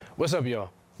What's up, y'all?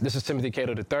 This is Timothy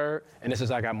Cato III, and this is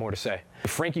I Got More to Say.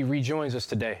 Frankie rejoins us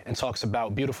today and talks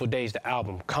about Beautiful Days, the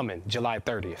album, coming July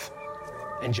 30th.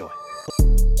 Enjoy.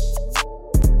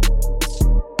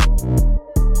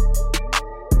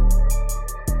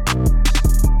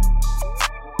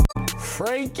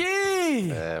 Frankie!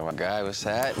 Yeah, my guy, what's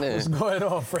happening? What's going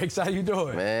on, Franks? How you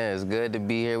doing? Man, it's good to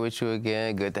be here with you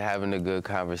again. Good to having a good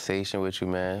conversation with you,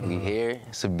 man. We here.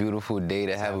 It's a beautiful day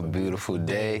to have a beautiful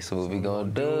day. So what we gonna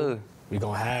do? We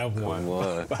gonna have one. Come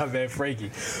on. My man, Frankie.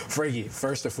 Frankie,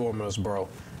 first and foremost, bro,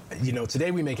 you know, today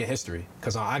we making history,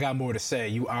 because I Got More to Say,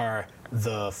 you are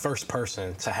the first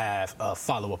person to have a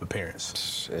follow-up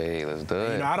appearance. Hey, let's do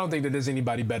it. You know, I don't think that there's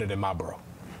anybody better than my bro.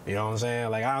 You know what I'm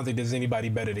saying? Like, I don't think there's anybody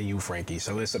better than you, Frankie.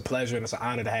 So it's a pleasure and it's an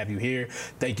honor to have you here.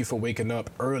 Thank you for waking up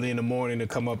early in the morning to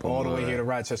come up all the way here to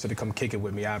Rochester to come kick it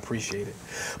with me. I appreciate it.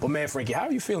 But man, Frankie, how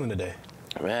are you feeling today?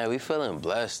 Man, we feeling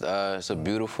blessed. It's a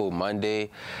beautiful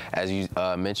Monday. As you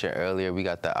mentioned earlier, we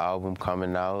got the album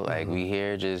coming out. Like, we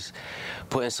here just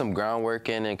putting some groundwork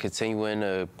in and continuing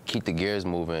to keep the gears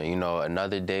moving. You know,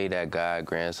 another day that God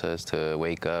grants us to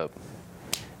wake up.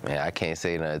 Man, I can't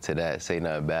say nothing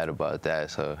bad about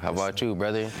that. So how about you,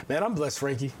 brother? Man, I'm blessed,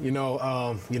 Frankie.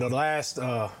 The last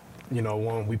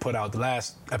when we put out the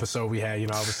last episode we had,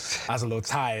 I was a little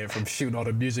tired from shooting all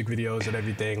the music videos and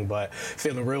everything, but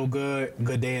feeling real good.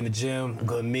 Good day in the gym,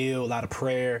 good meal, a lot of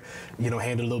prayer,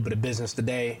 handled a little bit of business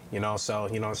today, so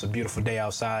it's a beautiful day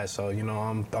outside, so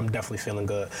I'm definitely feeling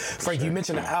good. Frankie, you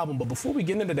mentioned the album, but before we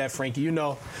get into that, Frankie,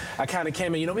 I kind of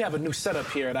came in, we have a new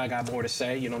setup here and I Got More to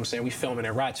Say, you know what I'm saying? We filming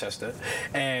in Rochester,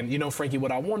 and Frankie,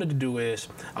 what I wanted to do is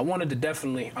I wanted to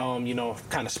definitely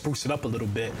kind of spruce it up a little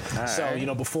bit. All so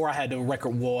right. Before I had the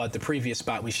record wall at the previous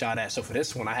spot we shot at, so for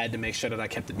this one I had to make sure that I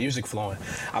kept the music flowing.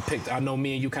 I know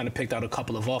me and you kind of picked out a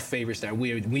couple of our favorites that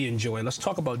we enjoy. Let's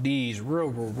talk about these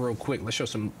real quick. Let's show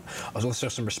some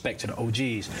respect to the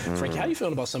OGs. Frankie, how you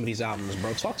feeling about some of these albums,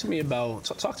 bro? Talk to me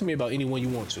about any one you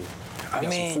want to. We got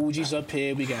some Fugees up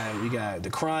here. We got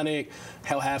The Chronic,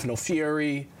 Hell Hath No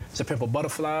Fury, To Pimp a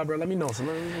Butterfly, bro. Let me know.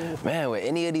 Man, with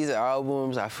any of these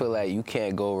albums, I feel like you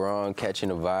can't go wrong catching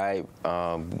the vibe.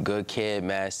 Good Kid,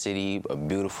 Mad City, a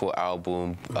beautiful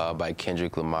album by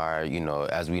Kendrick Lamar.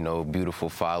 As we know, beautiful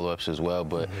follow-ups as well.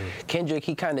 But Kendrick,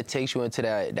 he kind of takes you into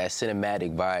that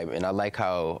cinematic vibe. And I like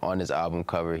how on his album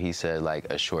cover he said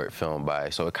like a short film by.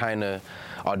 So it kind of,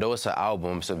 although it's an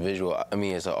album, it's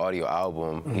an audio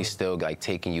album, he's still like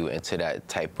taking you into that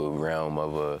type of realm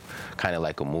of a kind of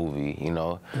like a movie,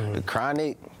 The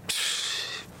Chronic,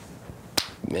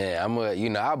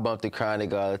 man, I bump The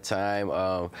Chronic all the time.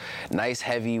 Nice,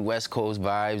 heavy West Coast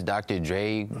vibes. Dr.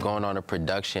 Dre going on a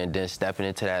production, then stepping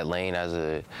into that lane as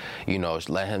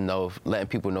letting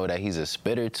people know that he's a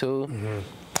spitter too.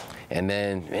 And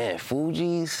then, man,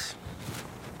 Fugees.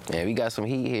 Man, we got some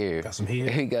heat here. We got some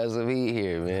heat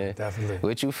here, man. Definitely.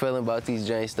 What you feeling about these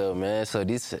joints, though, man? So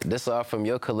this all from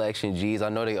your collection, G's. I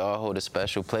know they all hold a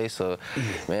special place, so,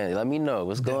 man, let me know.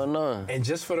 What's going on? And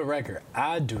just for the record,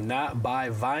 I do not buy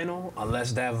vinyl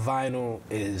unless that vinyl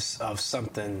is of some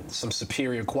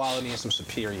superior quality and some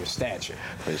superior stature.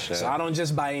 For sure. So I don't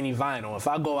just buy any vinyl. If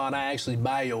I go out and I actually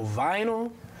buy your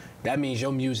vinyl, that means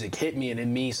your music hit me and it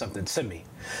means something to me.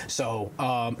 So,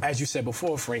 as you said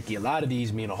before, Frankie, a lot of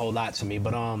these mean a whole lot to me.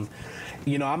 But, I'm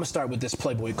going to start with this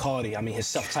Playboy Cardi. His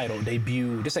self-titled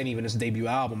debut. This ain't even his debut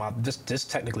album. This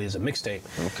technically is a mixtape.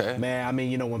 Okay. Man,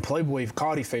 when Playboy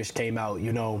Cardi first came out,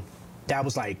 that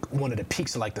was like one of the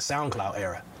peaks of like the SoundCloud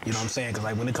era. You know what I'm saying? Because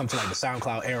like when it comes to like the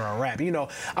SoundCloud era of rap,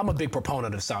 I'm a big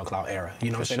proponent of the SoundCloud era. You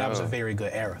know what I'm saying? That was a very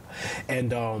good era. And,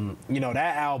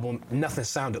 that album, nothing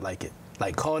sounded like it.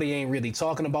 Like Cardi ain't really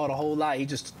talking about a whole lot. He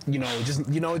just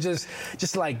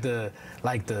like the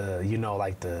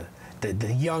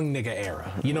young nigga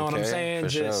era. You know what I'm saying?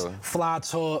 Just fly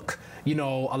talk,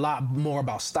 a lot more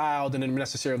about style than it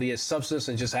necessarily is substance,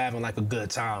 and just having like a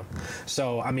good time.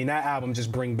 So that album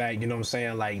just bring back, kind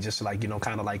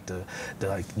of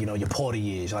like your party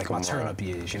years, like my turn up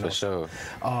years, For sure.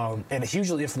 And a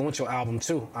hugely influential album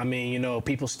too.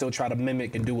 People still try to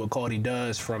mimic and do what Cardi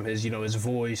does, from his, his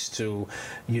voice to,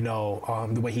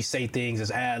 the way he say things, his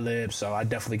ad libs. So I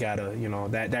definitely gotta,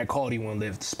 that Cardi one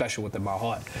lived special within my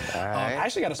heart. I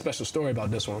actually got a special story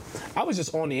about this one. I was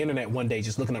just on the internet one day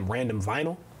just looking up random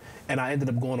vinyl, and I ended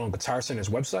up going on Guitar Center's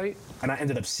website, and I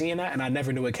ended up seeing that, and I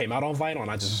never knew it came out on vinyl,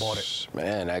 and I just bought it.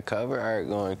 Man, that cover art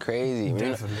going crazy.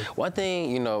 Definitely. Man, one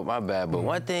thing, my bad, but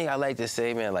one thing I like to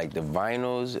say, man, like the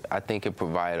vinyls, I think it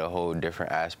provide a whole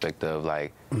different aspect of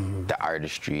like the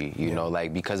artistry, you know,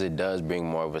 like because it does bring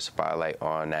more of a spotlight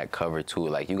on that cover too.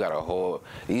 Like you got a whole,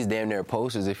 these damn near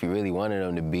posters if you really wanted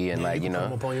them to be, and like, you put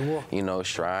them up on your wall.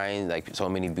 Shrines, like so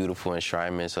many beautiful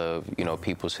enshrinements of,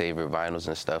 people's favorite vinyls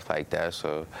and stuff like that.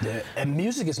 So yeah. And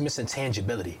music is missing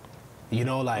tangibility. Me and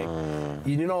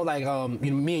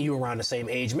you were around the same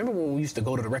age. Remember when we used to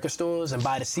go to the record stores and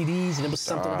buy the CDs, and it was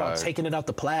something about taking it out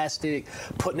the plastic,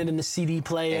 putting it in the CD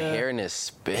player, and hearing it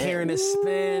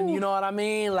spin. You know what I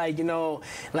mean?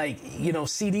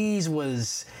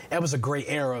 CDs that was a great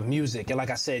era of music. And like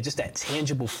I said, just that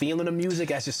tangible feeling of music,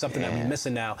 that's just something that we're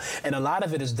missing now. And a lot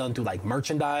of it is done through like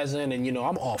merchandising, and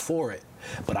I'm all for it.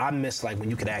 But I miss like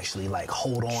when you could actually like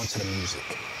hold on to the music.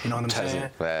 You know what I'm saying?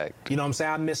 Fact. You know what I'm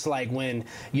saying? I miss like when,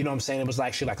 it was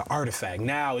actually like an artifact.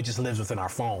 Now it just lives within our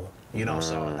phone.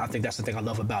 So I think that's the thing I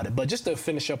love about it. But just to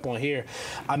finish up on here,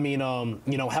 I mean,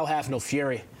 Hell Hath No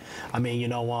Fury. I mean,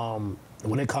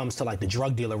 when it comes to like the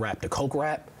drug dealer rap, the coke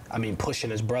rap, I mean, pushing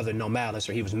his brother No Malice,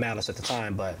 or he was Malice at the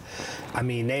time, but I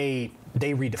mean, they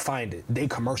redefined it. They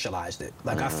commercialized it.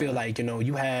 Like, I feel like,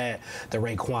 you had the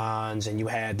Raekwons, and you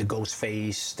had the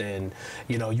Ghostface, and,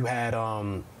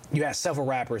 you had several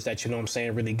rappers that,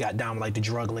 really got down with like the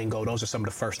drug lingo. Those are some of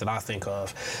the first that I think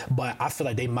of. But I feel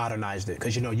like they modernized it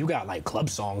because, you got like club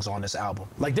songs on this album.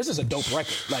 Like, this is a dope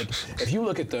record. Like, if you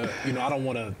look at the, I don't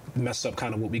want to mess up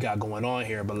kind of what we got going on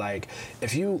here, but like,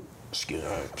 if you,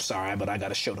 sorry, but I got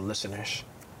to show the listeners.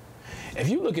 If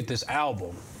you look at this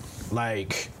album,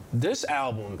 like, this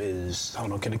album is,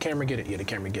 hold on, can the camera get it? Yeah, the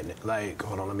camera getting it. Like,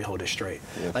 hold on, let me hold it straight.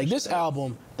 Yeah, like, this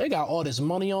album, they got all this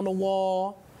money on the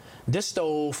wall. This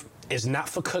stove is not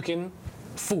for cooking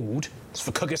food. It's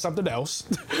for cooking something else.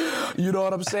 You know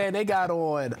what I'm saying? They got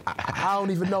on, I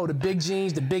don't even know, the big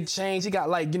jeans, the big chains. He got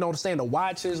like, the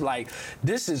watches. Like,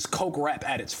 this is coke rap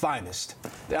at its finest.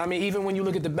 I mean, even when you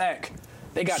look at the back,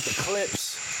 they got the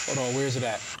clips. Hold on, where's it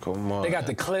at? Come on. They got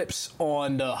the clips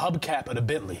on the hubcap of the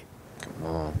Bentley. Come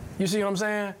on. You see what I'm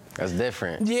saying? That's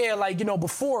different. Yeah, like,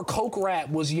 before coke rap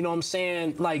was,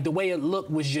 like the way it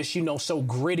looked was just, so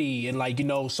gritty and like,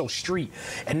 so street.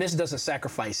 And this doesn't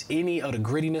sacrifice any of the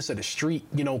grittiness of the street,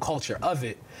 culture of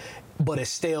it. But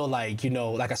it's still like,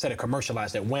 like I said, it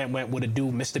commercialized that went with a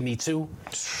dude, Mr. Me Too.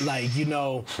 Like,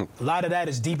 a lot of that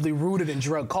is deeply rooted in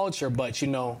drug culture, but,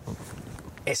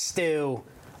 it's still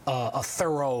a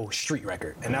thorough street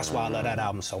record, and that's why I love that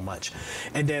album so much.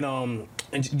 And then,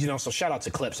 so shout out to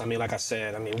Clips. I mean, like I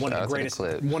said, one of the greatest,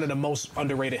 one of the most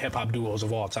underrated hip hop duos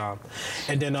of all time.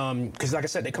 And then, because like I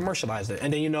said, they commercialized it.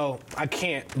 And then, I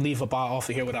can't leave up off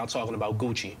of here without talking about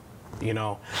Gucci.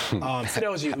 For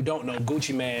those of you who don't know,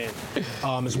 Gucci Mane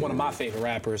is one of my favorite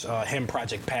rappers. Him,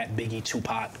 Project Pat, Biggie,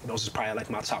 Tupac. Those is probably like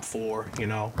my top four.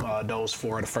 Those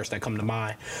four are the first that come to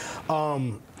mind.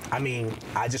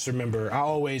 I just remember I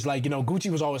always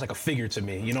Gucci was always like a figure to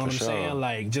me. You know what I'm saying?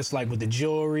 Like just like with the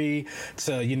jewelry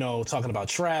to talking about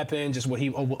trapping, just what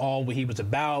he was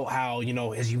about, how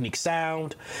his unique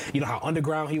sound, how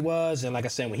underground he was, and like I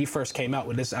said, when he first came out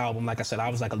with this album, like I said, I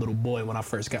was like a little boy when I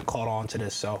first got caught on to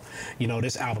this. So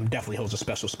this album definitely holds a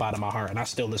special spot in my heart, and I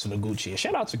still listen to Gucci. And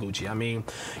shout out to Gucci.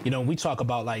 We talk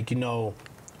about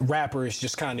rappers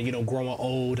just kind of growing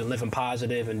old and living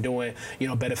positive and doing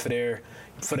better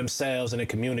for themselves and their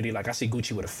community. Like I see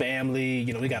Gucci with a family,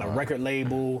 he got a record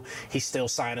label, he's still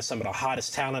signing some of the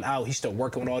hottest talent out, he's still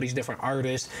working with all these different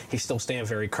artists, he's still staying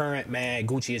very current. Man,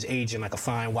 Gucci is aging like a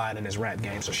fine wine in his rap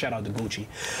game, so shout out to Gucci.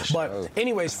 But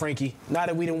anyways, Frankie, now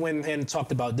that we done went and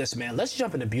talked about this, man, let's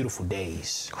jump into Beautiful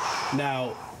Days.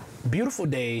 Now, Beautiful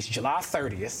Days, July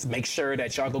 30th. Make sure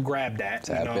that y'all go grab that.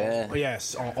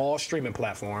 Yes, on all streaming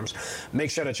platforms. Make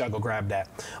sure that y'all go grab that.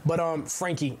 But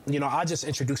Frankie, I just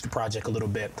introduced the project a little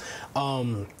bit.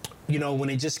 When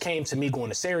it just came to me going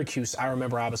to Syracuse, I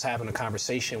remember I was having a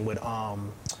conversation with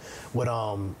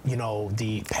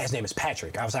his name is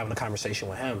Patrick. I was having a conversation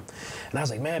with him, and I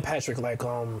was like, man, Patrick, like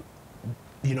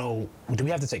do we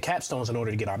have to take capstones in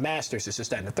order to get our masters? It's just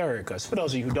that and the third. Because for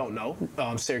those of you who don't know,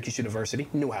 Syracuse University,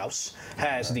 Newhouse,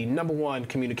 has the #1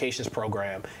 communications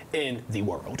program in the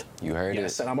world. You heard it.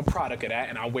 Yes, and I'm a product of that,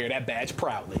 and I wear that badge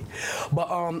proudly.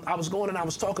 But I was going and I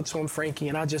was talking to him, Frankie,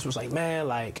 and I just was like, man,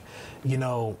 like,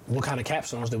 what kind of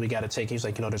capstones do we got to take? He was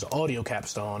like, there's an audio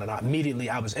capstone. And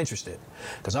I was interested.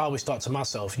 Because I always thought to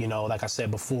myself, like I said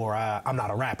before, I'm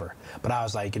not a rapper. But I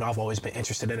was like, I've always been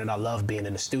interested in it. I love being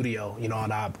in the studio, on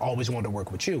and I always wanted to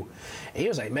work with you. And he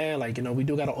was like, man, like, you know, we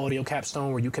do got an audio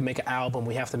capstone where you can make an album.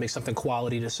 We have to make something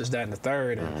quality, this, that, and the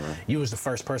third. And you was the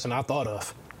first person I thought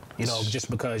of, you know, just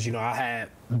because, you know, I had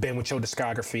been with your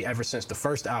discography ever since the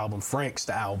first album, Frank's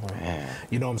the album.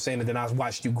 You know what I'm saying? And then I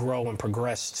watched you grow and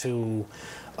progress to,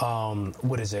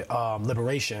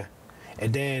 Liberation.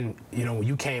 And then, you know, when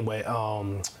you came with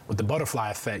the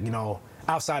Butterfly Effect, you know,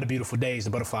 outside of Beautiful Days,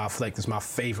 the Butterfly Effect is my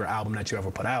favorite album that you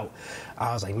ever put out.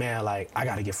 I was like, man, like, I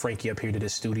got to get Frankie up here to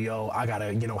this studio. I got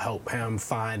to, you know, help him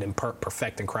find and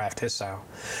perfect and craft his sound.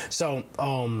 So,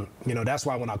 you know, that's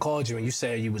why when I called you and you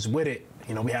said you was with it,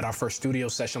 you know, we had our first studio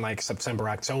session like September,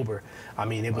 October. I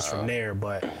mean, it was from there.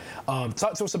 But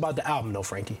talk to us about the album, though,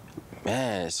 Frankie.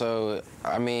 Man, so,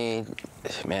 I mean,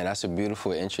 man, that's a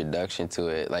beautiful introduction to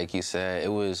it. Like you said,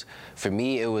 for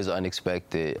me, it was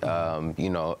unexpected. You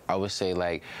know, I would say,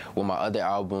 like, with my other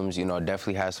albums, you know,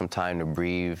 definitely had some time to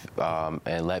breathe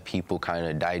and let people kind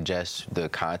of digest the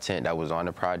content that was on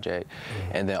the project.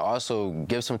 And then also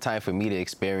give some time for me to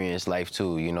experience life,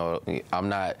 too. You know,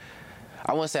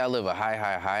 I wouldn't say I live a high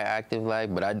active life,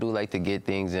 but I do like to get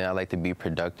things in. I like to be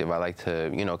productive. I like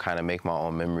to, you know, kind of make my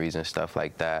own memories and stuff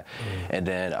like that. And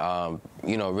then,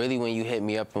 you know, really when you hit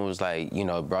me up and was like, you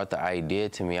know, brought the idea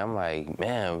to me, I'm like,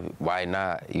 man, why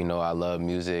not? You know, I love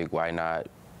music. Why not,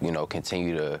 you know,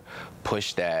 continue to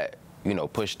push that.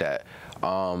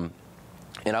 And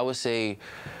I would say,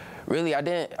 really, I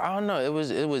don't know, it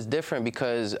was different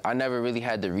because I never really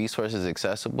had the resources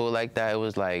accessible like that. It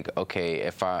was like, okay,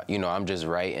 if I'm just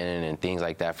writing and things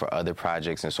like that for other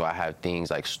projects, and so I had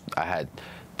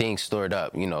things stored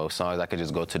up, you know, songs I could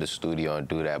just go to the studio and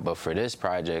do that. But for this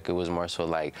project, it was more so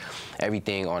like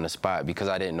everything on the spot because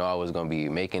I didn't know I was gonna be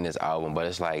making this album, but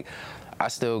it's like, I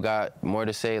still got more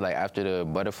to say, like, after the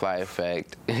Butterfly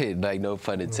Effect, like, no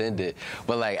pun intended,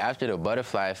 but, like, after the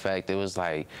Butterfly Effect, it was,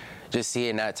 like, just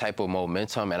seeing that type of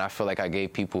momentum, and I feel like I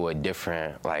gave people a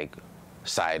different, like,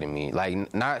 side of me.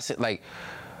 Like, not, like,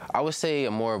 I would say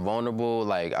a more vulnerable,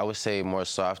 like, I would say more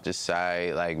softer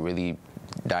side, like, really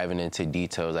diving into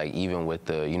details, like, even with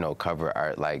the, you know, cover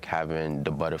art, like, having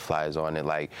the butterflies on it,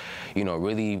 like, you know,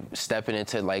 really stepping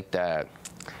into, like, that,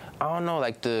 I don't know,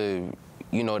 like,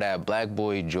 you know, that black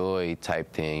boy joy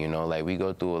type thing, you know, like we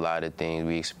go through a lot of things.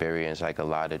 We experience like a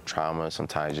lot of trauma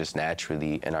sometimes just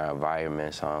naturally in our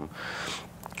environments.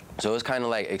 So it's kind of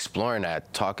like exploring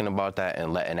that, talking about that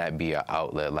and letting that be an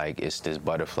outlet. Like it's this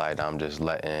butterfly that I'm just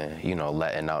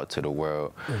letting out to the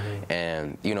world.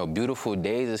 And, you know, Beautiful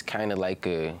Days is kind of like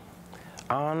I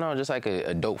don't know, just like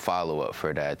a dope follow-up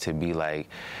for that, to be like,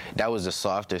 that was the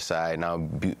softer side. Now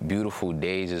Beautiful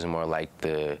Days is more like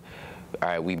all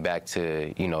right, we back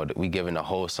to, you know, we giving a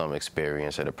wholesome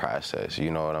experience of the process, you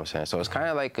know what I'm saying? So it's kind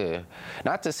of like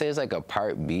not to say it's like a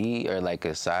part B or like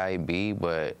a side B,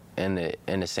 but in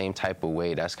the same type of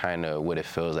way, that's kind of what it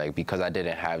feels like, because I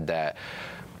didn't have that,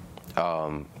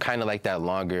 kind of like that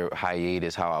longer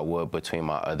hiatus how I would between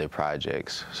my other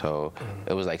projects. So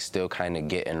it was like still kind of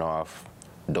getting off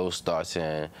those thoughts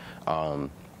and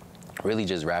really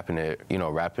just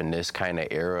wrapping this kind of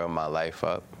era of my life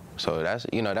up. So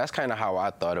that's kind of how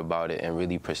I thought about it and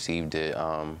really perceived it.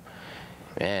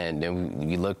 And then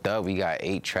we looked up, we got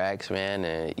 8 tracks, man,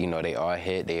 and, you know, they all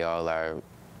hit, they all are,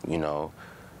 you know,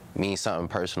 mean something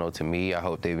personal to me. I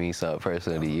hope they mean something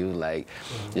personal to you, like,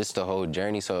 just the whole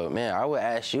journey. So, man, I would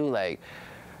ask you, like,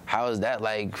 how is that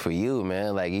like for you,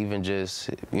 man? Like, even just,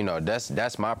 you know,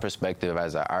 that's my perspective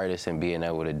as an artist and being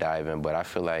able to dive in. But I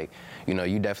feel like, you know,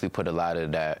 you definitely put a lot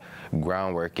of that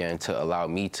groundwork in to allow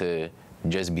me to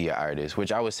just be an artist,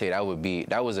 which I would say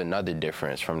that was another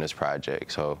difference from this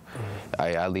project. So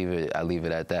I leave it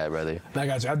at that, brother. I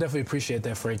got you. I definitely appreciate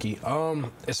that, Frankie.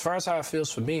 As far as how it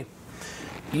feels for me,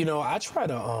 you know, I try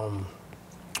to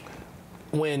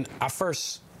when I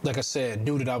first, like I said,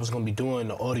 knew that I was gonna be doing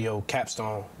the audio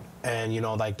capstone, and, you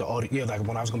know, like the audio, like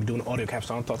when I was gonna be doing the audio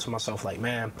capstone, I thought to myself, like,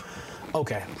 man,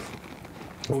 okay,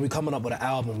 when we're coming up with an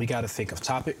album, we got to think of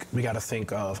topic, we got to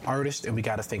think of artist, and we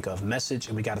got to think of message,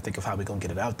 and we got to think of how we're going to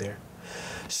get it out there.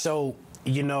 So,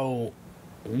 you know,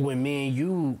 when me and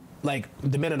you, like,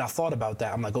 the minute I thought about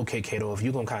that, I'm like, okay, Kato, if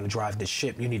you're going to kind of drive this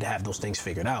ship, you need to have those things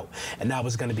figured out. And that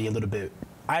was going to be a little bit,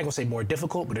 I ain't going to say more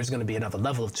difficult, but there's going to be another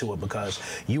level to it, because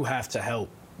you have to help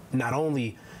not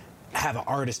only have an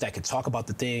artist that can talk about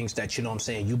the things that, you know what I'm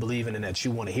saying, you believe in and that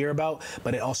you want to hear about,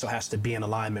 but it also has to be in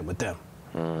alignment with them.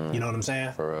 You know what I'm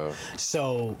saying? For real.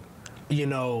 So, you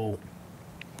know,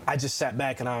 I just sat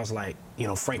back and I was like, you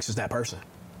know, Frank's is that person.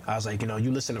 I was like, you know,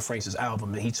 you listen to Frank's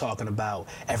album and he talking about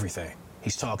everything.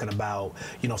 He's talking about,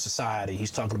 you know, society.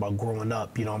 He's talking about growing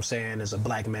up, you know what I'm saying, as a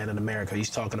black man in America. He's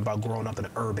talking about growing up in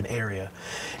an urban area.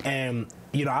 And,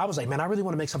 you know, I was like, man, I really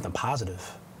want to make something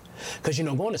positive. Because, you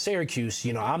know, going to Syracuse,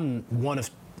 you know, I'm one of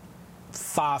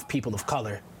 5 people of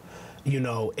color, you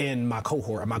know, in my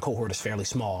cohort. My cohort is fairly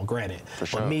small, granted. For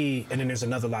sure. But me, and then there's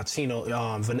another Latino,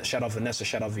 shout out Vanessa,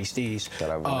 shout out V-Steez. Shout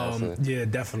out Vanessa. Yeah,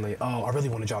 definitely. I really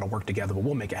wanted y'all to work together, but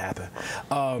we'll make it happen.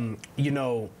 You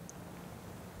know,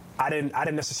 I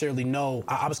didn't necessarily know.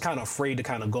 I was kind of afraid to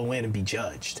kind of go in and be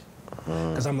judged.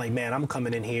 Because I'm like, man, I'm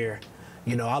coming in here,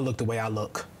 you know, I look the way I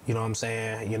look, you know what I'm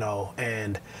saying? You know,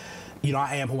 and, you know,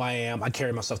 I am who I am. I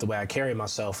carry myself the way I carry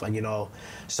myself. And, you know,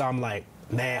 so I'm like,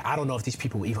 man, I don't know if these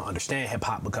people even understand hip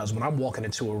hop, because when I'm walking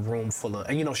into a room full of,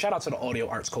 and, you know, shout out to the audio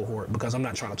arts cohort, because I'm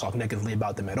not trying to talk negatively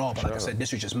about them at all. But like I said,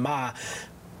 this was just my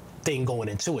thing going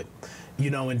into it,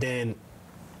 you know, and then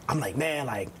I'm like, man,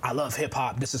 like, I love hip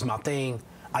hop. This is my thing.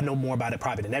 I know more about it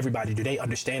probably than everybody. Do they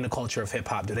understand the culture of hip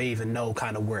hop? Do they even know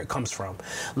kind of where it comes from?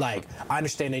 Like, I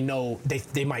understand they know,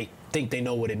 they might think they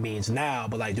know what it means now,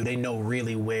 but like, do they know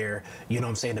really where, you know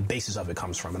what I'm saying, the basis of it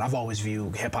comes from? And I've always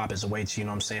viewed hip hop as a way to, you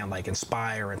know what I'm saying, like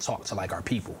inspire and talk to like our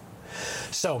people.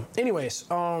 So anyways,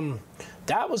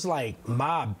 that was like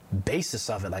my basis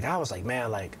of it. Like, I was like, man,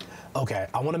 like, okay,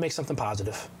 I want to make something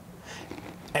positive,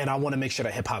 and I want to make sure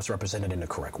that hip hop's represented in the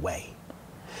correct way.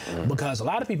 Because a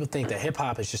lot of people think that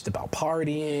hip-hop is just about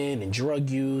partying and drug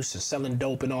use and selling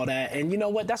dope and all that. And you know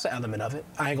what? That's an element of it.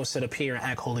 I ain't gonna sit up here and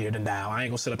act holier than thou. I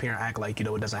ain't gonna sit up here and act like, you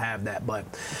know, it doesn't have that. But,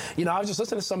 you know, I was just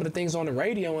listening to some of the things on the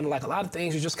radio, and like a lot of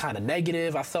things were just kind of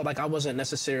negative. I felt like I wasn't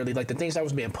necessarily, like the things that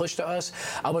was being pushed to us,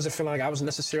 I wasn't feeling like I was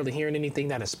necessarily hearing anything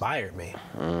that inspired me.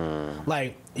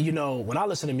 Like, you know, when I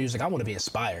listen to music, I want to be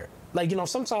inspired. Like, you know,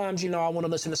 sometimes, you know, I want to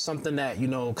listen to something that, you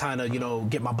know, kind of, you know,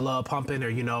 get my blood pumping, or,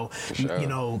 you know, you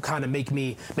know, kind of make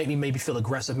me maybe feel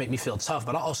aggressive, make me feel tough.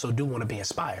 But I also do want to be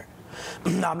inspired.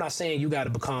 Now, I'm not saying you got to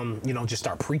become, you know, just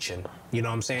start preaching, you know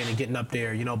what I'm saying, and getting up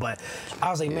there, you know. But I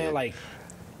was like, man, like,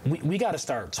 we got to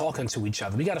start talking to each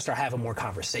other. We got to start having more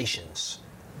conversations.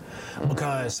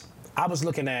 Because I was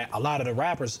looking at a lot of the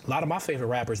rappers, a lot of my favorite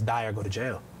rappers die or go to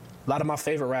jail. A lot of my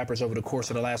favorite rappers over the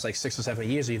course of the last like 6 or 7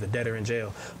 years are either dead or in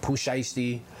jail. Pooh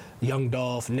Shiesty, Young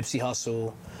Dolph, Nipsey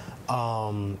Hussle.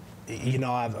 You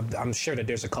know, I'm sure that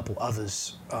there's a couple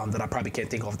others that I probably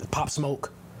can't think of. Pop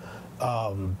Smoke,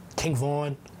 King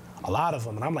Von, a lot of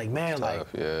them. And I'm like, man, like,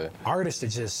 artists are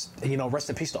just, you know, rest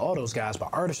in peace to all those guys, but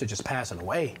artists are just passing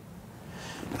away.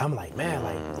 I'm like, man,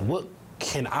 like, what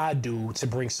can I do to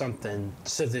bring something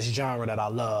to this genre that I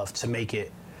love to make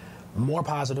it more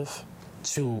positive,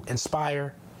 to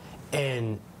inspire,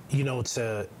 and, you know,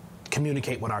 to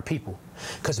communicate with our people?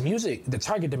 Because music, the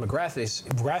target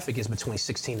demographic is between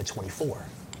 16 to 24.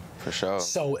 For sure.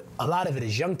 So a lot of it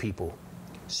is young people.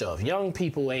 So if young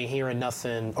people ain't hearing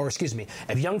nothing, or excuse me,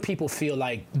 if young people feel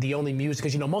like the only music,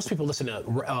 because, you know, most people listen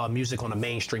to music on a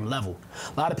mainstream level.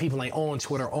 A lot of people ain't on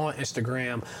Twitter, on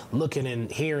Instagram, looking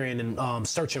and hearing and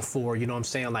searching for, you know what I'm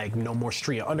saying, like, you know, more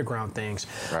street or underground things.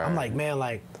 Right. I'm like, man,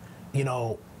 like, you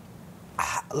know,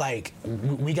 like,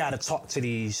 we got to talk to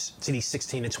these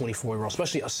 16 and 24-year-olds,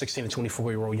 especially us 16 and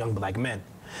 24-year-old young black men,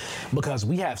 because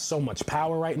we have so much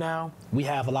power right now. We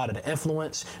have a lot of the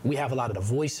influence. We have a lot of the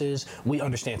voices. We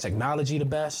understand technology the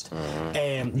best.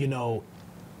 And, you know,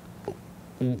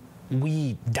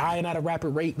 we dying at a rapid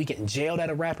rate. We getting jailed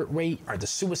at a rapid rate. Or the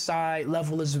suicide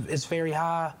level is very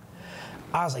high.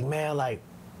 I was like, man, like,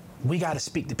 we got to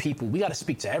speak to people. We got to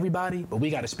speak to everybody, but we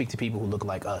got to speak to people who look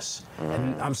like us.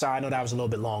 And I'm sorry, I know that was a little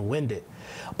bit long-winded,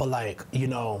 but, like, you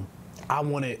know, I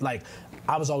wanted, like,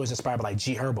 I was always inspired by, like,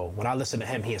 G Herbo. When I listened to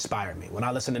him, he inspired me. When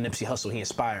I listened to Nipsey Hussle, he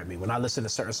inspired me. When I listened to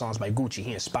certain songs by Gucci,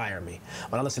 he inspired me.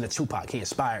 When I listened to Tupac, he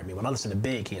inspired me. When I listened to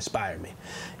Big, he inspired me.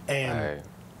 And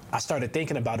I started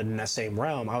thinking about it in that same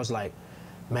realm. I was like,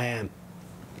 man,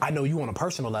 I know you on a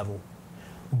personal level,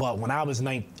 but when I was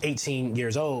 18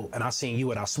 years old and I seen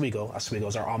you at Oswego,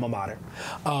 our alma mater,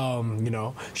 you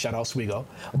know, shout out Oswego.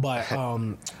 But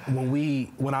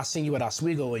when I seen you at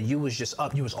Oswego and you was just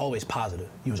up, you was always positive.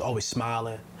 You was always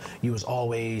smiling. You was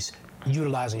always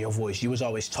utilizing your voice. You was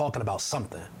always talking about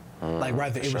something. Like,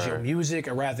 rather it was your music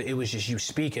or rather it was just you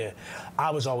speaking,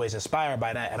 I was always inspired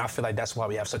by that, and I feel like that's why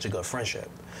we have such a good friendship.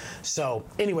 So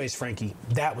anyways, Frankie,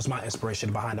 that was my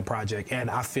inspiration behind the project, and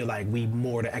I feel like we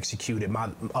more to executed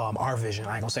our vision.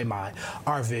 I ain't gonna say mine,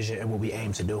 our vision and what we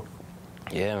aim to do.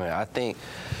 Yeah, man, I think,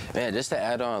 man, just to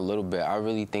add on a little bit, I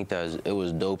really think that it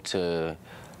was dope to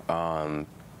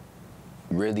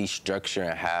really structure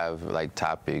and have, like,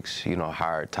 topics, you know,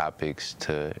 hard topics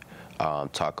to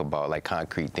talk about, like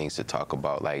concrete things to talk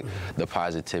about, like the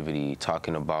positivity,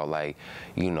 talking about like,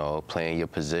 you know, playing your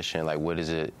position, like what is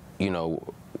it, you know,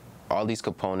 all these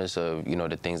components of, you know,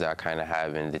 the things that I kind of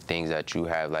have and the things that you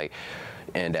have, like,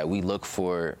 and that we look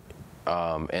for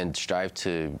and strive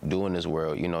to do in this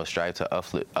world, you know, strive to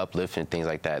uplift and things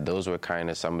like that. Those were kind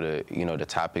of some of the, you know, the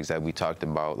topics that we talked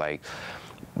about, like,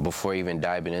 before even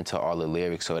diving into all the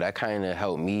lyrics. So that kind of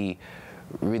helped me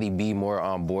really be more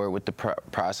on board with the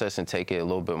process and take it a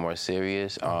little bit more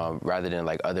serious, rather than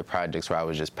like other projects where I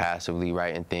was just passively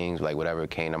writing things, like whatever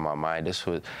came to my mind. This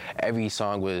was, every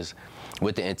song was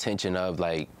with the intention of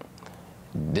like,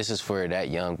 this is for that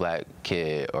young black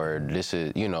kid, or this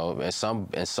is, you know, and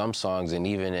some songs, and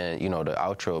even in, you know, the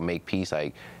outro, Make Peace,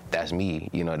 like, that's me,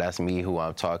 you know, that's me who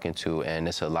I'm talking to. And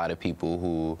it's a lot of people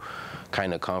who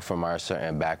kind of come from our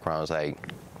certain backgrounds, like,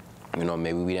 you know,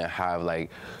 maybe we didn't have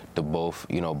like both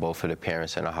of the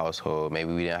parents in the household.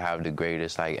 Maybe we didn't have the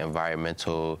greatest like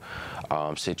environmental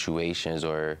situations,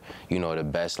 or, you know, the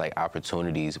best like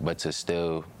opportunities, but to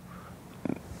still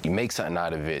you make something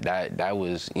out of it. That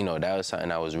was, you know, that was something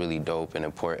that was really dope and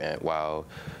important while,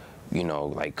 you know,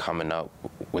 like coming up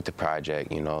with the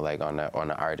project, you know, like on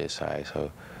the artist side.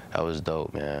 So that was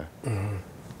dope, man. Mm-hmm.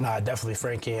 Nah, definitely,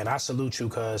 Frankie, and I salute you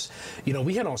because, you know,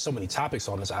 we hit on so many topics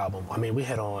on this album. I mean, we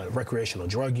hit on recreational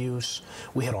drug use,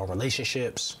 we hit on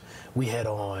relationships, we hit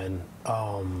on,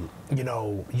 you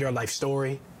know, your life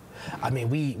story. I mean,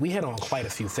 we hit on quite a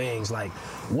few things. Like,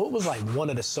 what was like one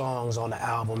of the songs on the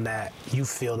album that you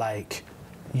feel like,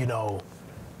 you know,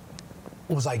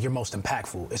 was like your most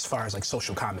impactful as far as like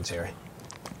social commentary?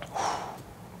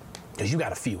 Because you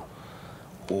got a few.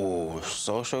 Ooh,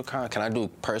 social can I do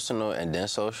personal and then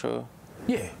social?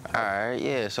 Yeah. All right,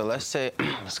 yeah. So let's say,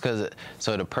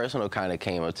 so the personal kind of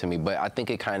came up to me, but I think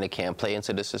it kind of can play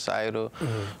into the societal.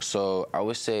 Mm-hmm. So I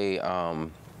would say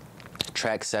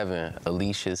track 7,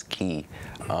 Alicia's Key.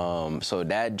 So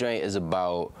that joint is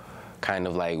about kind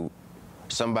of like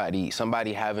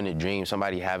somebody having a dream,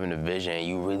 somebody having a vision.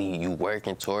 You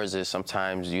working towards it.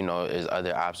 Sometimes, you know, there's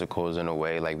other obstacles in the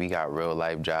way. Like, we got real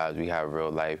life jobs, we have real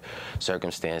life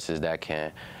circumstances that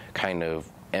can kind of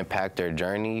impact their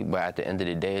journey. But at the end of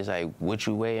the day, it's like, what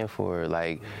you waiting for?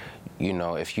 Like, you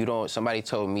know, if you don't, somebody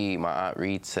told me, my Aunt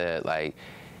Reed said, like,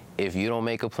 if you don't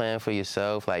make a plan for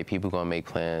yourself, like, people gonna make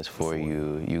plans for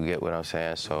you. You get what I'm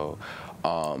saying? So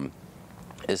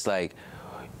it's like,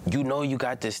 you know, you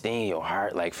got this thing in your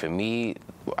heart. Like, for me,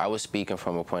 I was speaking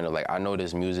from a point of like, I know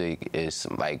this music is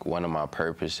like one of my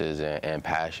purposes and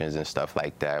passions and stuff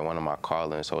like that, one of my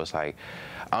callings. So it's like,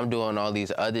 I'm doing all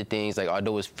these other things, like,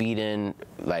 although it's feeding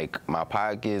like my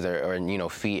pockets, or you know,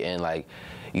 feeding like,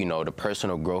 you know, the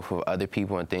personal growth of other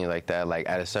people and things like that. Like,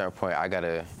 at a certain point, I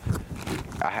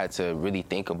had to really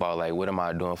think about like, what am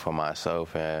I doing for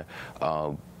myself, and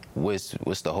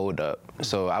what's the hold up.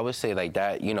 So I would say like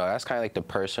that, you know, that's kind of like the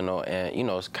personal, and, you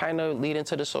know, it's kind of lead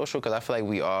into the social, because I feel like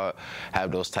we all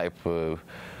have those type of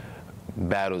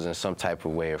battles in some type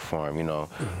of way or form, you know.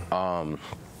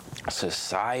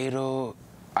 Societal,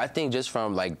 I think just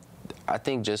from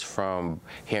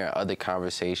hearing other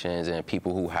conversations and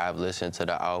people who have listened to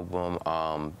the album,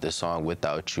 the song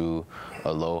Without You,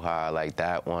 Aloha, like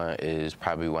that one is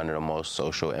probably one of the most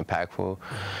social impactful,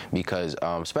 because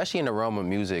especially in the realm of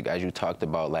music, as you talked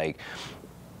about, like,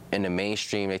 in the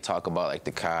mainstream, they talk about like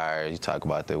the cars, you talk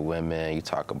about the women, you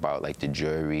talk about like the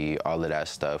jewelry, all of that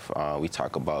stuff. We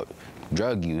talk about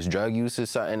drug use. Drug use is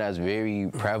something that's very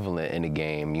prevalent in the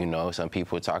game, you know. Some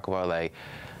people talk about like,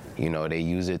 you know, they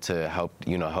use it to help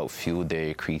fuel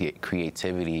their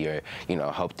creativity, or, you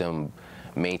know, help them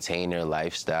maintain their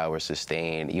lifestyle or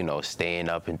sustain, you know, staying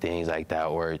up and things like that,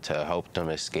 or to help them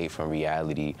escape from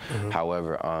reality.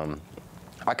 However,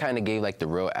 I kind of gave like the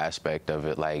real aspect of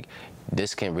it, like,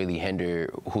 this can really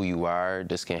hinder who you are.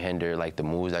 This can hinder like the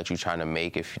moves that you're trying to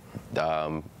make if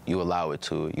you allow it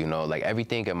to, you know, like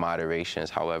everything in moderation.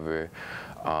 However,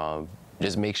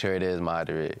 just make sure it is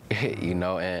moderate, you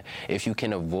know, and if you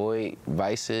can avoid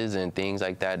vices and things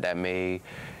like that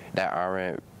that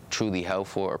aren't truly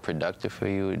helpful or productive for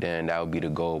you, then that would be the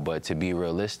goal. But to be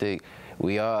realistic,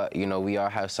 we all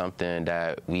have something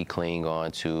that we cling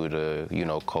on to, you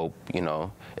know, cope. You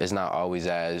know, it's not always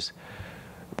as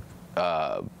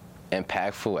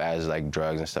impactful as like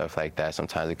drugs and stuff like that.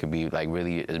 Sometimes it could be like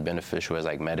really as beneficial as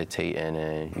like meditating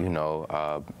and, you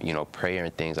know, prayer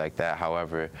and things like that.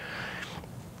 However,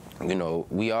 you know,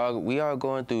 we are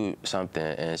going through something,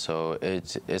 and so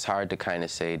it's hard to kind of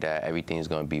say that everything's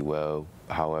going to be well.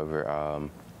 However,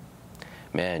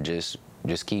 man, just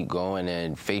just keep going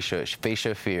and face your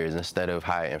fears instead of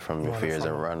hiding from your fears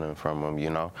and running from them, you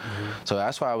know? So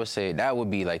that's why I would say that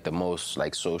would be like the most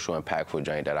like social impactful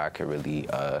joint that I could really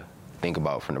think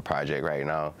about from the project right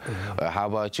now. How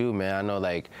about you, man? I know,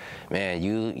 like, man,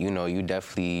 you know, you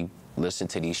definitely listen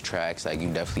to these tracks, like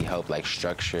you definitely help like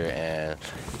structure and,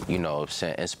 you know,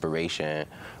 send inspiration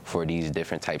for these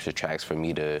different types of tracks for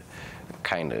me to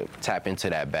kind of tap into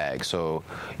that bag. So,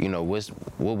 you know, what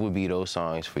would be those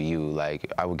songs for you? Like,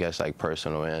 I would guess like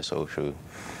personal and social.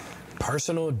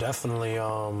 Personal, definitely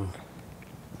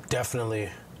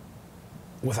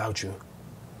Without You,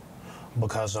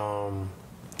 because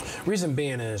reason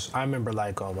being is I remember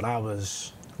like when I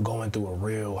was going through a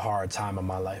real hard time in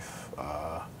my life.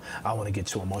 I don't want to get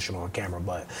too emotional on camera,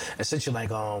 but essentially like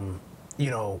you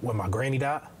know, when my granny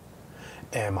died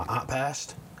and my aunt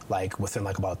passed, like within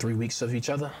like about 3 weeks of each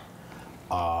other,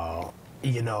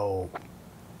 you know,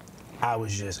 I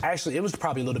was just, actually it was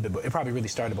probably a little bit, but it probably really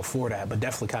started before that, but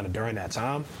definitely kind of during that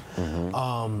time,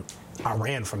 I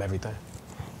ran from everything,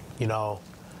 you know.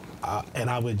 And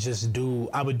I would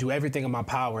do everything in my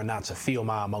power not to feel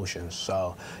my emotions.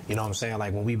 So, you know what I'm saying?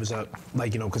 Like when we was up,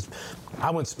 like, you know, cause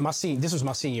this was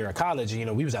my senior year of college, and, you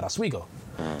know, we was at Oswego.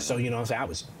 So, you know what I'm saying? I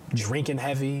was drinking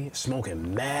heavy,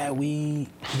 smoking mad weed,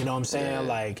 you know what I'm saying?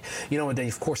 Like, you know, and then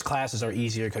of course classes are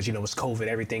easier cause, you know, it's COVID,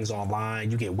 everything's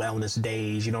online, you get wellness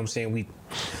days, you know what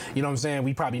I'm saying?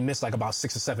 We probably missed like about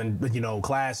 6 or 7, you know,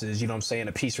 classes, you know what I'm saying?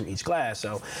 A piece from each class.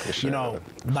 So, sure. You know,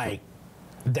 like,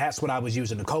 that's what I was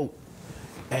using to cope.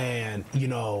 And, you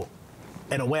know,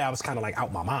 in a way I was kind of like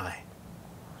out my mind,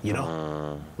 you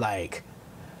know? Like,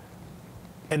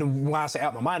 and why I say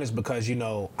out my mind is because, you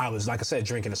know, I was, like I said,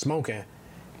 drinking and smoking.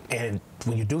 And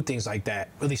when you do things like that,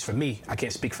 at least for me, I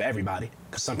can't speak for everybody,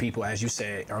 because some people, as you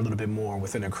said, are a little bit more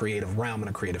within a creative realm and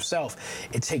a creative self.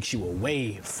 It takes you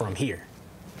away from here.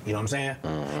 You know what I'm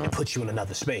saying? It puts you in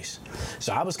another space.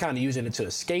 So I was kind of using it to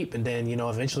escape, and then, you know,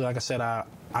 eventually, like I said,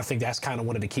 I think that's kind of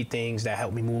one of the key things that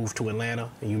helped me move to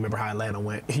Atlanta. And you remember how Atlanta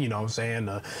went, you know what I'm saying?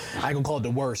 I ain't gonna call it the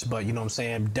worst, but you know what I'm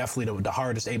saying? Definitely the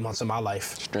hardest 8 months of my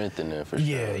life. Strengthening for sure.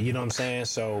 Yeah, you know what I'm saying?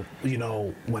 So, you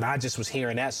know, when I just was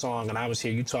hearing that song and I was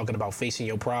hearing you talking about facing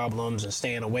your problems and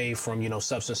staying away from, you know,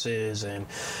 substances and,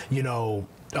 you know,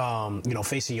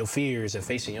 facing your fears and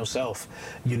facing yourself,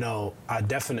 you know, I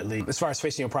definitely, as far as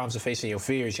facing your problems and facing your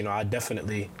fears, you know, I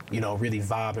definitely, you know, really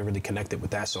vibe and really connected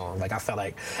with that song. Like, I felt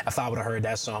like if I would have heard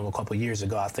that song a couple years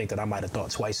ago, I think that I might have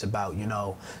thought twice about, you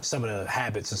know, some of the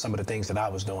habits and some of the things that I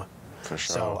was doing. For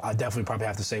sure. So I definitely probably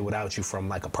have to say Without You from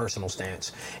like a personal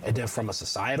stance. And then from a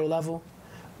societal level,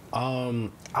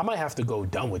 I might have to go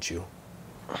Done With You.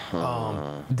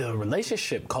 The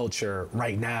relationship culture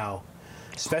right now,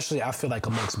 especially I feel like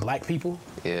amongst black people,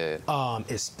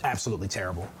 is absolutely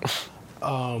terrible.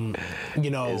 You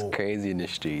know, it's crazy in the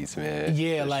streets, man.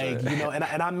 Yeah, like, you know, and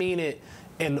I mean it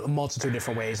in a multitude of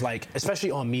different ways, like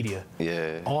especially on media.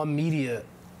 Yeah. On media,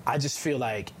 I just feel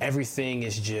like everything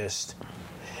is just,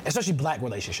 especially black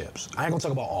relationships. I ain't gonna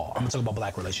talk about all. I'm gonna talk about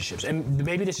black relationships. And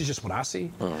maybe this is just what I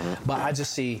see, but I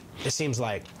just see, it seems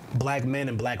like black men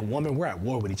and black women, we're at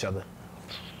war with each other.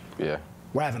 Yeah.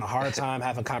 We're having a hard time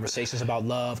having conversations about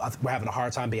love. We're having a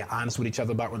hard time being honest with each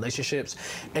other about relationships.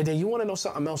 And then you want to know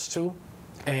something else too?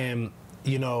 And,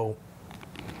 you know,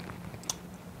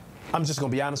 I'm just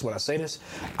going to be honest when I say this.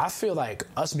 I feel like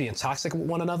us being toxic with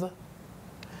one another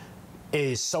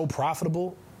is so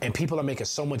profitable, and people are making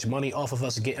so much money off of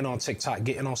us getting on TikTok,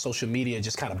 getting on social media,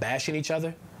 just kind of bashing each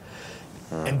other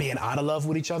and being out of love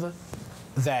with each other,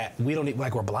 that we don't,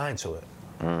 like, we're blind to it.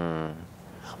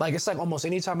 Like, it's like almost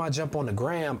anytime I jump on the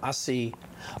gram, I see,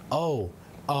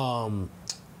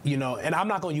 you know, and I'm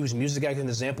not going to use music as an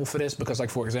example for this because, like,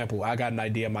 for example, I got an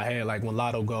idea in my head, like when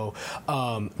Lotto go,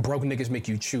 broke niggas make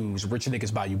you choose, rich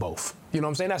niggas buy you both. You know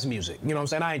what I'm saying? That's music. You know what I'm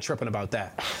saying? I ain't tripping about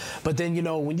that. But then, you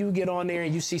know, when you get on there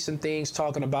and you see some things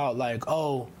talking about, like,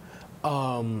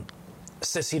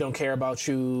 sis, he don't care about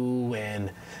you, and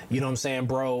you know what I'm saying,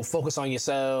 bro, focus on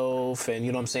yourself, and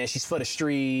you know what I'm saying, she's for the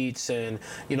streets, and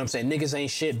you know what I'm saying, niggas ain't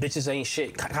shit, bitches ain't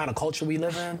shit, kind of culture we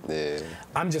live in. Yeah.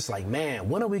 I'm just like, man,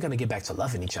 when are we gonna get back to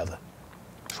loving each other?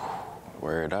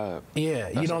 Word up. Yeah,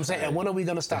 you know what I'm saying? And when are we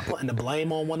gonna stop putting the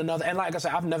blame on one another? And like I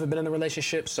said, I've never been in a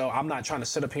relationship, so I'm not trying to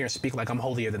sit up here and speak like I'm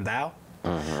holier than thou.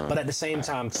 But at the same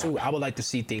time, too, I would like to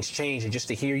see things change, and just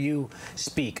to hear you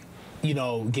speak, you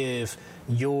know, give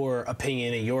your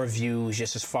opinion and your views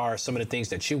just as far as some of the things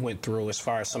that you went through, as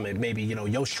far as some of maybe, you know,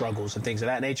 your struggles and things of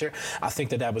that nature. I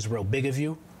think that was real big of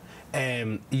you.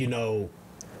 And, you know,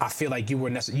 I feel like you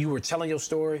were telling your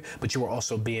story, but you were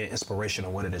also being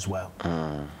inspirational with it as well.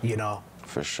 You know?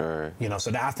 For sure. You know, so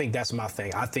I think that's my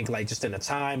thing. I think like just in a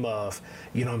time of,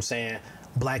 you know what I'm saying,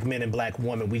 black men and black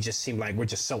women, we just seem like we're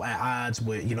just so at odds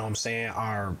with, you know what I'm saying,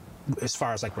 our, as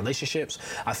far as like relationships.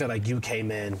 I feel like you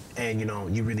came in and, you know,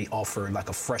 you really offered like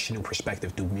a fresh new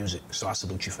perspective through music. So I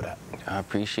salute you for that. I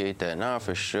appreciate that. No,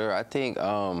 for sure. I think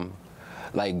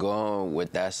like going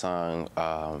with that song,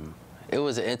 it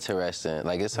was interesting.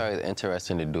 Like, it's always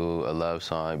interesting to do a love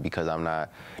song because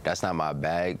that's not my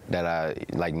bag that I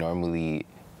like normally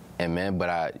am in,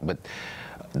 but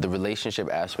the relationship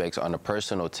aspects on the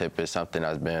personal tip is something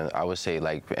that's been, I would say,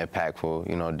 like, impactful.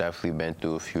 You know, definitely been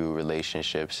through a few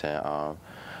relationships, and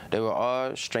they were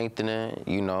all strengthening.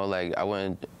 You know, like I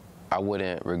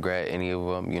wouldn't regret any of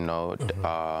them. You know,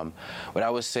 but I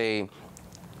would say,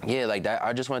 yeah, like that.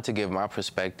 I just want to give my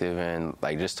perspective and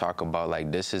like just talk about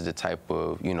like this is the type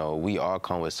of, you know, we all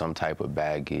come with some type of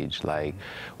baggage, like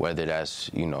whether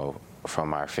that's, you know,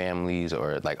 from our families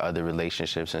or like other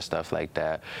relationships and stuff like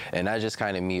that. And that's just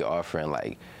kind of me offering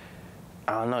like,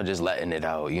 I don't know, just letting it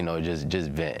out, you know, just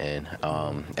venting.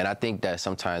 And I think that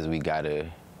sometimes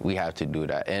we have to do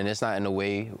that. And it's not in a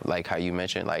way like how you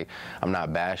mentioned, like I'm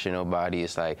not bashing nobody.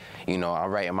 It's like, you know, I'm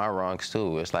right in my wrongs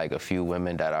too. It's like a few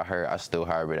women that I hurt, I still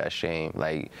harbor that shame.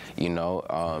 Like, you know,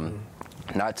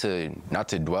 not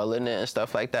to dwell in it and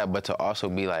stuff like that, but to also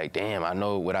be like, damn, I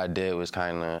know what I did was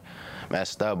kind of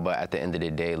messed up, but at the end of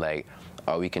the day, like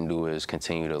all we can do is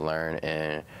continue to learn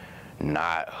and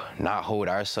not hold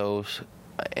ourselves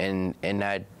in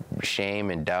that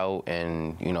shame and doubt,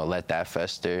 and you know, let that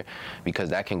fester, because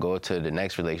that can go to the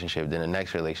next relationship, then the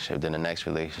next relationship, then the next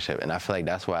relationship. And I feel like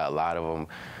that's why a lot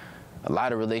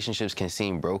of relationships can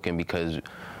seem broken, because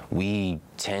we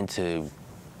tend to,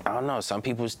 I don't know, some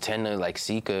people tend to like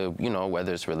seek a, you know,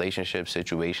 whether it's relationship,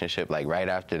 situationship, like right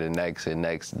after the next and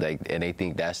next, like, and they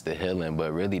think that's the healing,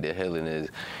 but really the healing is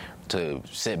to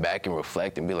sit back and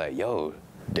reflect and be like, yo,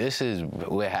 this is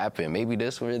what happened. Maybe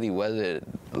this really wasn't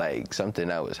like something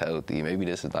that was healthy. Maybe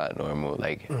this is not normal.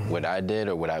 Like what I did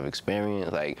or what I've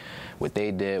experienced, like what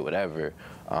they did, whatever.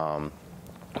 But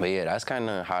yeah, that's kind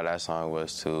of how that song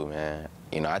was too, man.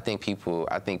 You know, I think people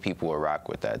will rock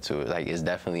with that too. Like it's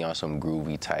definitely on some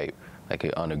groovy type,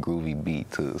 like on a groovy beat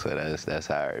too. So that's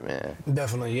hard, man.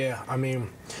 Definitely, yeah. I mean,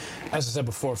 as I said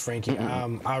before, Frankie,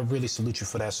 I really salute you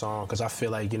for that song, because I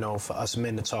feel like, you know, for us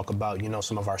men to talk about, you know,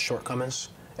 some of our shortcomings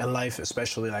in life,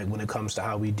 especially like when it comes to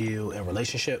how we deal in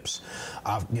relationships,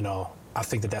 I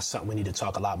think that that's something we need to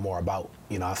talk a lot more about.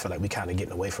 You know, I feel like we kind of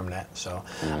getting away from that. So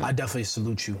I definitely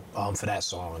salute you for that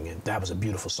song, and that was a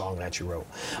beautiful song that you wrote.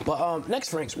 But next,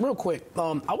 Franks, real quick, I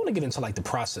want to get into like the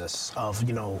process of,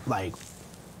 you know, like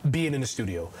being in the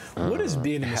studio. What is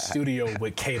being in the studio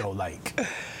with Kato like?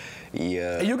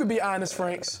 Yeah. And you could be honest,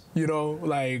 Franks, you know,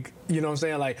 like, you know what I'm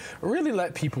saying? Like, really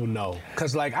let people know.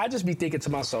 Because, like, I just be thinking to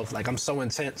myself, like, I'm so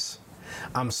intense.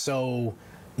 I'm so,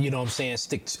 you know what I'm saying,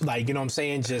 you know what I'm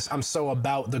saying? Just, I'm so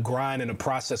about the grind and the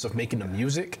process of making the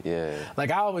music. Yeah. Like,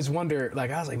 I always wonder,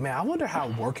 like, I was like, man, I wonder how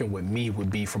working with me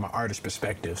would be from an artist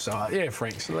perspective. So, yeah,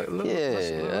 Franks, let's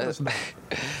know.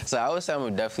 So I would say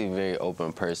I'm definitely a very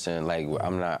open person. Like,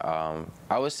 I'm not,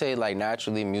 I would say, like,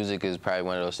 naturally, music is probably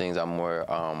one of those things I'm more,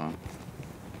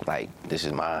 like, this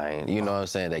is mine, you know what I'm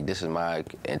saying? Like, this is my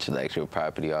intellectual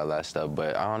property, all that stuff.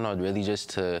 But I don't know, really just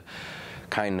to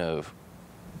kind of,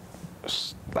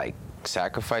 like,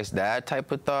 sacrifice that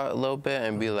type of thought a little bit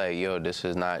and be like, yo, this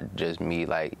is not just me,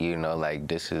 like, you know, like,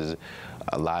 this is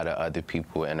a lot of other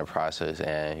people in the process.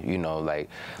 And, you know, like,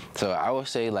 so I would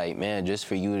say, like, man, just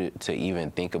for you to even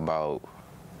think about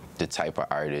the type of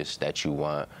artist that you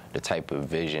want, the type of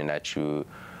vision that you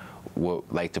would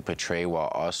like to portray, while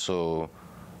also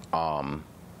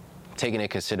taking into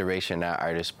consideration that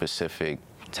artist-specific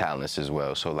talents as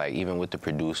well. So, like, even with the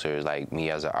producers, like me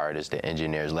as an artist, the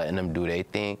engineers, letting them do their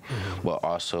thing, but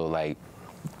also, like,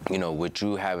 you know, with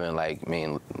you having, like,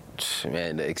 man,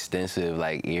 the extensive,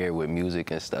 like, ear with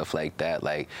music and stuff like that,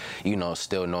 like, you know,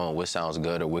 still knowing what sounds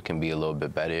good or what can be a little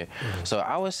bit better. So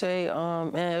I would say,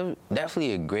 man, it was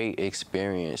definitely a great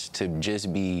experience to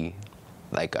just be,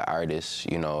 like, an artist,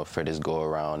 you know, for this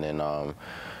go-around. And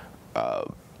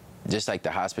just like the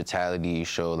hospitality you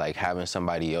show, like having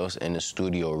somebody else in the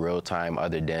studio real time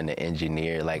other than the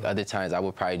engineer. Like other times I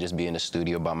would probably just be in the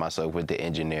studio by myself with the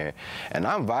engineer, and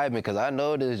I'm vibing because I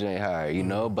know this ain't hard, you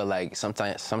know. But like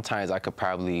sometimes I could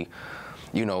probably,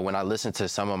 you know, when I listen to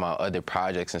some of my other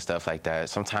projects and stuff like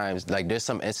that, sometimes like there's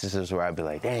some instances where I'd be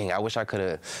like, dang, I wish I could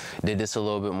have did this a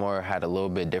little bit more, had a little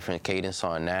bit different cadence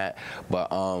on that.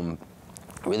 But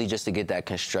really just to get that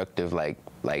constructive, like,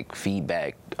 like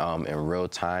feedback in real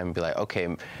time, be like,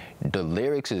 okay, the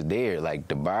lyrics is there, like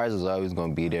the bars is always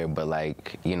gonna be there, but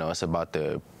like, you know, it's about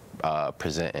the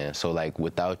presenting. So like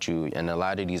without you, and a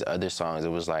lot of these other songs, it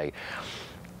was like,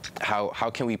 how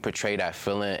can we portray that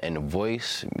feeling in the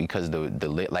voice? Because the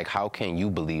like, how can you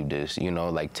believe this? You know,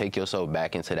 like take yourself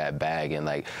back into that bag, and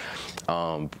like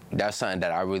that's something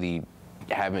that I really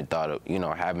haven't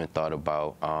thought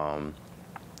about.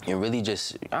 And really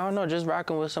just, I don't know, just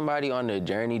rocking with somebody on the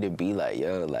journey to be like,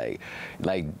 yo, like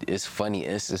it's funny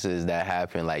instances that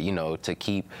happen, like, you know, to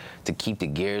keep the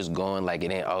gears going. Like,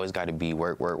 it ain't always got to be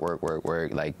work.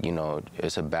 Like, you know,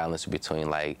 it's a balance between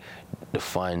like the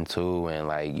fun too, and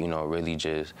like, you know, really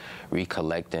just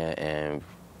recollecting and,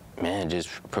 man, just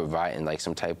providing like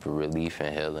some type of relief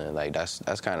and healing. Like that's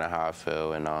kind of how I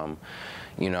feel. And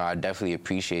you know, I definitely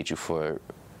appreciate you for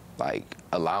like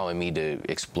allowing me to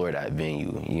explore that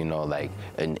venue, you know, like,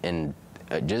 and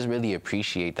just really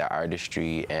appreciate the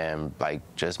artistry and like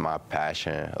just my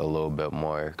passion a little bit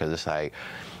more, because it's like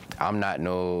I'm not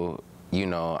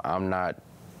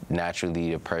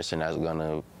naturally the person that's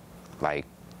gonna like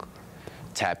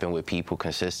tap in with people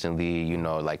consistently, you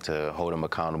know, like to hold them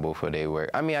accountable for their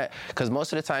work. I mean, because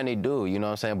most of the time they do, you know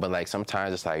what I'm saying? But like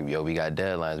sometimes it's like, yo, we got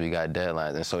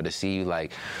deadlines. And so to see you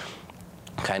like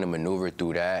kind of maneuver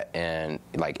through that, and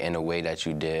like in a way that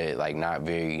you did, like not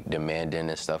very demanding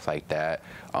and stuff like that,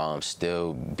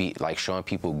 still be like showing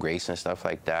people grace and stuff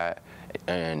like that,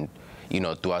 and you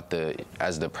know, throughout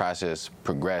as the process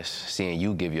progressed, seeing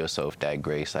you give yourself that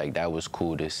grace, like that was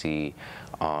cool to see.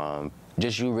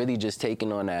 Just you really just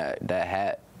taking on that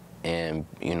hat, and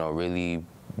you know, really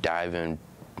diving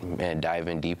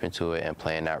deep into it and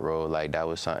playing that role. Like that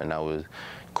was something that was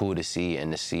cool to see,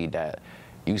 and to see that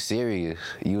you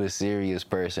a serious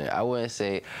person. I would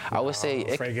say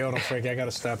Frankie, I gotta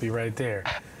stop you right there.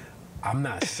 I'm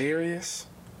not serious.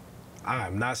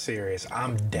 I'm not serious.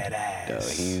 I'm dead ass. Yo,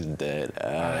 he's dead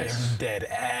ass. I'm dead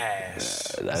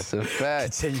ass. That's a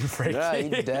fact. Continue, Frankie. Nah,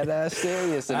 he's dead ass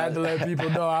serious. I had to let people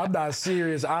know I'm not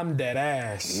serious. I'm dead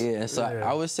ass. Yeah, so yeah.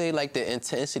 I would say like the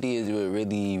intensity is what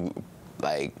really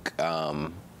like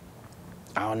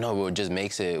I don't know, what just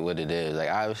makes it what it is.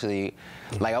 Like obviously,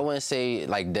 like I wouldn't say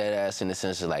like dead ass in the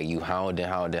sense of like you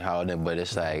hounding, but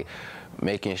it's like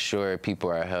making sure people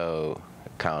are held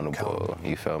accountable.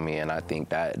 You feel me? And I think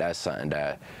that's something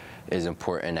that is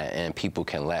important and people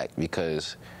can lack,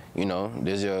 because you know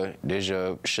there's your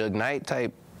Suge Knight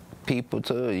type people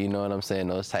too, you know what I'm saying?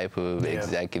 Those type of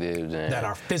executives and that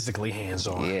are physically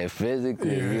hands-on. Yeah,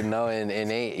 physically, you know, and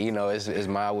ain't, you know, it's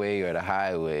my way or the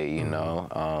highway, you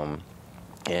know.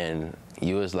 And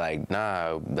you was like,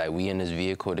 nah, like we in this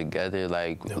vehicle together,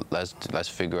 like let's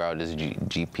figure out this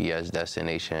GPS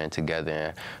destination together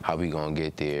and how we gonna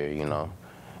get there, you know.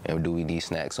 And do we need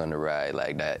snacks on the ride?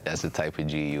 Like that's the type of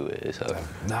G you is. So.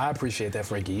 Nah, I appreciate that,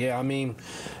 Frankie. Yeah, I mean,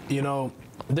 you know,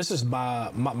 this is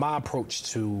my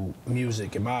approach to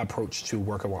music, and my approach to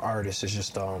working with artists is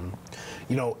just,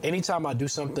 you know, anytime I do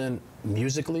something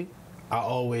musically, I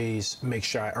always make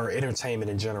sure, or entertainment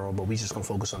in general, but we just gonna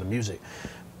focus on the music.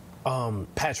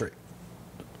 Patrick,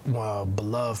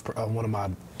 beloved, one of my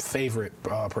favorite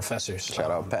professors.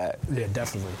 Shout out Pat. Yeah,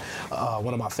 definitely.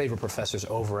 One of my favorite professors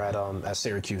over at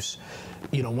Syracuse.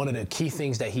 You know, one of the key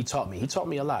things that he taught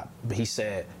me a lot, but he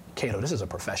said, Kato, this is a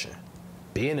profession.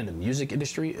 Being in the music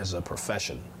industry is a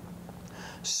profession.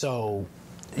 So,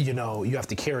 you know, you have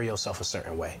to carry yourself a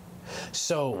certain way.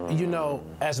 So, you know,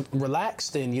 as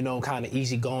relaxed and, you know, kind of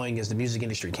easygoing as the music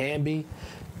industry can be,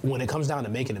 when it comes down to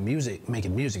making music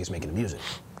is making the music.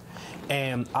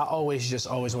 And I always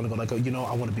want to go like, you know,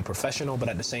 I want to be professional, but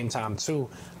at the same time too,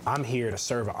 I'm here to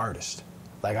serve an artist.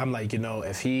 Like I'm like, you know,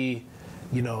 if he,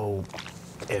 you know,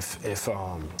 if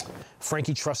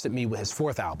Frankie trusted me with his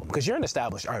 4th album, because you're an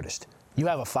established artist. You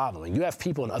have a following. You have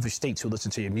people in other states who listen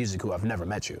to your music who have never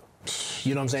met you.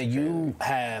 You know what I'm saying? You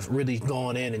have really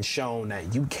gone in and shown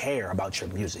that you care about your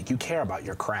music. You care about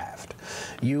your craft.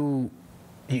 You've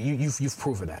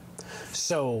proven that.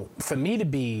 So for me to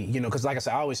be, you know, because like I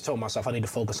said, I always told myself I need to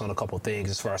focus on a couple things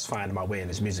as far as finding my way in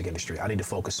this music industry. I need to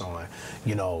focus on,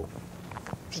 you know,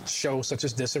 shows such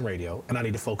as this and radio, and I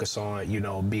need to focus on, you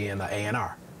know, being an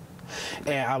A&R.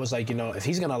 And I was like, you know, if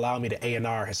he's going to allow me to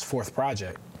A&R his 4th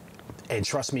project and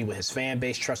trust me with his fan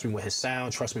base, trust me with his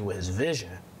sound, trust me with his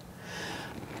vision,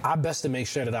 I best to make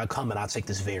sure that I come and I take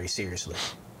this very seriously.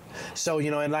 So, you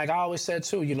know, and like I always said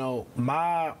too, you know,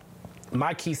 my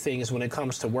key thing is when it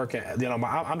comes to working, you know,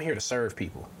 I'm here to serve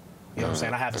people. You know what I'm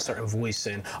saying? I have a certain voice,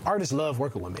 and artists love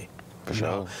working with me. For you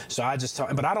know? sure. So I just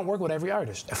talk, but I don't work with every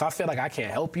artist. If I feel like I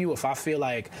can't help you, if I feel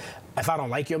like, if I don't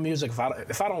like your music,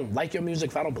 if I don't like your music,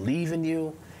 if I don't believe in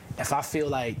you, if I feel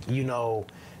like, you know,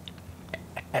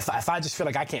 if I just feel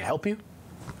like I can't help you,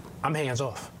 I'm hands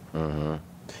off.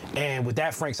 And with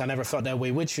that, Franks, I never felt that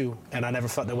way with you, and I never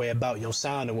felt that way about your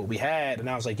sound and what we had. And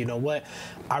I was like, you know what?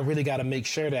 I really got to make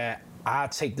sure that I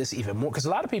take this even more. Because a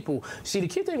lot of people, see, the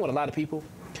key thing with a lot of people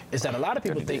is that a lot of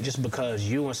people think just because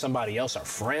you and somebody else are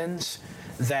friends,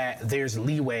 that there's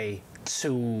leeway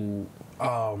to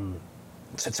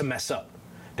mess up.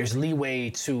 There's leeway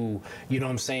to, you know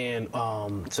what I'm saying,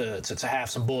 to have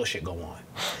some bullshit go on.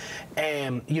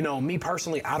 And, you know, me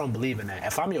personally, I don't believe in that.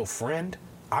 If I'm your friend,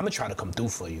 I'm gonna try to come through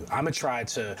for you. I'm gonna try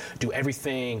to do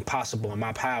everything possible in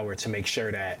my power to make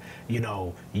sure that, you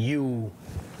know,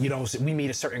 we meet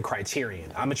a certain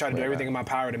criterion. I'm gonna try to do everything in my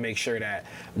power to make sure that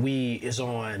we is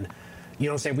on, you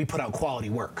know what I'm saying, we put out quality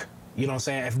work. You know what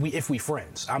I'm saying? If we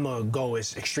friends, I'm gonna go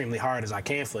as extremely hard as I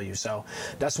can for you. So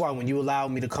that's why when you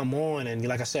allowed me to come on and,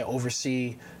 like I said,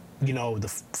 oversee, you know, the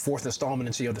fourth installment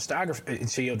into your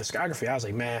discography, I was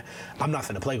like, man, I'm not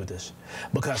finna play with this,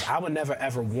 because I would never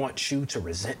ever want you to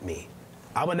resent me.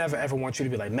 I would never ever want you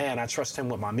to be like, man, I trust him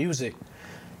with my music.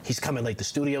 He's coming late to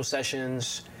studio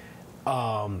sessions.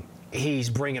 He's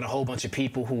bringing a whole bunch of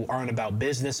people who aren't about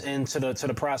business into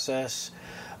the process.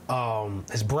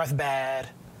 His breath bad.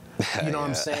 You know what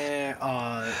I'm saying?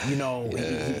 You know,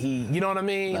 he you know what I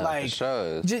mean? Nah, like, for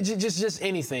sure. just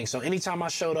anything. So anytime I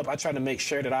showed up, I tried to make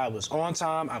sure that I was on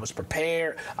time, I was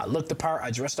prepared, I looked the part, I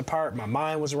dressed the part, my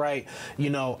mind was right. You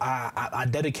know, I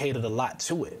dedicated a lot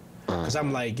to it. Because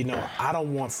I'm like, you know, I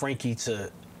don't want Frankie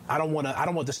to, I don't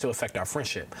want this to affect our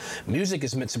friendship. Music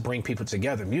is meant to bring people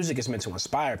together. Music is meant to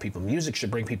inspire people. Music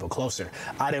should bring people closer.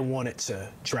 I didn't want it to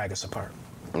drag us apart.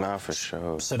 Nah, for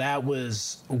sure. So that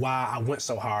was why I went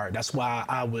so hard. That's why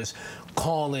I was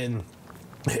calling,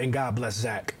 and God bless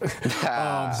Zach.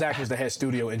 Zach was the head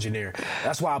studio engineer.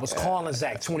 That's why I was calling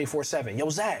Zach 24/7. Yo,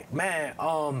 Zach, man,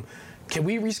 can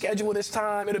we reschedule this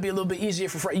time? It'll be a little bit easier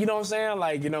for Frank. You know what I'm saying?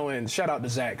 Like, you know, and shout out to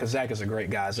Zach, because Zach is a great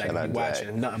guy. Zach be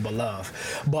watching, nothing but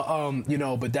love. But, you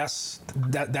know, but that's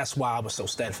why I was so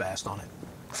steadfast on it,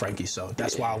 Frankie. So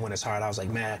that's why I went as hard. I was like,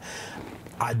 man,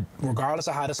 regardless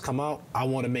of how this come out, I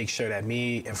want to make sure that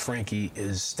me and Frankie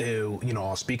is still, you know,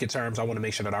 on speaking terms. I want to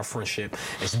make sure that our friendship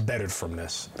is bettered from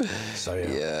this. So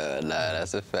Yeah, nah,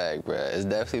 that's a fact, bro. It's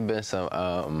definitely been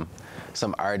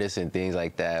some artists and things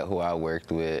like that who I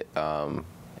worked with, and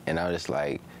I was just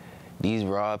like, these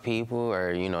raw people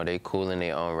are, you know, they cool in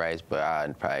their own rights, but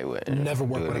I probably wouldn't never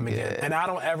work with them again. And I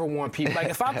don't ever want people, like,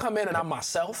 if I come in and I'm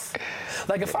myself,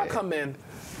 like, if I come in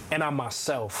and I'm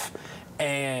myself,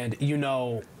 and, you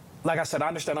know, like I said, I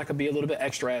understand I could be a little bit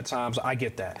extra at times. I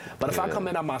get that. But if I come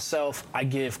in on myself, I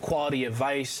give quality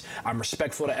advice. I'm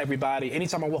respectful to everybody.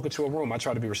 Anytime I walk into a room, I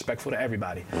try to be respectful to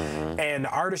everybody. And the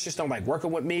artists just don't like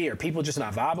working with me, or people just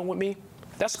not vibing with me.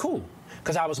 That's cool,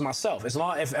 because I was myself. As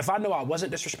long if I know I wasn't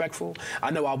disrespectful,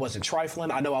 I know I wasn't trifling,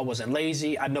 I know I wasn't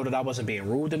lazy, I know that I wasn't being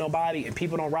rude to nobody, and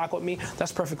people don't rock with me,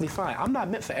 that's perfectly fine. I'm not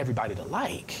meant for everybody to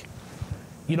like.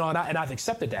 You know, and I've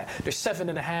accepted that. There's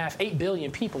 7.5, 8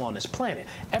 billion people on this planet.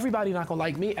 Everybody not gonna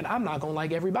like me, and I'm not gonna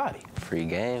like everybody. Free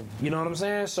game. You know what I'm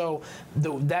saying? So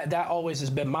that always has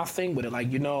been my thing with it.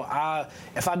 Like, you know,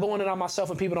 if I go in and on myself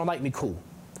and people don't like me, cool.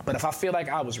 But if I feel like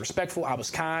I was respectful, I was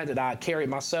kind, that I carried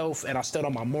myself, and I stood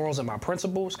on my morals and my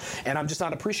principles, and I'm just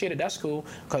not appreciated, that's cool.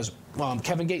 Because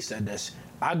Kevin Gates said this: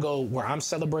 I go where I'm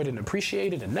celebrated and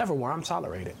appreciated, and never where I'm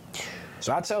tolerated.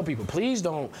 So I tell people, please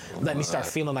don't let me start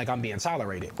feeling like I'm being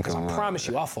tolerated, because I promise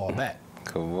you I'll fall back.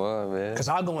 Come on, man. Because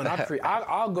I'll go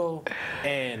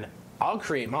and I'll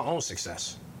create my own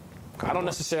success. I don't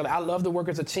necessarily, I love to work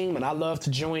as a team, and I love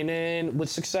to join in with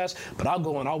success, but I'll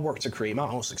go and I'll work to create my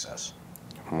own success.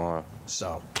 Come on.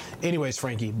 So, anyways,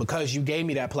 Frankie, because you gave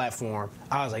me that platform,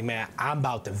 I was like, man, I'm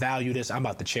about to value this. I'm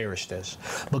about to cherish this.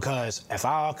 Because if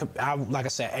I like I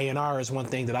said, A&R is one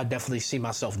thing that I definitely see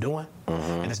myself doing.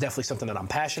 And it's definitely something that I'm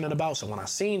passionate about. So when I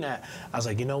seen that, I was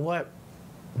like, you know what?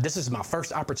 This is my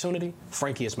first opportunity.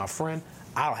 Frankie is my friend.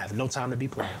 I don't have no time to be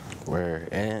playing. Word.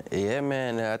 And yeah,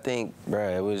 man, I think,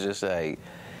 bro, it was just like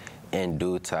in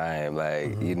due time.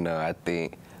 Like, you know, I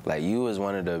think, like, you was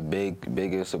one of the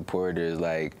biggest supporters,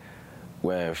 like,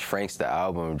 when Frank's the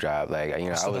album dropped. Like, you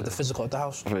know, I was the physical at the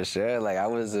house. For sure. Like, I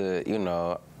was you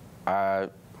know, I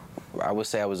would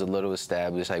say I was a little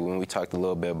established. Like, when we talked a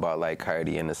little bit about, like,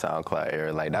 Cardi in the SoundCloud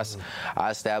era, like, that's, I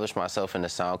established myself in the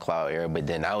SoundCloud era, but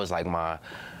then that was like my,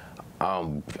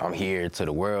 I'm here to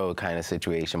the world kind of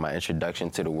situation, my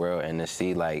introduction to the world, and to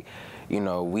see, like, you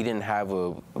know, we didn't have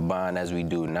a bond as we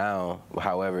do now.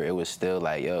 However, it was still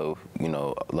like, yo, you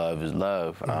know, love is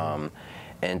love.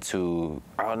 And to,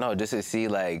 I don't know, just to see,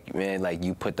 like, man, like,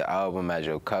 you put the album as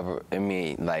your cover, I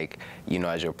mean, like, you know,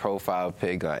 as your profile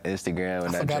pic on Instagram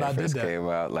when that joint first came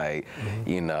out, like,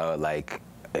 you know, like,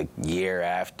 a year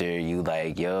after, you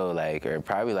like, yo, like, or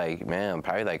probably like, man,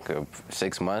 probably like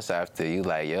 6 months after, you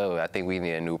like, yo, I think we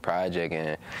need a new project.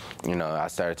 And, you know, I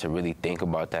started to really think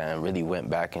about that and really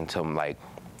went back into, like,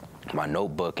 my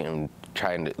notebook and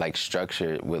trying to, like,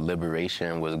 structure what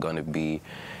Liberation was going to be.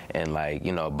 And, like,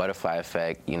 you know, Butterfly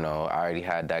Effect, you know, I already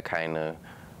had that kind of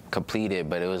completed,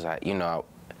 but it was like, you know,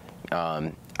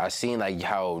 I seen, like,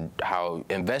 how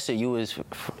invested you was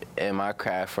in my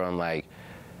craft from, like,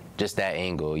 just that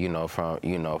angle, you know, from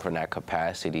that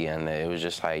capacity. And it was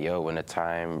just like, yo, when the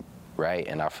time right,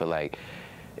 and I feel like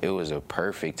it was a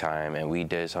perfect time, and we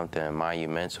did something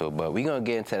monumental. But we gonna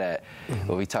get into that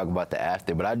when we talk about the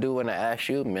after. But I do want to ask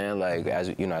you, man, like,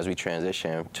 as you know, as we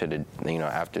transition to the, you know,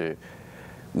 after,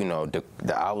 you know, the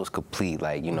album's complete,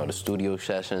 like, you know, the studio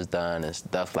sessions done and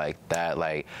stuff like that,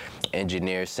 like,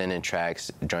 engineers sending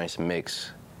tracks, joints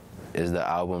mix. Is the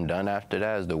album done after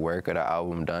that? Is the work of the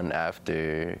album done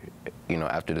after, you know,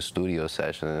 after the studio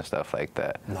sessions and stuff like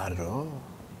that? Not at all.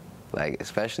 Like,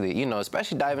 especially, you know,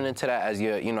 especially diving into that as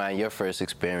your, you know, your first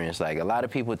experience. Like, a lot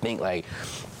of people think, like,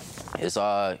 it's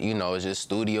all, you know, it's just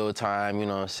studio time, you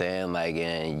know what I'm saying? Like,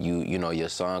 and you know, your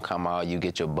song come out, you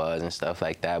get your buzz and stuff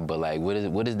like that. But, like,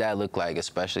 what does that look like,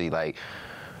 especially, like,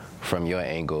 from your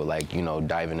angle, like, you know,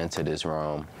 diving into this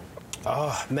realm?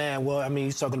 Oh, man, well, I mean,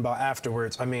 you're talking about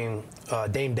afterwards. I mean,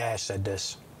 Dame Dash said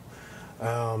this.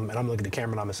 And I'm looking at the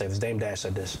camera and I'm going to say this. Dame Dash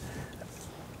said this.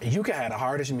 You can have the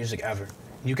hardest music ever.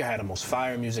 You can have the most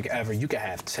fire music ever. You can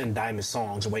have 10 diamond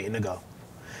songs waiting to go.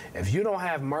 If you don't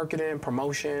have marketing,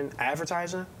 promotion,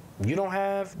 advertising, you don't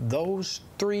have those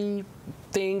 3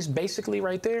 things basically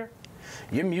right there,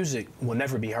 your music will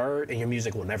never be heard and your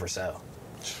music will never sell.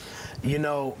 You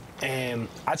know, and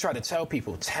I try to tell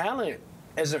people, talent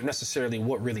isn't necessarily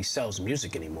what really sells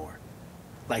music anymore.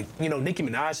 Like, you know, Nicki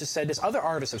Minaj has said this. Other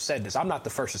artists have said this. I'm not the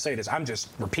first to say this. I'm just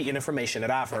repeating information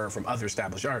that I've heard from other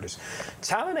established artists.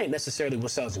 Talent ain't necessarily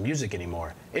what sells music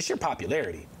anymore. It's your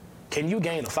popularity. Can you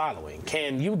gain a following?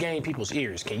 Can you gain people's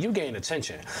ears? Can you gain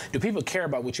attention? Do people care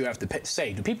about what you have to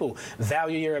say? Do people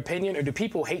value your opinion, or do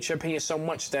people hate your opinion so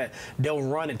much that they'll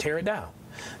run and tear it down?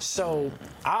 So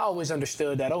I always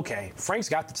understood that, okay, Frank's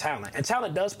got the talent, and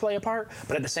talent does play a part,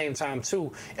 but at the same time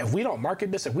too, if we don't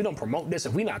market this, if we don't promote this,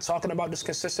 if we're not talking about this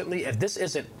consistently, if this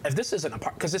isn't a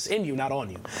part, because it's in you, not on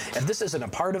you, if this isn't a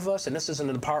part of us and this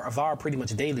isn't a part of our pretty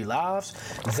much daily lives,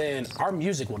 then our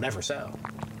music will never sell.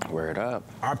 Word up.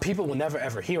 Our people will never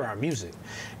ever hear our music.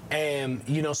 And,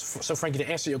 you know, so Frankie, to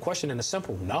answer your question in a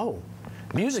simple, no.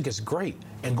 Music is great,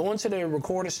 and going to the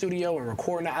recording studio and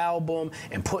recording the album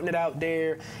and putting it out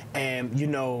there, and, you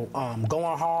know,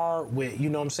 going hard with, you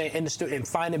know what I'm saying, in the studio and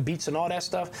finding beats and all that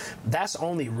stuff, that's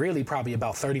only really probably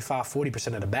about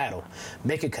 35-40% of the battle.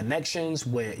 Making connections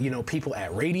with, you know, people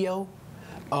at radio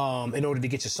in order to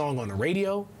get your song on the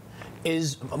radio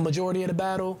is a majority of the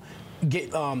battle.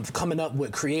 Coming up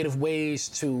with creative ways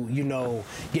to, you know,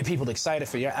 get people excited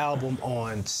for your album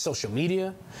on social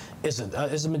media is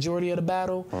a majority of the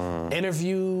battle.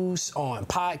 Interviews on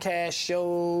podcast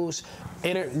shows,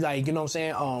 like, you know what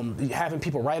I'm saying, having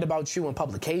people write about you in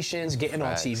publications, getting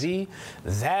on TV,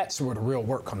 that's where the real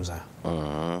work comes out.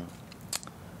 Man,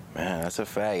 that's a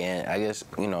fact. And I guess,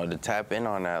 you know, to tap in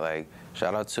on that, like,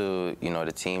 shout out to, you know,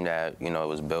 the team that, you know,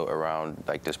 was built around,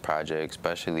 like, this project,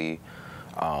 especially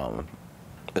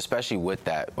with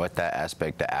that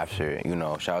aspect, the after, you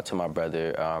know. Shout out to my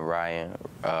brother Ryan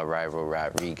Rival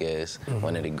Rodriguez,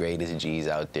 one of the greatest G's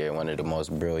out there, one of the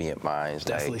most brilliant minds.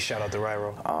 Definitely, like, shout out to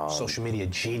Rival, social media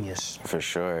genius. For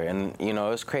sure. And, you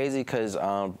know, it's crazy because,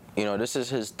 you know, this is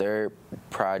his third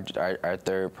project, our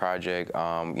third project,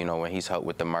 you know, when he's helped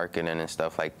with the marketing and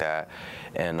stuff like that.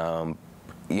 And,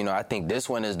 you know, I think this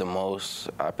one is the most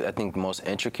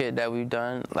intricate that we've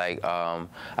done. Like,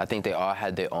 I think they all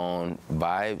had their own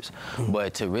vibes,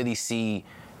 but to really see,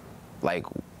 like,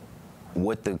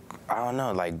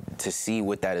 to see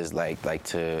what that is like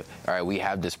to, all right, we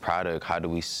have this product, how do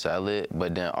we sell it?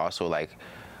 But then also, like,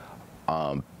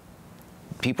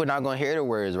 people not gonna hear the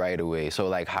words right away. So,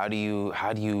 like, how do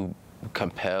you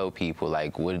compel people?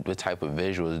 Like, what type of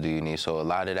visuals do you need? So a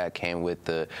lot of that came with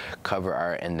the cover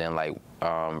art, and then, like,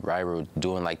 Ryro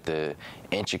doing, like, the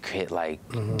intricate, like,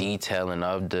 detailing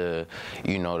of the,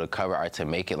 you know, the cover art to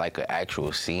make it like an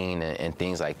actual scene and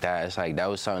things like that. It's like that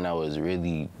was something that was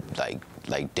really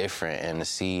like different, and to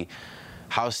see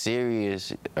how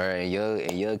serious, or in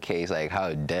your case, like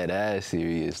how dead ass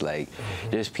serious, like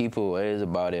just people, what is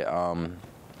about it,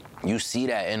 you see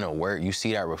that in the work, you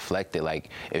see that reflected. Like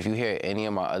if you hear any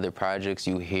of my other projects,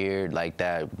 you hear like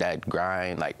that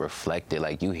grind like reflected.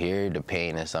 Like you hear the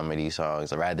pain in some of these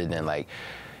songs, rather than like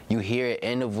you hear it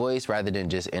in the voice rather than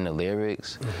just in the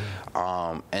lyrics.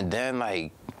 And then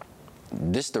like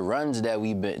this the runs that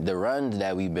we've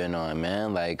been on,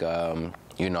 man. Like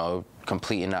you know,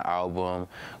 completing the album,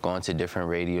 going to different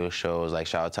radio shows. Like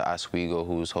shout out to Oswego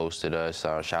who's hosted us.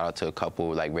 Shout out to a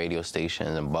couple like radio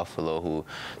stations in Buffalo who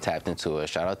tapped into us.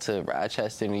 Shout out to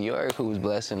Rochester, New York, who's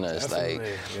blessing us. Definitely,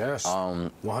 like yes.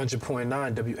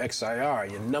 100.9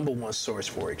 WXIR, your number one source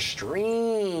for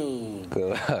extreme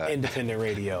independent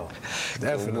radio.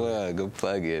 Definitely. Good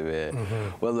plug it,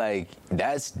 man. But like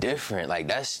that's different. Like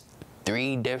that's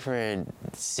 3 different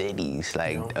cities,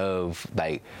 like of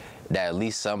like that at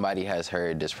least somebody has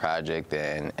heard this project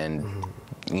and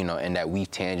you know, and that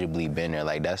we've tangibly been there.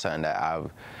 Like that's something that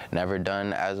I've never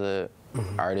done as a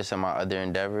artist in my other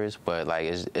endeavors, but like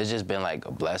it's just been like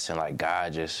a blessing. Like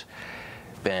God just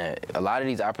been, a lot of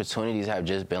these opportunities have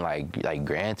just been like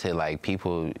granted, like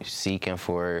people seeking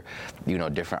for, you know,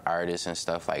 different artists and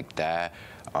stuff like that.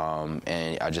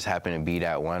 And I just happen to be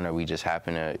that one, or we just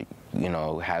happen to, you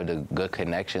know, have the good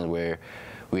connections where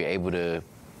we're able to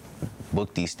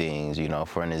book these things, you know.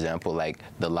 For an example, like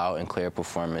the Loud and Clear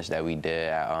performance that we did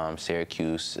at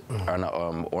Syracuse on the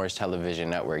Orange Television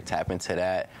Network. Tap into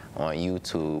that on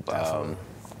YouTube.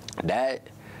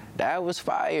 That was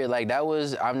fire. Like that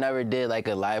was, I've never did like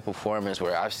a live performance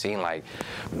where I've seen like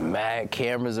mad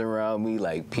cameras around me,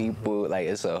 like people, like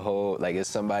it's a whole, like it's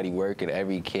somebody working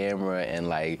every camera, and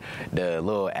like the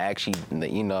little action,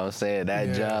 you know what I'm saying,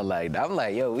 that job, like I'm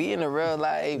like, yo, we in a real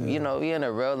life, you know, we in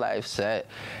a real life set,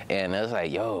 and it's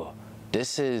like, yo,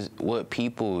 this is what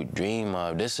people dream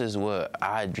of. This is what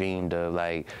I dreamed of.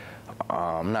 Like,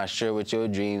 I'm not sure what your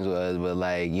dreams was, but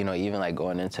like, you know, even like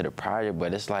going into the project,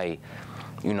 but it's like,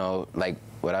 you know, like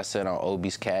what I said on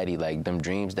Obi's Caddy, like them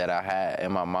dreams that I had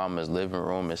in my mama's living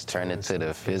room is turned into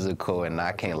the physical, and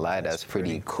I can't lie, that's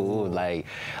pretty cool. Like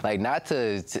not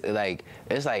to like,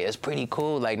 it's like, it's pretty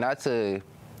cool, like not to,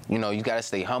 you know, you gotta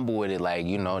stay humble with it, like,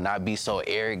 you know, not be so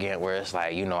arrogant where it's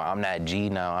like, you know, I'm that G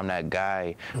now, I'm that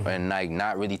guy, and like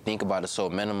not really think about it so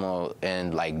minimal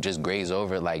and like just graze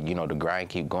over it, like, you know, the grind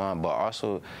keep going, but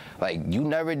also like you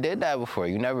never did that before,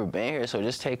 you never been here, so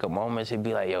just take a moment to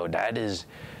be like, yo, that's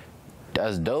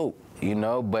dope, you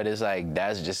know. But it's like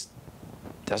that's just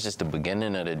the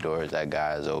beginning of the doors that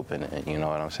God is opening, you know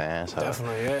what I'm saying? So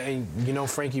definitely, yeah. And you know,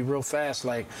 Frankie, real fast,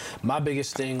 like my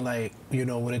biggest thing, like, you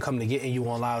know, when it comes to getting you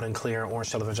on Loud and Clear and Orange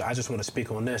Television, I just want to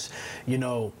speak on this. You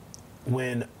know,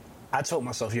 when I told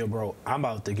myself, yo, bro, I'm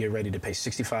about to get ready to pay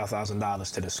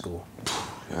 $65,000 to this school.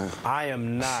 I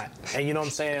am not, and you know what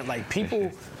I'm saying? Like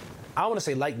people, I want to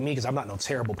say like me, because I'm not no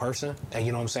terrible person. And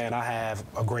you know what I'm saying? I have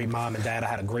a great mom and dad. I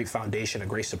had a great foundation, a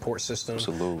great support system.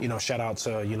 Absolutely. You know, shout out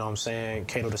to, you know what I'm saying,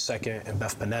 Cato II and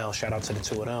Beth Bonnell. Shout out to the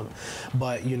 2 of them.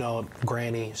 But, you know,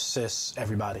 granny, sis,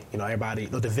 everybody. You know, everybody,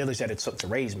 the village that it took to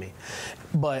raise me.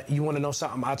 But you want to know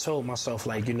something? I told myself,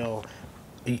 like, you know,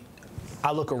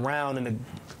 I look around in the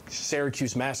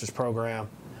Syracuse Master's program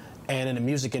and in the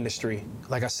music industry,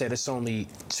 like I said, it's only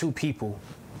 2 people,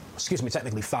 excuse me,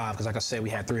 technically 5, because like I said, we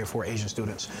had 3 or 4 Asian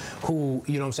students who,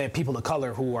 you know what I'm saying, people of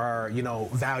color who are, you know,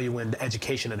 valuing the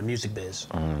education of the music biz.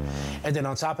 And then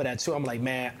on top of that too, I'm like,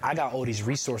 man, I got all these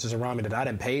resources around me that I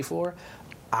didn't pay for.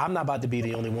 I'm not about to be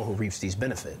the only one who reaps these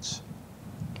benefits.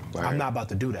 Right. I'm not about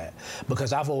to do that,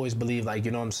 because I've always believed, like,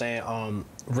 you know what I'm saying,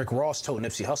 Rick Ross told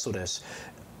Nipsey Hussle this,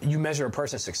 you measure a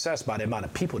person's success by the amount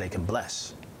of people they can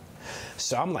bless.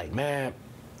 So I'm like, man,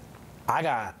 I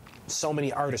got so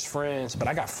many artist friends, but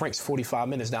I got Frank's 45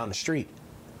 minutes down the street.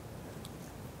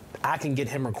 I can get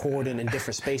him recording in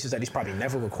different spaces that he's probably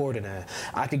never recorded in.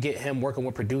 I could get him working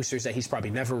with producers that he's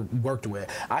probably never worked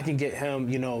with. I can get him,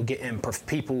 you know, getting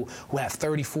people who have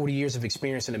 30, 40 years of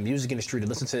experience in the music industry to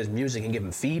listen to his music and give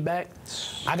him feedback.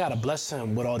 I got to bless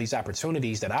him with all these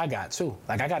opportunities that I got too.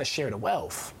 Like, I got to share the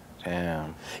wealth.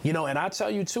 Damn. You know, and I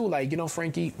tell you too, like, you know,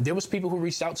 Frankie, there was people who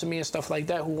reached out to me and stuff like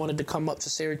that who wanted to come up to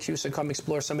Syracuse and come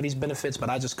explore some of these benefits,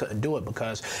 but I just couldn't do it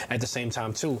because at the same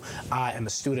time too, I am a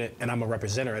student and I'm a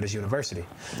representative at this university.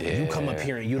 Yeah. You come up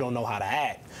here and you don't know how to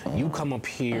act. You come up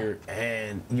here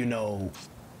and, you know,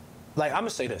 like, I'm gonna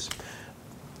say this,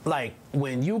 like,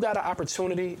 when you got an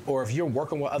opportunity, or if you're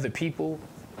working with other people,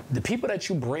 the people that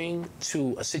you bring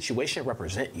to a situation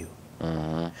represent you.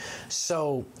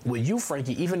 So with you,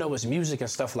 Frankie, even though it's music and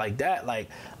stuff like that, like,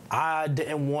 I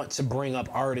didn't want to bring up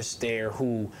artists there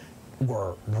who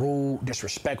were rude,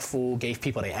 disrespectful, gave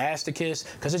people their ass to kiss,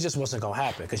 because it just wasn't gonna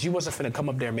happen. Because you wasn't finna come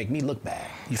up there and make me look bad.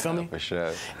 You feel me? For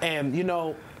sure. And you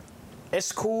know,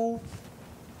 it's cool.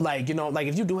 Like, you know, like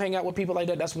if you do hang out with people like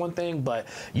that, that's one thing. But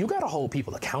you gotta hold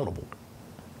people accountable.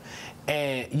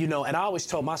 And you know, and I always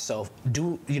told myself,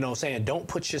 don't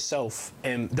put yourself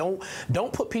and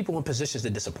don't put people in positions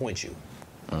that disappoint you.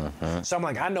 So I'm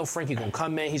like, I know Frankie gonna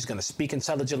come in, he's gonna speak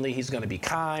intelligently, he's gonna be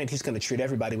kind, he's gonna treat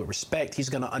everybody with respect, he's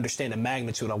gonna understand the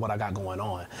magnitude of what I got going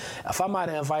on. If I might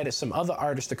have invited some other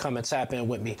artists to come and tap in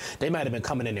with me, they might have been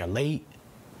coming in there late,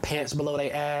 pants below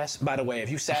their ass. By the way, if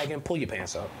you sagging, pull your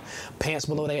pants up. Pants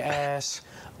below their ass,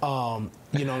 you know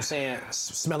what I'm saying,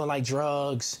 smelling like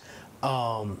drugs, you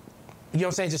know what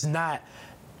I'm saying, just not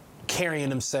carrying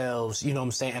themselves, you know what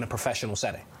I'm saying, in a professional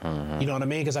setting. You know what I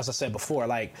mean? Because as I said before,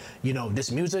 like, you know,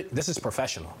 this music, this is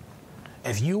professional.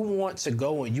 If you want to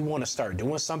go and you want to start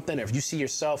doing something, or if you see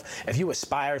yourself, if you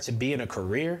aspire to be in a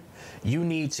career, you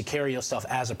need to carry yourself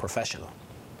as a professional.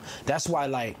 That's why,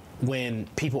 like, when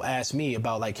people ask me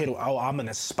about, like, oh, I'm an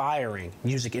aspiring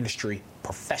music industry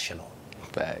professional.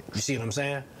 Facts. You see what I'm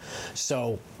saying?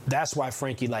 So that's why,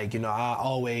 Frankie, like, you know, I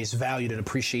always valued and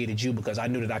appreciated you, because I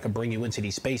knew that I could bring you into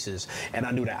these spaces, and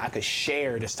I knew that I could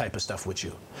share this type of stuff with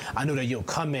you. I knew that you'll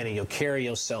come in and you'll carry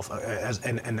yourself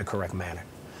in the correct manner.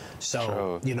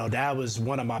 So, True. you know, that was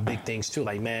one of my big things too.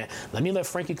 Like, man, let me let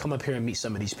Frankie come up here and meet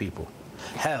some of these people.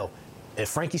 Hell, if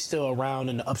Frankie's still around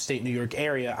in the upstate New York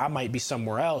area, I might be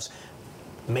somewhere else.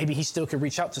 Maybe he still could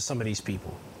reach out to some of these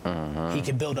people. He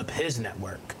could build up his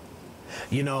network.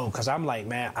 You know, because I'm like,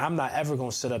 man, I'm not ever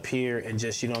going to sit up here and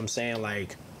just, you know what I'm saying,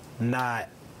 like, not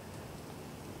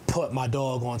put my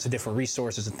dog onto different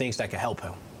resources and things that can help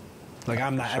him. Like,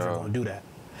 I'm not ever going to do that.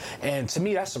 And to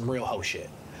me, that's some real hoe shit.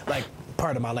 Like,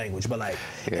 part of my language. But, like,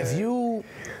 if you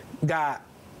got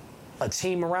a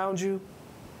team around you,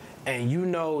 and you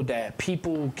know that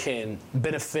people can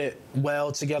benefit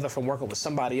well together from working with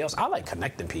somebody else, I like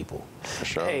connecting people. For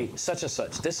sure. Hey, such and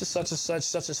such, this is such and such,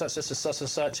 such and such, this is such and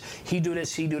such, he do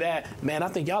this, he do that. Man, I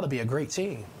think y'all would be a great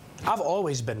team. I've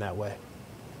always been that way.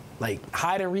 Like,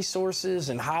 hiding resources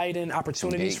and hiding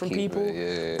opportunities from people,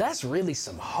 that's really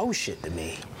some hoe shit to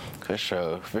me. For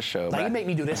sure, for sure. Like, you make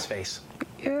me do this face.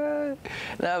 Yeah.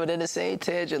 No, but in the same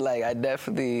tangent, like, I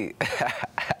definitely...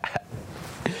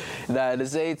 Nah, the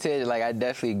same tangent, like, I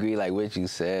definitely agree, like, what you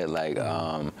said, like,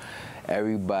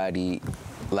 everybody,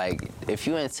 like, if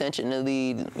you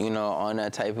intentionally, you know, on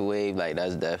that type of wave, like,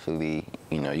 that's definitely,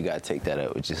 you know, you gotta take that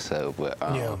up with yourself, but,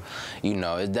 you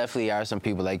know, it definitely are some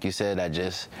people, like you said, that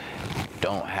just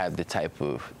don't have the type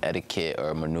of etiquette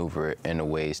or maneuver in the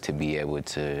ways to be able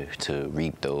to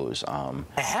reap those, And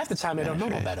half the time, they don't know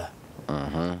no better.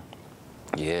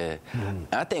 Yeah.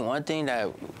 I think one thing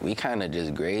that we kind of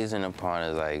just grazing upon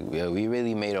is, like, we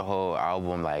really made a whole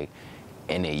album, like,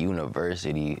 in a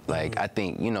university. Like, I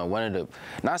think, you know, one of the,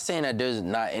 not saying that there's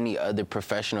not any other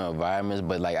professional environments,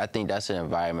 but, like, I think that's an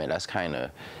environment that's kind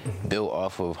of built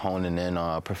off of honing in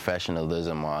on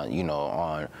professionalism, on, you know,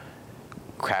 on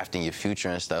crafting your future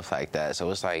and stuff like that.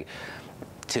 So it's like,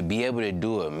 to be able to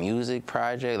do a music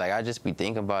project, like, I just be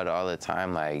thinking about it all the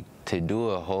time, like, to do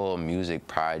a whole music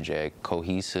project,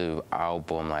 cohesive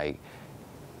album, like,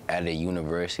 at a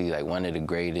university, like one of the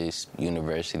greatest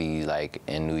universities, like,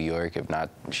 in New York, if not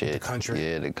shit. The country.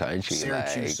 Yeah, the country.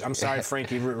 Syracuse. Like, I'm sorry,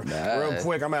 Frankie. Real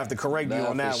quick, I'm going to have to correct you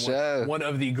on that one. Sure. One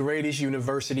of the greatest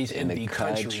universities in the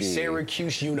country.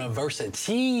 Syracuse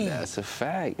University. That's a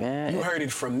fact, man. You heard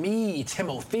it from me,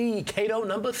 Timothy, Cato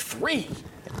number 3.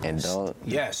 And don't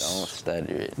Yes.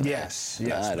 stutter it. Yes.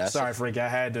 Nah, sorry, Frankie.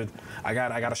 I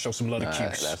got to show some love to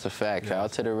Cuse. That's a fact. Shout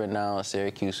out to the renowned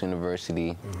Syracuse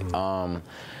University.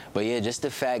 But yeah, just the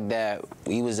fact that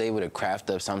we was able to craft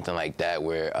up something like that,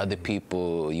 where other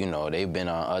people, you know, they've been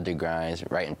on other grinds,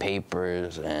 writing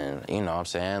papers, and, you know what I'm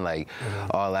saying, like,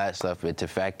 all that stuff. But the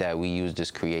fact that we use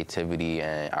this creativity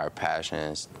and our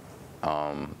passions,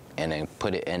 and then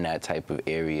put it in that type of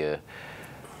area,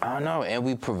 I don't know, and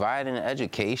we provide an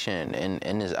education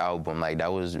in this album. Like,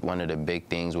 that was one of the big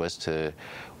things, was to,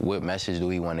 what message do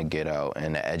we want to get out,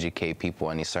 and to educate people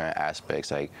on these certain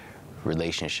aspects, like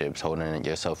relationships, holding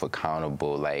yourself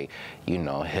accountable, like, you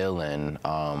know, healing,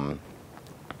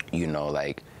 you know,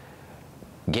 like,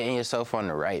 getting yourself on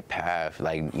the right path.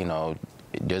 Like, you know,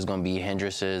 there's gonna be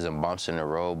hindrances and bumps in the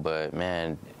road, but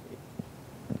man,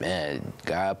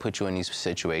 God put you in these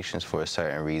situations for a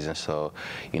certain reason. So,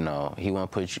 you know, He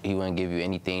won't give you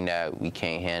anything that we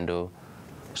can't handle.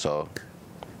 So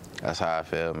that's how I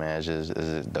feel, man. It's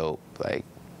just dope. Like,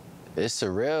 it's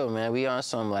surreal, man. We on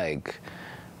some, like,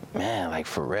 man, like,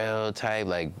 for real type,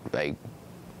 like,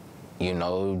 you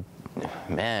know,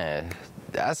 man,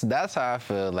 that's how I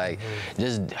feel. Like,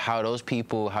 just how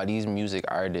these music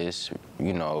artists,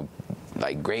 you know,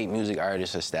 like great music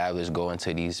artists established, go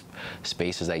into these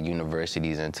spaces like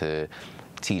universities and to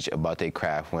teach about their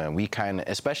craft, when we kind of,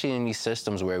 especially in these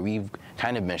systems where we've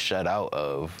kind of been shut out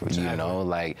of, you know,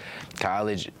 like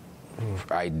college.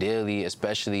 Ideally,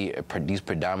 especially these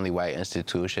predominantly white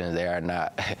institutions, they are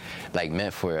not like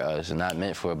meant for us, not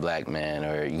meant for a black man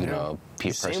or, you know,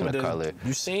 person of color.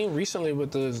 You seen recently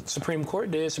what the Supreme Court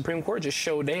did? Supreme Court just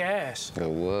showed their ass. It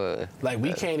would. Like,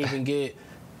 we can't even get,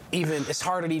 it's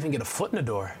harder to even get a foot in the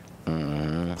door.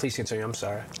 Mm-hmm. Please continue, I'm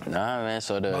sorry. Nah, man,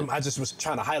 so I just was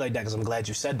trying to highlight that because I'm glad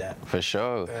you said that. For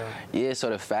sure. Yeah,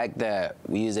 so the fact that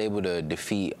we was able to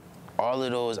defeat all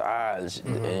of those odds,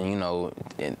 and you know,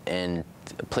 and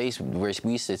a place where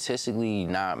we statistically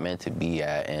not meant to be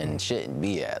at and shouldn't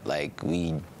be at, like,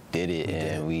 we did it,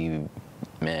 and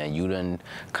man, you done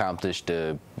accomplished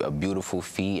a beautiful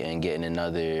feat and getting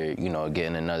another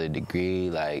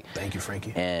degree, like. Thank you,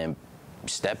 Frankie. And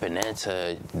stepping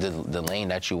into the lane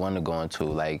that you want to go into,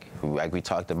 like we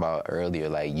talked about earlier,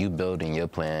 like you building your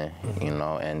plan, you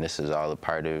know, and this is all a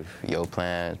part of your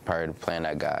plan, part of the plan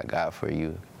that God got for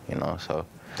you. You know, so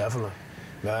definitely,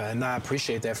 and I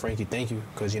appreciate that, Frankie. Thank you,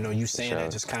 because you know, you saying that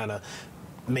just kind of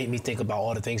made me think about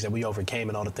all the things that we overcame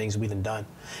and all the things we done.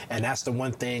 And that's the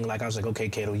one thing. Like, I was like, okay,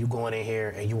 Kato, you going in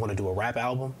here and you want to do a rap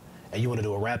album, and you want to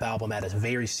do a rap album at a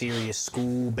very serious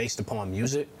school based upon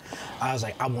music. I was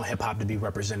like, I want hip hop to be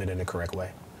represented in the correct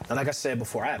way. And like I said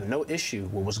before, I have no issue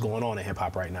with what's going on in hip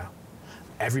hop right now.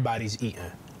 Everybody's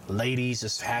eating. Ladies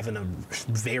is having a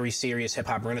very serious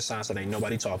hip-hop renaissance that ain't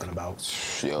nobody talking about.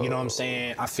 Yo. You know what I'm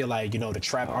saying? I feel like, you know, the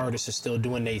trap artists is still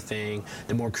doing their thing.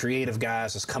 The more creative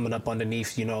guys is coming up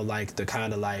underneath, you know, like the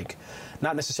kind of like,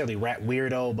 not necessarily rap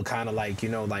weirdo, but kind of like, you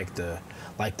know, like the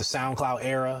SoundCloud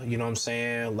era, you know what I'm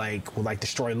saying? Like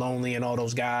Destroy Lonely and all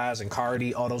those guys, and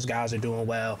Cardi, all those guys are doing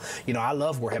well. You know, I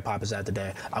love where hip-hop is at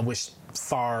today. I wish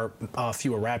far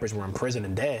fewer rappers were in prison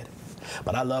and dead.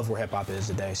 But I love where hip-hop is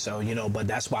today. So, you know, but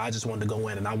that's why I just wanted to go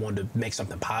in and I wanted to make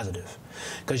something positive.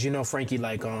 Because, you know, Frankie,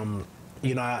 like,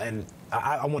 you know, and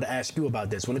I want to ask you about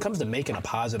this. When it comes to making a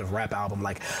positive rap album,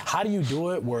 like, how do you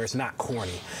do it where it's not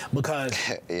corny? Because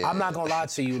I'm not going to lie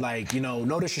to you, like, you know,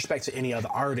 no disrespect to any other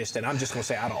artist, and I'm just going to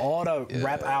say, out of all the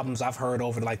rap albums I've heard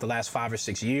over, like, the last 5 or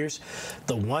 6 years,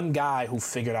 the one guy who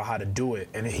figured out how to do it,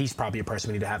 and he's probably a person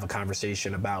we need to have a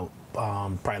conversation about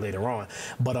probably later on,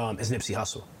 but is Nipsey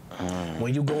Hussle.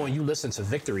 When you go and you listen to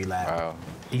Victory Lap,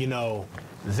 you know,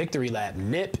 Victory Lap,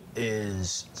 Nip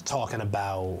is talking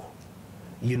about,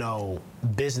 you know,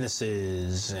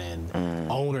 businesses and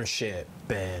ownership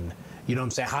and, you know what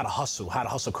I'm saying, how to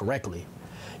hustle correctly.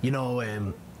 You know,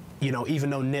 and, you know, even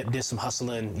though Nip did some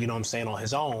hustling, you know what I'm saying, on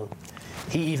his own,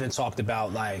 he even talked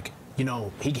about, like, you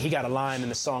know, he got a line in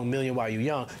the song Million While You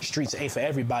Young, streets ain't for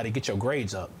everybody, get your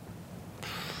grades up.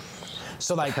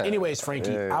 So, like, anyways,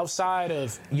 Frankie, outside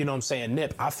of, you know what I'm saying,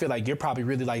 Nip, I feel like you're probably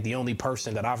really, like, the only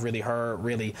person that I've really heard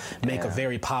really make a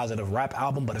very positive rap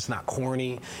album, but it's not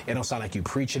corny. It don't sound like you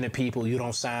preaching to people. You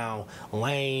don't sound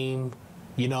lame.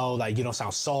 You know, like, you don't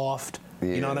sound soft.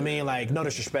 You know what I mean? Like, no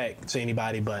disrespect to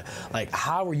anybody, but, like,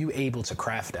 how were you able to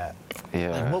craft that?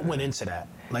 Like, what went into that?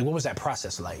 Like, what was that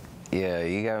process like? Yeah,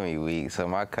 you got me weak. So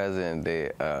my cousin,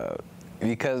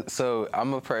 so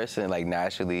I'm a person, like,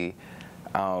 naturally,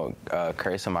 I don't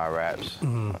curse in my raps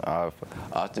off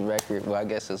the record. Well, I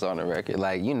guess it's on the record.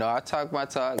 Like, you know, I talk my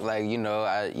talk. Like, you know,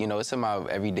 it's in my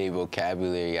everyday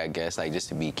vocabulary, I guess, like, just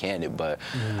to be candid. But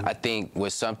I think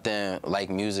with something like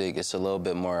music, it's a little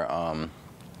bit more, you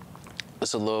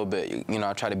know,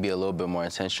 I try to be a little bit more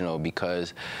intentional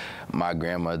because my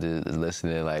grandmother is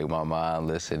listening, like my mom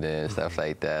listening, stuff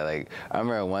like that. Like, I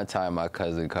remember one time my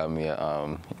cousin called me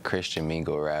a Christian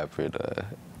Mingle rapper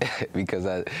because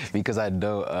I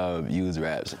don't use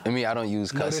raps. I mean, I don't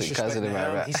use cussing in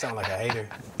my rap. He sound like a hater.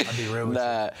 I'll be real with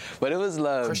you. But it was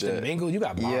love. Christian Mingle, you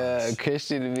got bars. Yeah,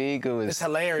 Christian Mingle was. It's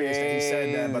hilarious that he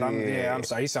said that, but I'm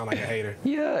sorry, he sound like a hater.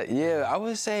 Yeah. I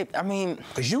would say, I mean,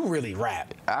 because you really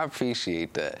rap. I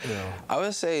appreciate that. Yeah. I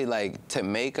would say, like, to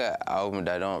make an album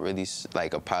that don't really,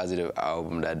 like, a positive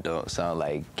album that don't sound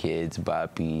like kids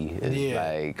boppy.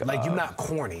 Like you're not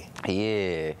corny.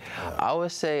 Yeah. I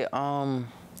would say, I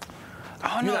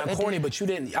don't know. You're not corny, but you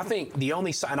didn't. I think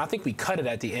and I think we cut it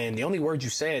at the end. The only word you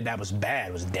said that was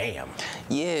bad was damn.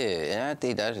 Yeah, and I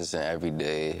think that's just an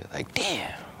everyday, like,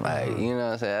 damn. Like, you know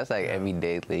what I'm saying? That's like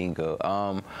everyday lingo.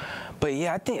 But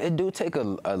yeah, I think it do take a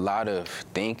lot of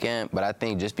thinking, but I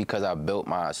think just because I built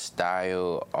my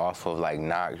style off of, like,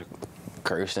 not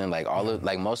cursing, like, all of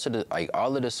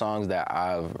the songs that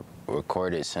I've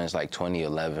recorded since like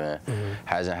 2011.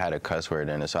 Hasn't had a cuss word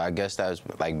in it. So I guess that's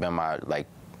like been my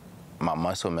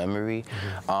muscle memory.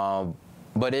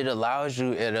 But it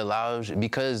allows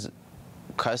because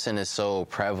cussing is so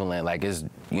prevalent, like it's,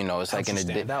 you know, it's like in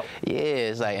a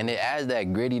it's like, and it adds that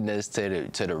grittiness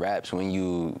to the raps when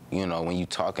you know, when you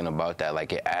talking about that,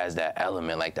 like it adds that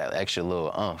element, like that extra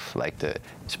little umph, like the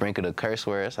sprinkle the curse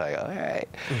word. It's like, all right.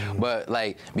 But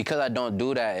like, because I don't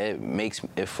do that,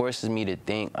 it forces me to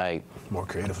think like more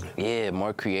creatively. Yeah,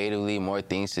 more creatively, more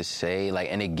things to say, like,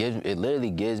 and it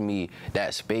literally gives me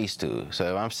that space to.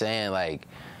 So if I'm saying like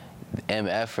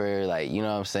MF or like, you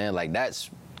know what I'm saying, like that's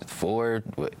 4,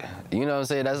 you know what I'm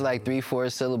saying, that's like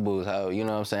 3-4 syllables, how, you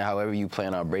know what I'm saying, however you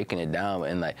plan on breaking it down,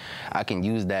 and like I can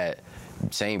use that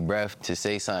same breath to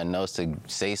say something else, to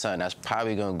say something that's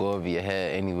probably gonna go over your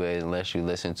head anyways, unless you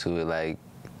listen to it like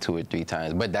 2 or 3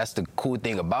 times. But that's the cool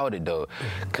thing about it though,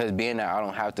 because being that I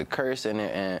don't have to curse in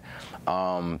it,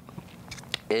 and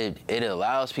it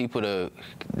allows people to,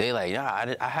 they like,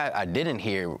 yeah, I didn't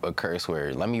hear a curse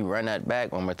word, let me run that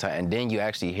back one more time, and then you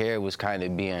actually hear what's kind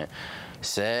of being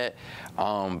said.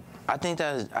 I think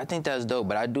that's dope,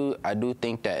 but I do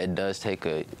think that it does take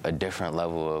a different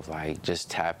level of like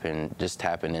just tapping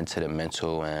into the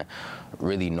mental and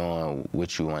really knowing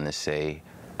what you want to say,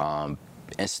 and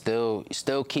still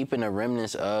keeping the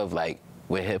remnants of like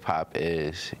what hip hop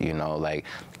is, you know, like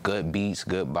good beats,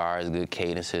 good bars, good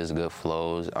cadences, good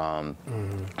flows.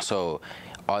 So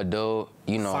although,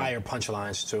 you know, fire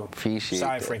punchlines too. Appreciate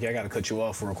Sorry, that. Frankie, I gotta cut you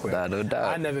off real quick. No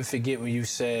doubt. I never forget when you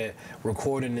said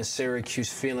recording in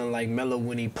Syracuse, feeling like Mello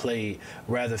when he played,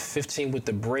 rather 15 with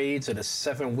the braids or the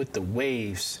 7 with the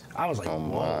waves. I was like,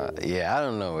 whoa. Yeah, I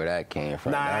don't know where that came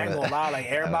from. Nah, I ain't gonna lie. Like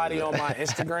everybody on my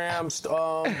Instagram,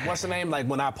 what's the name? Like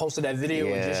when I posted that video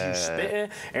and just you spitting,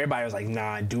 everybody was like,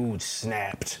 nah, dude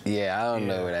snapped. Yeah, I don't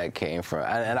know where that came from.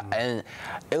 And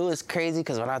it was crazy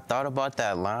because when I thought about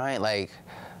that line, like,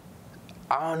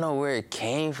 I don't know where it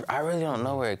came from. I really don't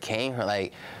know where it came from.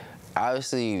 Like,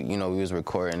 obviously, you know, we was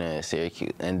recording in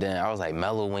Syracuse, and then I was like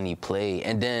Mello when he played,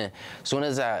 and then soon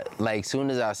as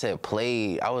I said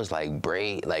played, I was like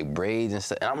braids and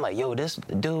stuff, and I'm like, yo, this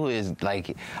dude is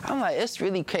like, I'm like, it's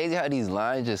really crazy how these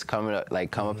lines just come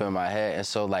up in my head, and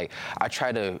so like I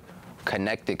try to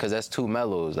connect it because that's 2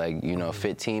 Mellos, like, you know,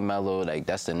 15 Mello, like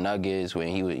that's the Nuggets when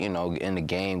he was, you know, in the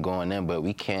game going in, but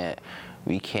we can't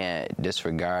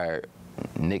disregard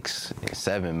Nick's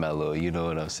 7 Mello, you know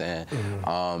what I'm saying?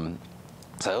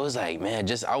 So it was like, man,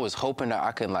 I was hoping that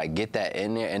I could like get that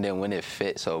in there, and then when it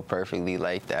fit so perfectly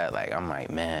like that, like I'm like,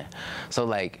 man. So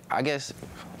like, I guess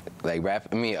like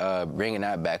bringing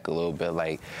that back a little bit,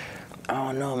 like, I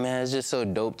don't know, man, it's just so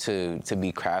dope to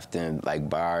be crafting like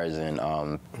bars,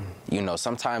 and you know,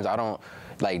 sometimes I don't,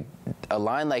 like, a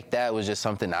line like that was just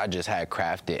something I just had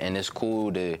crafted, and it's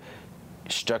cool to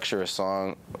structure a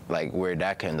song like where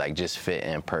that can like just fit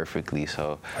in perfectly.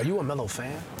 So are you a Mello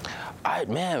fan?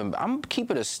 I'm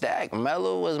keeping a stack.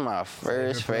 Mello was my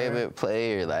first favorite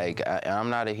player. Like I'm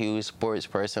not a huge sports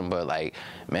person, but like,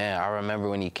 man, I remember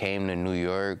when he came to New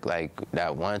York, like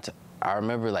that once. I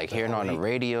remember like hearing on the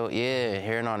radio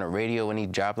when he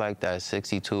dropped like that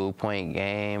 62-point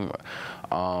game.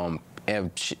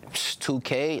 And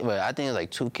 2K, but I think it's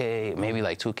like 2K, maybe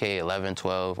like 2K 11,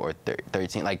 12, or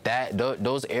 13, like that.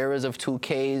 Those eras of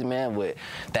 2Ks, man, with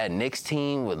that Knicks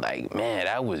team, with like, man,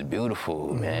 that was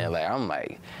beautiful, man. Like I'm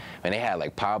like, when they had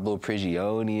like Pablo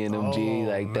Prigioni and them G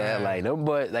like that, like them,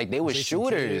 but like they were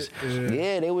shooters.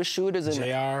 Yeah, they were shooters. And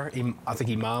JR, I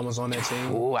think Imam was on that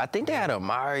team. Oh, I think they had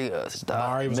Amari stuff.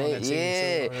 Amari was on that team too.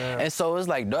 Yeah, and so it's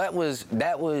like that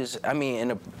was. I mean, in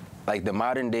the like the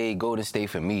modern day Golden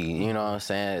State for me, you know what I'm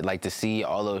saying? Like to see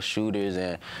all those shooters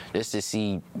and just to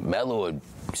see Mello,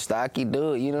 a stocky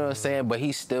dude, you know what I'm saying? But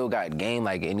he still got game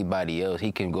like anybody else.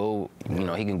 He can go, you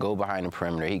know, he can go behind the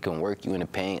perimeter. He can work you in the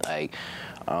paint. Like,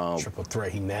 triple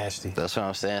threat, he nasty. That's what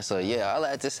I'm saying. So yeah, all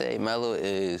I have to say, Mello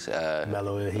is he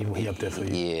up there for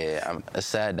you. Yeah, I'm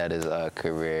sad that his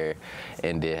career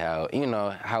ended how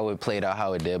it played out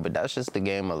how it did, but that's just the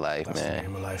game of life, man. That's the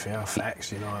game of life, yeah.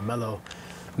 Facts, you know, and Mello.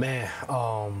 Man,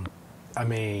 I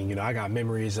mean, you know, I got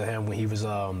memories of him when he was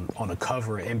on the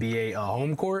cover of NBA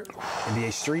Home Court,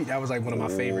 NBA Street. That was like one of my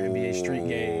favorite NBA Street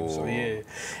games. So yeah,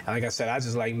 and like I said, I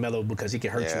just like Mello because he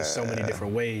can hurt you in so many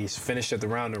different ways. Finish at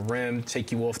around the rim,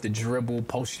 take you off the dribble,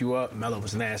 post you up. Mello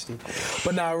was nasty.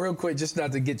 But now, real quick, just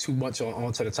not to get too much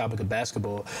onto the topic of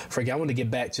basketball, Frankie, I want to get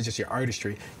back to just your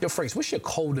artistry. Yo, Franks, what's your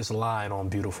coldest line on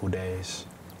Beautiful Days?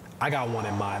 I got one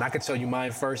in mind. I can tell you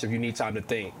mine first if you need time to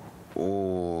think.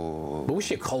 Ooh. But what's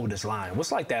your coldest line?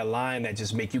 What's like that line that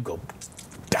just make you go,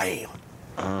 damn?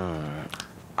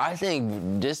 I I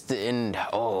think I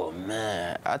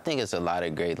think it's a lot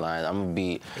of great lines.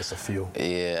 It's a few.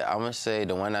 Yeah, I'm gonna say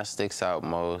the one that sticks out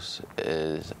most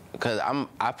is because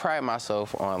I pride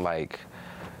myself on like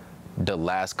the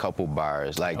last couple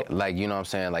bars, like you know what I'm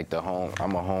saying, like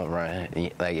I'm a home run.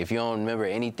 Like if you don't remember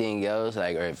anything else,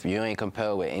 like or if you ain't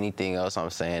compelled with anything else, I'm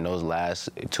saying those last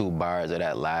 2 bars of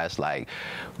that last like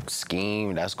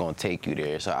scheme, that's gonna take you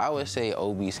there. So I would say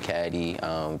Obi's Caddy,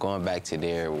 going back to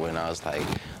there when I was like,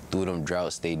 through them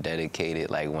droughts, stay dedicated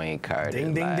like Wayne Carter.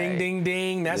 Ding, ding, like, ding, ding,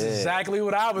 ding. That's exactly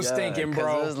what I was thinking,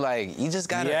 bro. It's like, you just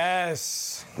gotta.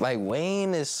 Yes. Like,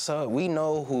 Wayne is so. We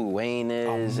know who Wayne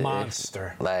is. A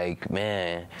monster. Like,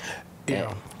 man.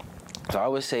 Yeah. So I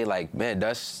would say, like, man,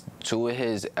 that's 2 of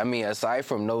his. I mean, aside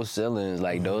from No Ceilings,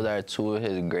 like, those are 2 of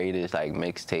his greatest, like,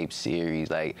 mixtape series.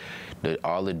 Like,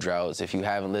 all the droughts. If you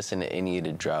haven't listened to any of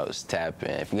the droughts, tap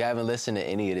in. If you haven't listened to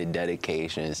any of the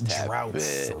dedications, tap Drought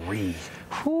in. 3.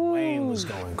 Wayne was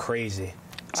going crazy.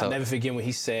 I'll never forget when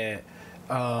he said,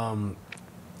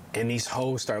 and these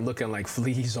hoes start looking like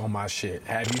fleas on my shit.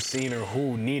 Have you seen her?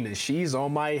 Who? Nina. She's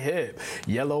on my hip.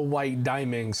 Yellow, white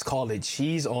diamonds. Call it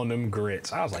cheese on them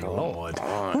grits. I was like, Lord,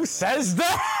 who says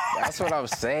that? That's what I'm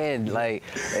saying. Like,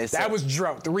 that was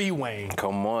Drought 3, Wayne.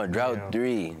 Come on, Drought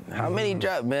 3. How many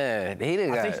drought? Man, he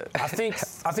didn't got. I think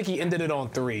he ended it on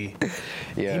 3.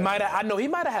 Yeah. He might have. I know he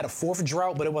might have had a 4th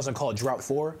drought, but it wasn't called Drought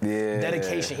 4. Yeah.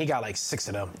 Dedication. He got like 6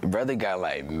 of them. Brother got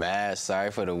like mad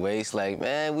sorry for the waste. Like,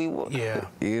 man, Yeah.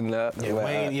 You know. Yeah,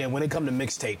 Wayne. Yeah. When it come to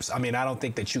mixtapes, I mean, I don't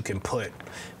think that you can put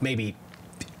maybe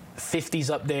 50s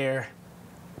up there.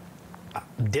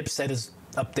 Dipset is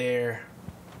up there.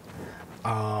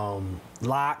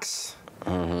 Locks.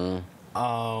 I'm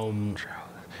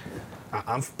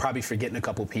probably forgetting a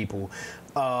couple people.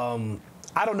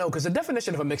 I don't know, because the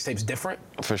definition of a mixtape is different.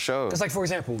 For sure. Because, like, for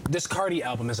example, this Cardi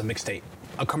album is a mixtape,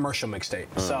 a commercial mixtape.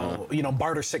 So, you know,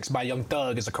 Barter 6 by Young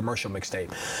Thug is a commercial mixtape.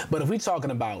 But if we're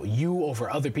talking about you over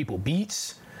other people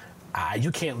beats, you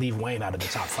can't leave Wayne out of the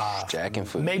top 5. Jacking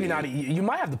for Maybe beat. not. You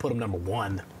might have to put him number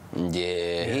 1.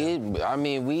 Yeah. I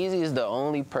mean, Weezy is the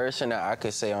only person that I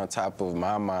could say on top of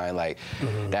my mind, like,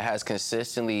 that has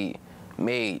consistently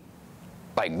made,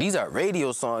 like, these are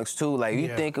radio songs too. Like, you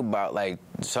think about like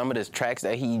some of the tracks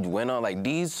that he went on, like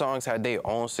these songs had their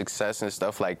own success and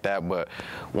stuff like that. But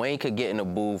Wayne could get in the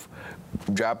booth,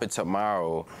 drop it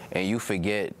tomorrow, and you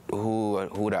forget who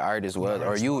the artist was,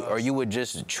 or you would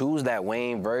just choose that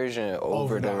Wayne version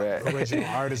over the original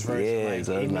artist version.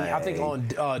 Yeah,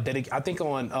 like, I think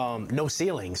on No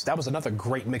Ceilings, that was another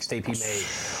great mixtape he made.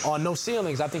 On No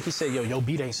Ceilings, I think he said, yo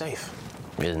beat ain't safe.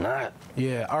 It's not.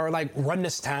 Yeah, or like Run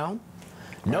This Town.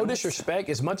 No disrespect,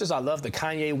 as much as I love the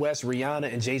Kanye West,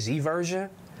 Rihanna, and Jay-Z version,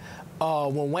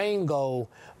 when Wayne go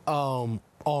on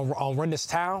Run This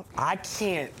Town, I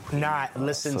can't not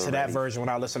listen to that version when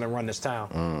I listen to Run This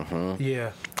Town.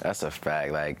 Yeah. That's a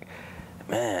fact. Like,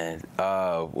 man,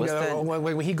 what's that?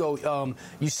 When he go,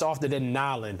 you softer than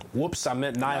nylon. Whoops, I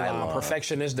meant nylon.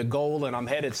 Perfection is the goal, and I'm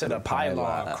headed to the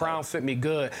pylon. Crown fit me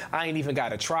good. I ain't even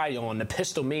got a try on. The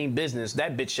pistol mean business.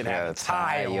 That bitch should have a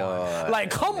tie on. Like,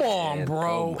 come on,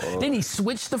 bro. Then he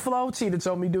switched the flow. Tina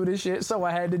told me do this shit, so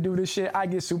I had to do this shit. I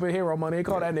get superhero money. They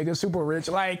call that nigga super rich.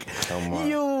 Like,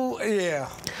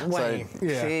 Wayne.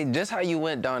 See, just how you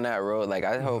went down that road, like,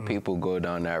 I hope people go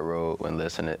down that road when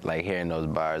listening, like, hearing those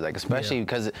bars, like, especially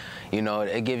because, you know,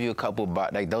 it give you a couple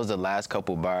bars, like those are the last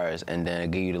couple bars, and then it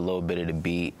give you a little bit of the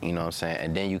beat, you know what I'm saying,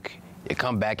 and then it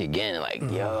come back again, like,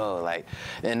 yo, like,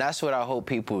 and that's what I hope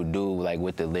people do, like,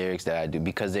 with the lyrics that I do,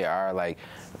 because there are, like,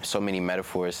 so many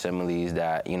metaphors, similes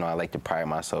that, you know, I like to pride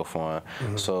myself on.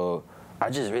 So I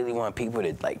just really want people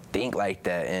to, like, think like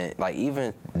that, and, like,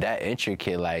 even that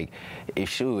intricate, like,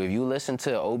 if you listen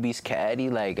to Obi's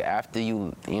Caddy, like, after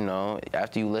you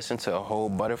listen to a whole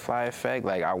Butterfly Effect,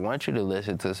 like, I want you to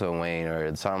listen to some Wayne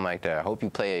or something like that. I hope you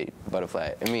play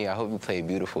Butterfly. I hope you play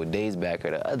Beautiful Days Back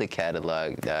or the other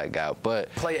catalog that I got,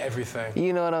 but play everything.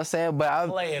 You know what I'm saying? But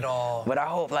play it all. But I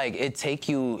hope, like, it take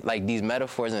you, like, these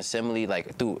metaphors and simile,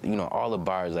 like, through, you know, all the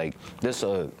bars, like, this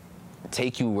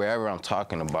take you wherever I'm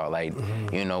talking about, like,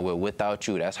 you know, without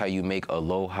you, that's how you make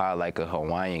aloha like a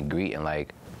Hawaiian greeting,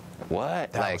 like,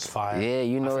 what? That like, was fire. Yeah,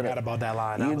 you know I forgot about that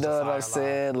line. You know what I'm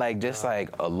saying? Like, just like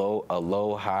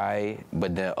aloha,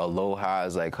 but then aloha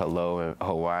is like hello in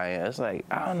Hawaiian. It's like,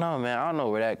 I don't know, man. I don't know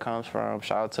where that comes from.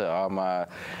 Shout out to all my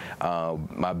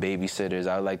babysitters.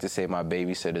 I would like to say my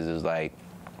babysitters is like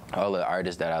all the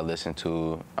artists that I listen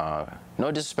to. No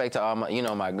disrespect to all my,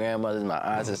 my grandmothers, my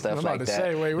aunts, and stuff like that.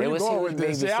 Say, wait, where you going with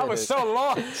this? Yeah, I was so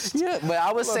lost. Yeah, but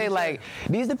I would say like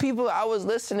these are the people I was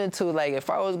listening to. Like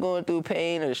if I was going through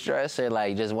pain or stress or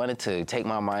like just wanted to take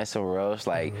my mind somewhere else,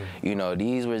 like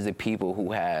these were the people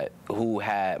who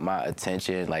had my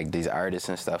attention. Like these artists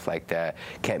and stuff like that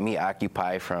kept me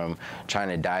occupied from trying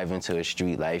to dive into a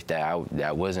street life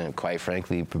that wasn't quite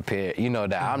frankly prepared.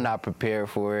 That I'm not prepared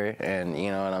for it, and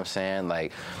you know what I'm saying.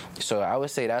 Like, so I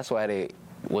would say that's why they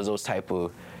was those type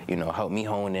of, help me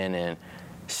hone in and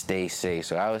stay safe.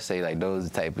 So I would say like those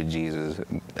type of Jesus.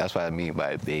 That's what I mean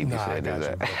by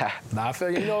babysitter. I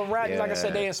feel rap. Like I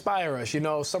said, they inspire us.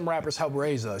 Some rappers help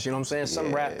raise us. You know what I'm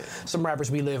saying? Some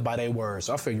rappers we live by their words.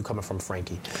 So I feel you coming from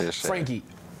Frankie. Frankie,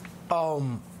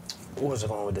 what was I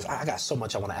going with this? I got so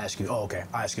much I want to ask you. Oh, okay.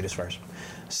 I'll ask you this first.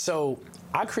 So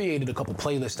I created a couple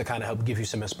playlists to kind of help give you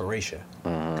some inspiration.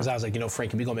 Because I was like,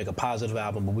 Frankie, we're going to make a positive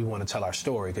album, but we want to tell our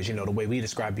story. Because, the way we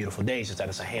describe Beautiful Days is that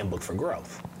it's a handbook for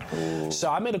growth. Ooh.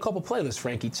 So I made a couple playlists,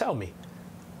 Frankie. Tell me,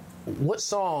 what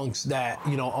songs that,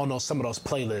 on some of those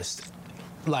playlists,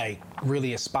 like,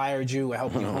 really inspired you and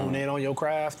helped you hone in on your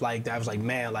craft? Like, I was like,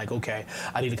 man, like, okay,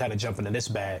 I need to kind of jump into this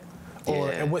bag.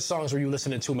 And what songs were you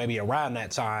listening to maybe around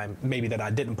that time, maybe that I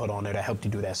didn't put on there that helped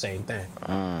you do that same thing?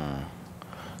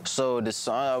 So the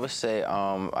song I would say,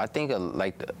 I think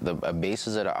like the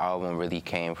basis of the album really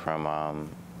came from,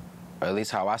 or at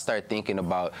least how I started thinking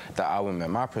about the album in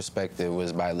my perspective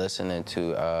was by listening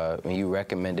to when you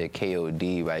recommended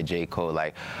KOD by J. Cole.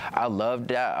 Like, I loved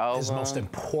that album. His most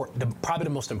important, probably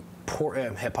the most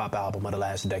important hip hop album of the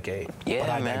last decade. Yeah, but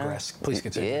I digress. Please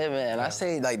continue. Yeah, man. I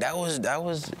say like that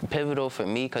was pivotal for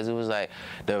me because it was like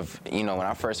when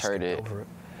I first heard it.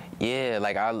 Yeah,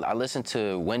 like I listened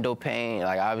to Window Pane.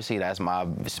 Like obviously that's my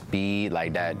speed,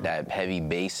 like that heavy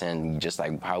bass and just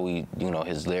like how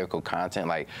his lyrical content,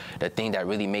 like the thing that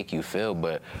really make you feel.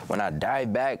 But when I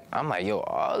dive back, I'm like, yo,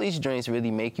 all these joints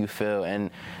really make you feel. And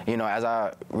as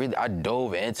I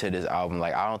dove into this album,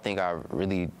 like I don't think I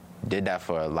really did that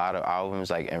for a lot of albums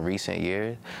like in recent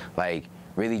years. Like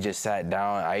really just sat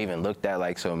down. I even looked at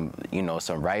like some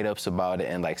write-ups about it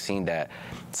and like seen that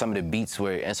some of the beats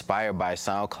were inspired by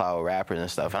SoundCloud rappers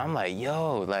and stuff. And I'm like,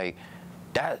 yo, like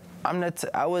that.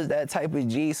 I was that type of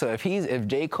G. So if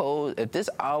J. Cole, if this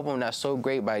album that's so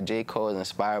great by J. Cole is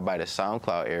inspired by the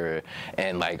SoundCloud era,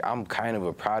 and like I'm kind of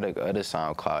a product of the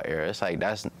SoundCloud era, it's like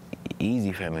that's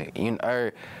easy for me.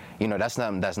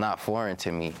 That's not foreign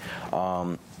to me.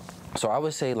 So I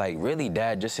would say like really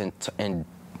that just in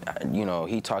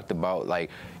he talked about like,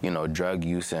 drug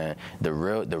use and the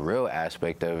real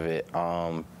aspect of it.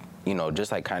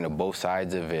 Just like kind of both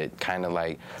sides of it, kind of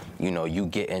like, you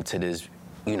get into this,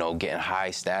 getting high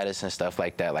status and stuff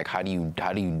like that. Like, how do you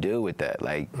deal with that?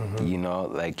 Like,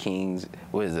 like King's,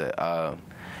 what is it? I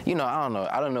don't know.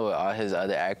 I don't know what all his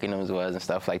other acronyms was and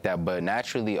stuff like that. But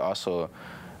naturally, also,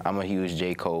 I'm a huge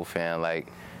J. Cole fan.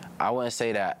 Like, I wouldn't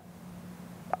say that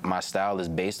my style is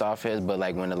based off his, but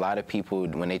like when a lot of people,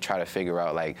 when they try to figure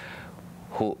out like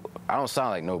who, I don't sound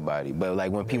like nobody, but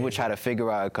like when people try to figure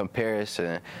out a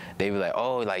comparison, they be like,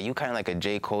 oh, like you kind of like a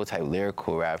J. Cole type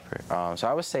lyrical rapper. So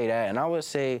I would say that, and I would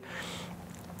say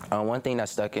one thing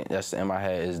that's in my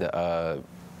head is the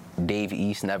Dave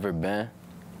East Never Been.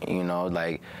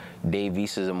 Like Dave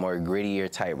East is a more grittier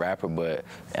type rapper, but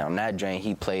on that joint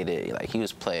he played it like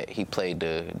he played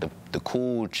the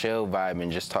cool chill vibe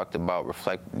and just talked about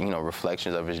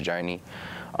reflections of his journey.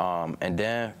 And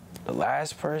then the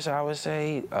last person I would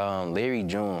say, Larry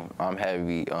June. I'm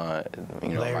heavy on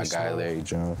my guy Larry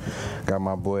June. Got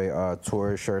my boy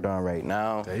Torres shirt on right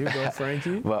now. There you go,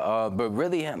 Frankie. But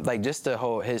really like just the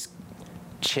whole his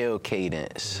chill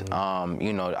cadence.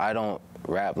 I don't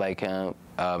rap like him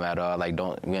at all. Like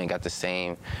we ain't got the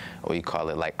same, what you call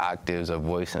it, like octaves of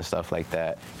voice and stuff like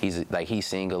that. He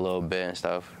sing a little bit and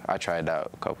stuff. I tried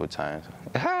out a couple of times.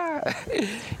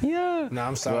 Yeah. Nah,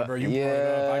 I'm sorry, bro. You brought it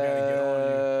up. I gotta get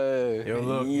on you. Yo,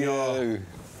 look, y'all.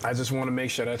 I just want to make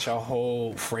sure that y'all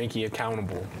hold Frankie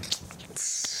accountable.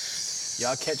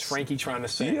 Y'all catch Frankie trying to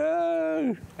sing.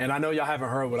 Yeah. And I know y'all haven't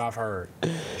heard what I've heard.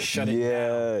 Shut it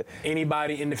down.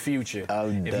 Anybody in the future,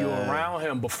 if you're around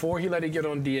him before he let it get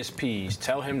on DSPs,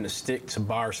 tell him to stick to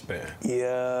bar spin.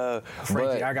 Yeah.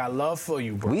 Frankie, I got love for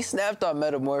you, bro. We snapped on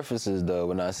Metamorphosis, though,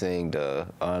 when I sang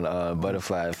on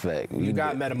Butterfly Effect. You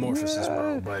got Metamorphosis,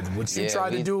 bro. But what you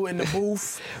tried to do in the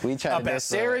booth up at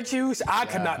Syracuse, I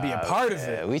could not be a part of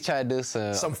it. We tried to do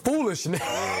some foolishness.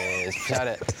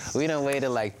 We done waited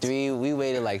like we we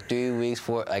waited like 3 weeks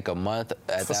for like a month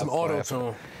at for that some point.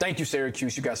 auto-tune. Thank you,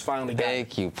 Syracuse. You guys finally got it.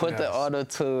 Thank you. Put the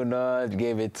auto-tune on,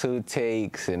 gave it 2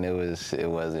 takes, and it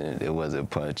wasn't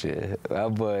punching. My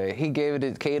boy,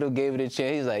 Kato gave it a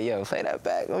chance. He's like, yo, play that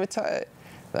back. Let me try it.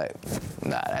 Like,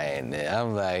 nah, that ain't it.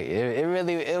 I'm like,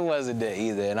 it wasn't there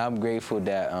either. And I'm grateful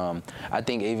that I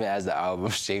think even as the album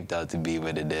shaped out to be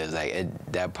what it is, like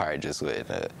that part just wouldn't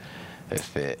fit.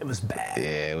 It was bad.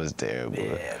 Yeah, it was terrible.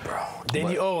 Yeah, bro.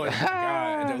 Then oh my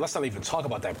God. Let's not even talk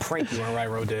about that prank you and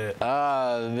Right did.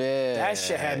 Oh, man. That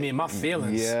shit had me in my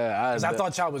feelings. Yeah. Because I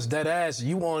thought y'all was dead ass.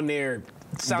 You on there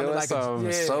sounded like some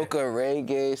soca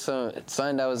reggae,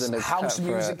 something that was in the house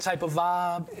music type of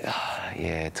vibe.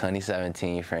 Yeah,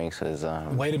 2017 Franks was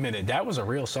Wait a minute, that was a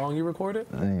real song you recorded?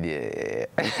 Yeah.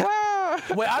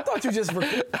 Wait, I thought you just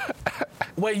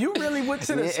Wait, you really went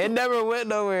to the It never went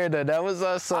nowhere though. That was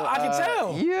also I can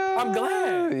tell. Yeah. I'm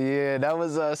glad. Yeah, that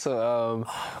was also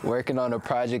working on a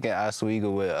project in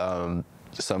Oswego with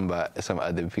some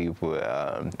other people.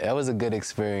 That was a good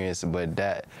experience, but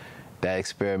that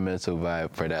experimental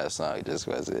vibe for that song just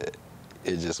wasn't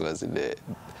it.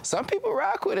 Some people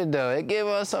rock with it though. It gave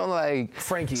us some like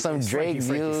some Drake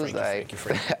views, like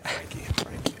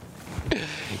Frankie.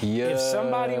 Yeah. If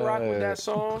somebody rock with that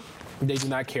song, they do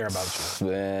not care about you.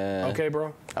 Man. Okay,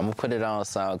 bro? I'm gonna put it on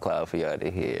SoundCloud for y'all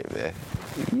to hear, man.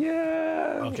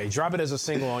 Yeah. Okay, drop it as a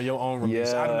single on your own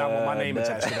release. Yeah, I do not want my name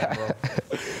attached to that, bro.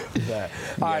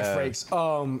 All right, Frakes.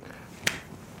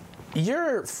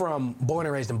 You're born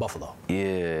and raised in Buffalo.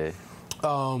 Yeah.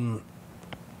 Born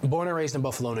and raised in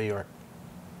Buffalo, New York.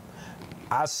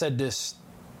 I said this,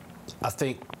 I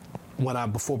think,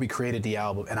 before we created the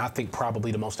album, and I think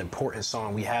probably the most important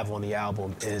song we have on the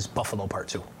album is Buffalo Part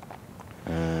 2.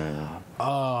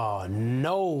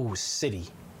 No city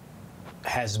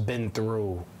has been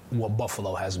through what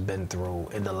Buffalo has been through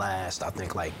in the last, I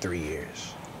think, like 3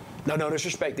 years. No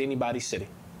disrespect to anybody's city.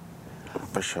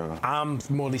 For sure. I'm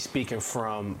morally speaking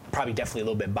from probably definitely a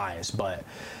little bit biased, but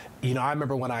I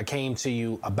remember when I came to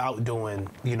you about doing,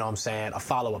 a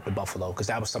follow-up to Buffalo, because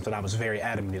that was something I was very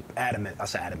adamant. I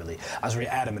said adamantly. I was very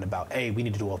adamant about, hey, we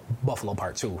need to do a Buffalo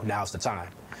Part 2. Now's the time.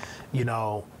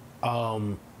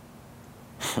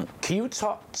 Can you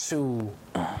talk to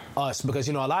us? Because,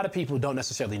 a lot of people don't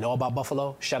necessarily know about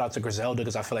Buffalo. Shout out to Griselda,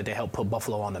 because I feel like they helped put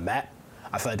Buffalo on the map.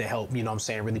 I feel like they helped,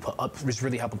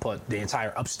 really helping put the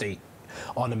entire upstate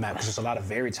on the map, because there's a lot of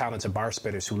very talented bar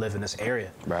spitters who live in this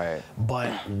area. Right.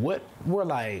 But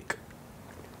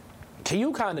can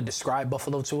you kind of describe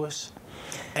Buffalo to us?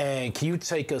 And can you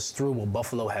take us through what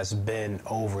Buffalo has been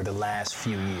over the last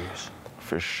few years?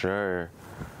 For sure.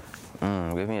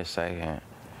 Give me a second.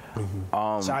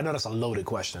 Mm-hmm. So I know that's a loaded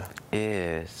question.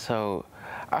 Yeah, so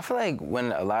I feel like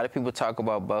when a lot of people talk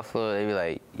about Buffalo, they be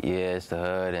like, yeah, it's the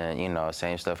hood, and,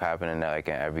 same stuff happening there like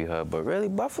in every hood. But really,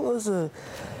 Buffalo's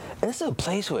it's a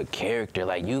place with character.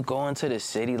 Like, you go into the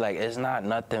city, like, it's not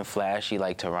nothing flashy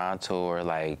like Toronto or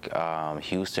like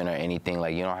Houston or anything.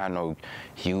 Like, you don't have no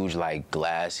huge, like,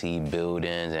 glassy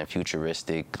buildings and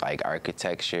futuristic, like,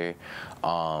 architecture.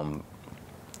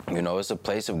 It's a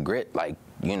place of grit, like,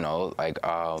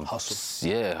 hustle.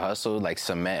 Yeah, hustle, like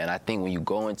cement. And I think when you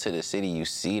go into the city, you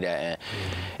see that, and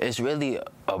it's really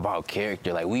about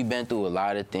character. Like, we've been through a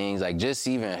lot of things, like, just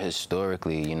even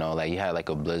historically, like, you had like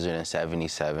a blizzard in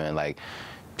 '77, like,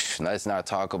 let's not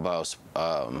talk about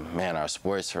our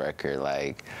sports record,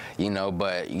 like,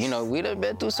 but we done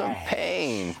been through some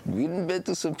pain. We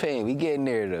getting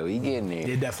there though.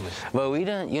 Yeah, definitely. But we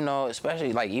done,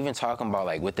 especially like even talking about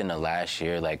like within the last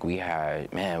year, like we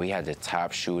had the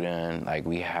top shooting, like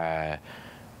we had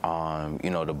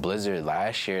the blizzard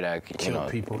last year that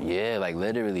killed people. Yeah, like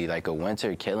literally like a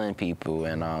winter killing people,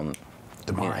 and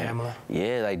DeMar Hamlin.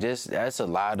 Yeah, like that's a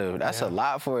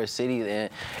lot for a city, and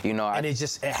and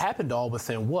it happened all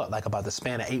within what, like about the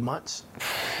span of 8 months?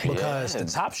 Because the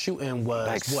top shooting was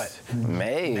like what?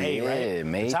 May, right?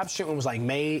 May. The top shooting was like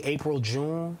May, April,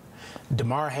 June.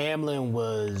 DeMar Hamlin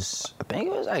was, I think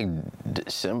it was like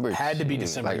December. Had to be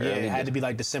December. Like it had to be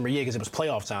like December. Yeah, because it was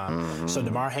playoff time. Mm-hmm. So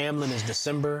DeMar Hamlin is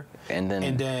December, and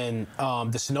then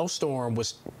the snowstorm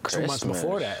was Christmas. 2 months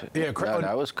before that. Yeah,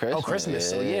 that was Christmas. Oh,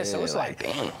 Christmas. Yeah, so it's like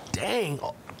dang.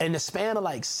 In the span of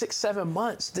like 6-7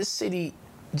 months, this city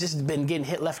just been getting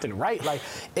hit left and right. Like,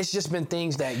 it's just been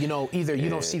things that either you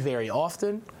don't see very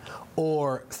often,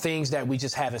 or things that we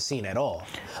just haven't seen at all.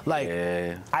 Like,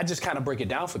 I just kind of break it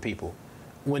down for people.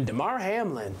 When DeMar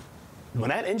Hamlin, when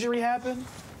that injury happened,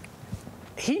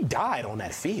 he died on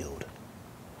that field.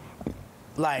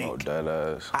 Like,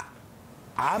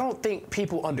 I don't think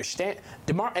people understand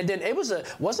DeMar. And then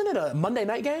wasn't it a Monday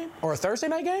night game or a Thursday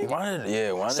night game?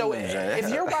 So if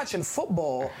you're watching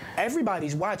football,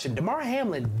 everybody's watching. DeMar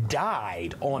Hamlin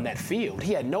died on that field.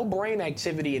 He had no brain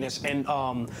activity and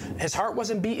his heart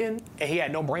wasn't beating, and he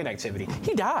had no brain activity.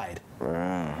 He died.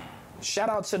 Shout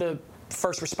out to the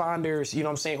first responders, you know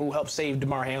what I'm saying, who helped save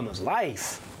DeMar Hamlin's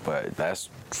life. But that's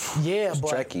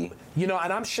tricky. You know,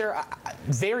 and I'm sure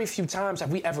very few times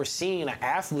have we ever seen an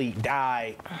athlete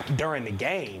die during the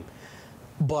game.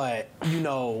 But, you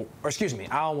know, or excuse me,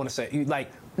 I don't want to say,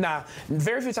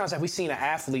 very few times have we seen an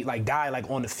athlete, die,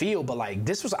 on the field. But,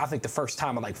 this was, I think, the first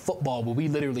time in, football where we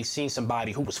literally seen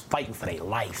somebody who was fighting for their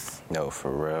life. No,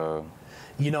 for real.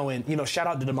 You know, and, shout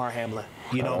out to DeMar Hamlin,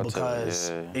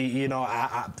 because,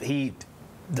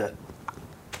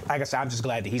 like I said, I'm just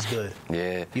glad that he's good.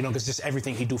 Yeah. You know, because just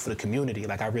everything he do for the community,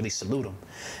 I really salute him.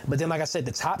 But then, like I said,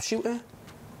 the top shooting,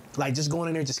 just going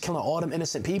in there, just killing all them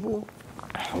innocent people.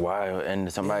 Wow,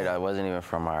 and somebody that wasn't even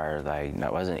from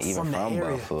that wasn't even from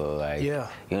Buffalo,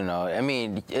 you know, I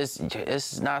mean,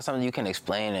 it's not something you can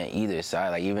explain on either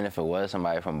side, even if it was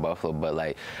somebody from Buffalo,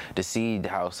 but to see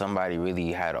how somebody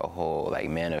really had a whole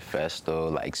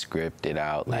manifesto, scripted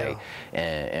out,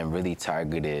 and really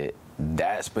targeted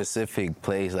that specific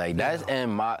place, that's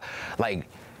in my,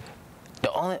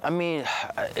 the only, I mean,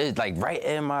 it's right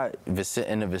in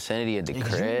the vicinity of the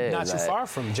crib. Not too far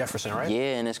from Jefferson, right?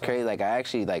 Yeah, and it's crazy. I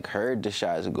actually heard the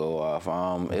shots go off.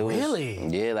 Really?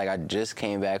 Yeah, I just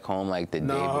came back home the day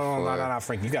before. No,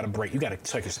 Frank, you got to break. You got to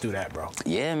take us through that, bro.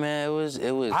 Yeah, man, it was.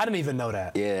 I didn't even know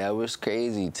that. Yeah, it was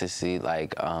crazy to see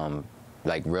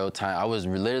real time. I was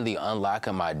literally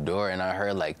unlocking my door and I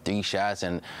heard 3 shots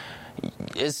and.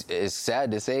 It's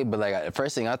sad to say, but the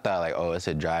first thing I thought oh, it's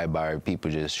a drive-by,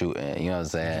 people just shooting. You know what I'm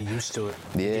saying? You get used to it.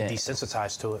 Yeah. You get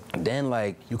desensitized to it.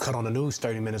 Then you cut on the news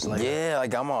 30 minutes later. Yeah,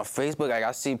 I'm on Facebook.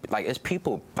 I see it's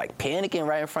people panicking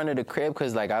right in front of the crib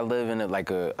because I live in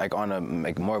on a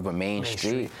more of a main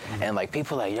street, mm-hmm. and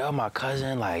people yo, my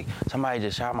cousin, somebody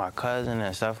just shot my cousin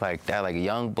and stuff like that, a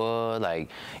young boy,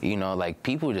 you know,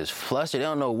 people just flustered. They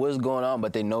don't know what's going on,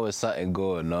 but they know it's something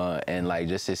going on, and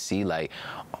just to see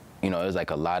you know, there's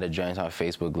a lot of joints on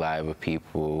Facebook Live of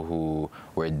people who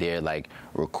were there,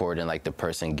 recording, the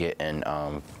person getting,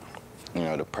 you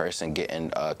know, the person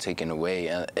getting taken away,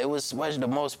 and it was one of the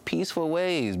most peaceful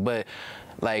ways. But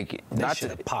they should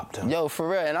have popped him. Yo, for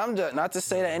real, and I'm just not to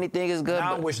say that anything is good.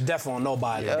 I wish death on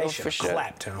nobody. Yo, they should have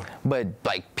clapped him. But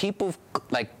people,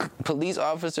 police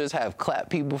officers have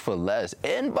clapped people for less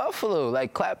in Buffalo.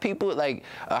 Clap people, a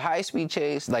high-speed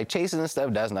chase, chasing and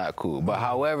stuff. That's not cool. But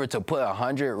however, to put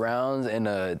 100 rounds in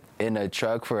a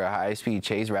truck for a high-speed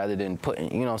chase rather than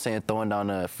putting, you know what I'm saying, throwing down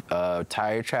the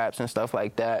tire traps and stuff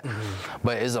like that. Mm-hmm.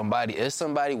 But it's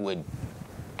somebody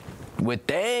with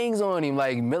things on him,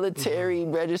 military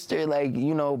registered,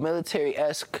 you know,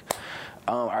 military-esque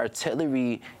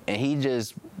artillery, and he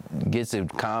just gets a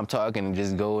calm talk and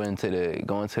just go into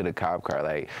the cop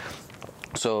car.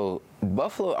 So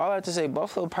Buffalo, all I have to say,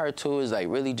 Buffalo Part 2 is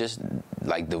really just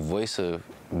the voice of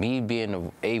me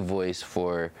being a voice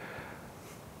for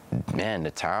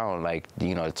the town,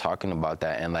 you know, talking about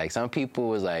that. And some people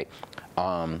was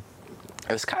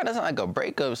it's kind of like a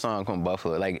breakup song from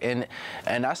Buffalo, and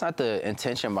that's not the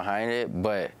intention behind it,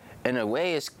 but in a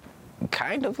way it's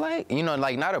kind of you know,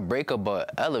 not a breakup,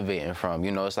 but elevating from,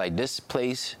 you know, it's this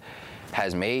place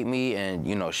has made me and,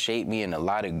 you know, shaped me in a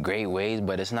lot of great ways,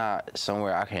 but it's not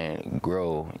somewhere I can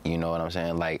grow, you know what I'm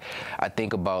saying? I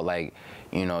think about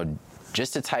you know,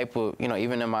 just the type of, you know,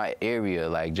 even in my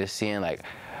area, just seeing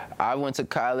I went to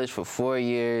college for 4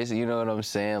 years, you know what I'm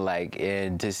saying?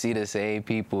 And to see the same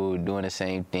people doing the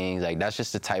same things, that's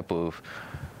just the type of,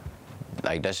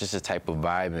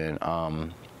 vibe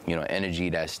and, you know,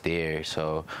 energy that's there.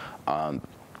 So,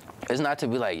 it's not to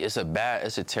be it's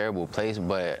a terrible place,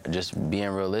 but just being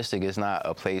realistic, it's not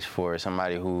a place for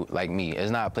somebody who, me. It's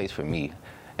not a place for me.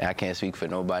 And I can't speak for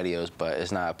nobody else, but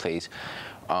it's not a place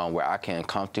where I can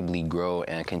comfortably grow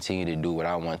and continue to do what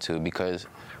I want to, because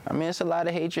I mean, it's a lot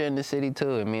of hatred in the city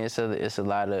too. I mean, it's a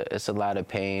lot of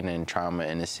pain and trauma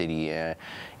in the city, and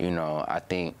you know, I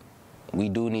think we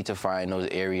do need to find those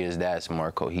areas that's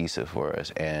more cohesive for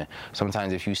us. And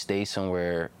sometimes if you stay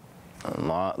somewhere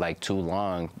too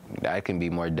long, that can be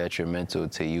more detrimental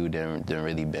to you than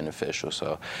really beneficial.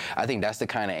 So I think that's the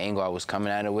kind of angle I was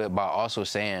coming at it with, but also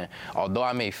saying, although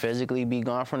I may physically be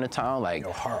gone from the town,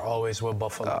 your heart always with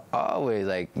Buffalo. Always,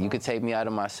 you could take me out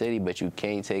of my city, but you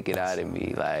can't take it out of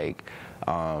me.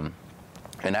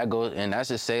 And that's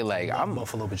to say, like, I'm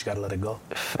Buffalo, but you gotta let it go.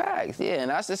 facts, yeah.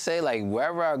 And that's to say, like,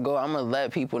 wherever I go, I'm gonna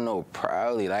let people know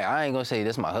proudly. Like, I ain't gonna say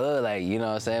this my hood, like, you know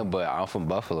what I'm saying? But I'm from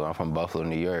Buffalo. I'm from Buffalo,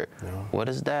 New York. Yeah. What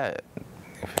is that?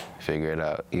 Figure it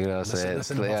out. You know what I'm saying?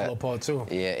 Listen to Buffalo part 2.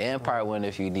 Yeah, and part 1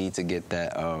 if you need to get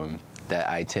that that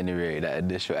itinerary, that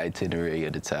initial itinerary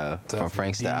of the town from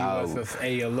Frank's to Al.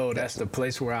 DUFFALO, that's the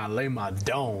place where I lay my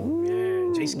dome.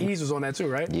 Yeah, Jay Skis was on that too,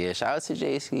 right? Yeah, shout out to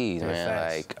Jay Skis, man.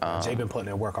 Facts. Like, Jay been putting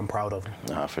in work. I'm proud of him.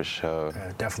 Nah, for sure.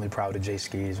 Yeah, definitely proud of Jay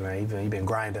Skis, man. He been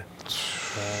grinding.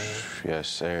 Yes,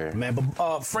 sir. Man,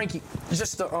 but Frankie,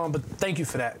 just but thank you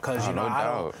for that, because you know,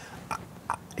 no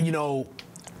doubt.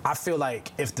 I feel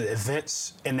like if the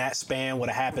events in that span would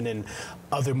have happened in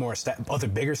other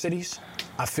bigger cities,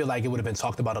 I feel like it would have been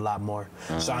talked about a lot more.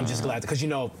 So I'm just glad, because, you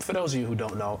know, for those of you who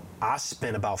don't know, I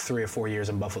spent about 3 or 4 years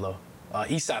in Buffalo.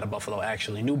 East side of Buffalo,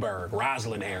 actually, Newburgh,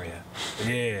 Roslyn area.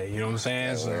 Yeah, you know what I'm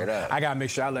saying? So I gotta make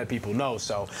sure I let people know.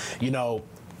 So, you know,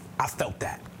 I felt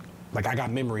that. Like, I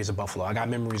got memories of Buffalo. I got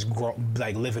memories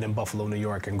like living in Buffalo, New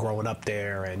York, and growing up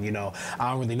there. And, you know,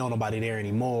 I don't really know nobody there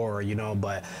anymore, you know,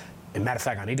 but as a matter of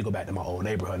fact, I need to go back to my old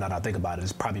neighborhood. Now that I think about it,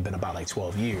 it's probably been about like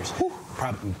 12 years.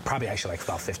 Probably actually like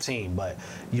about 15. But,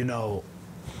 you know,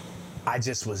 I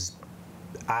just was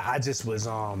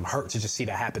hurt to just see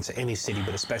that happen to any city,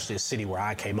 but especially a city where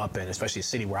I came up in, especially a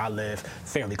city where I live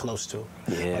fairly close to.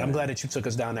 Yeah. But I'm glad that you took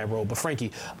us down that road. But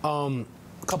Frankie, a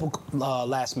couple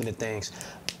last minute things.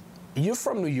 You're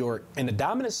from New York, and the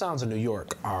dominant sounds of New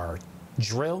York are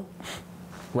drill,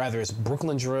 rather it's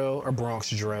Brooklyn drill or Bronx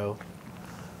drill,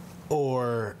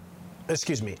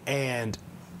 and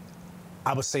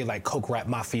I would say like Coke Rap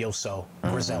Mafioso,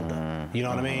 Griselda. You know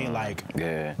what I mean? Like,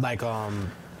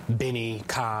 Benny,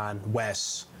 Khan,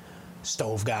 West,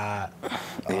 Stove God.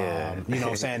 You know what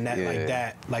I'm saying?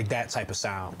 Like that type of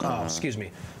sound. I'm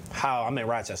in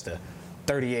Rochester.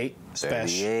 38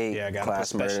 special. Yeah, I gotta put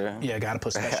special. Yeah, gotta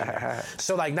put special.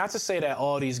 So, like, not to say that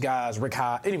all these guys, Rick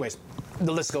High. Anyways,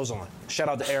 the list goes on. Shout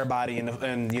out to everybody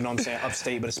and you know what I'm saying,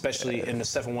 upstate, but especially in the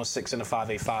 716 and the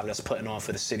 585 that's putting on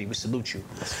for the city. We salute you.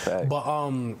 But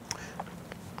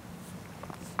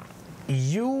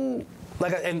you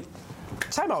and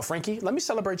time out, Frankie. Let me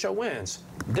celebrate your wins.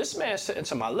 This man sitting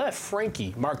to my left,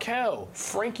 Frankie, Marquel,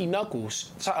 Frankie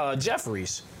Knuckles,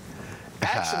 Jeffries,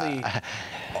 actually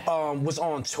was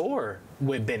on tour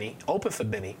with Benny, open for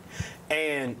Benny,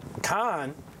 and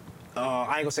Khan, I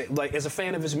ain't gonna say, like, is a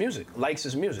fan of his music, likes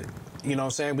his music. You know what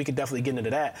I'm saying? We could definitely get into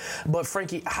that. But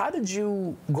Frankie, how did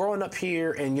you, growing up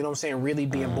here and, you know what I'm saying, really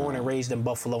being born and raised in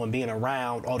Buffalo and being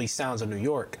around all these sounds of New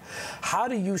York, how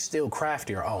do you still craft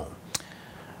your own?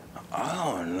 I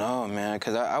don't know, man,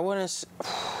 because I wouldn't...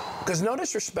 Because no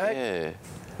disrespect. Yeah.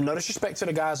 No disrespect to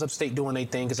the guys upstate doing their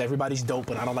thing, because everybody's dope,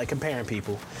 and I don't like comparing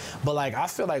people. But, like, I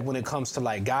feel like when it comes to,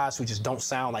 like, guys who just don't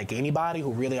sound like anybody,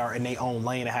 who really are in their own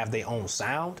lane and have their own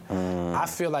sound, I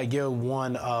feel like you're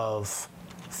one of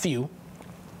few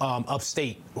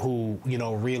upstate who, you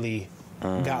know, really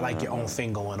got, like, your own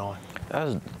thing going on.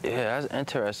 That's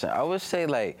interesting. I would say,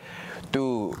 like,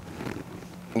 through...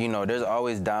 You know, there's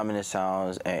always dominant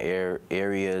sounds and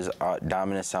areas,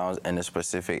 dominant sounds in the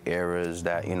specific eras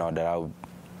that,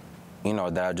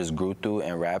 that I just grew through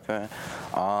in rapping.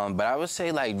 But I would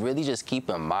say, like, really just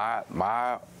keeping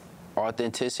my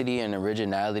authenticity and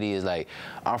originality is, like,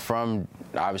 I'm from,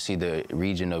 obviously, the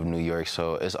region of New York,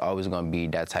 so it's always going to be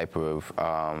that type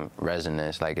of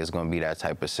resonance. Like, it's going to be that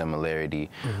type of similarity,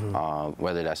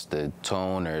 whether that's the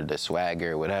tone or the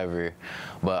swagger or whatever.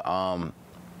 But,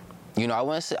 you know,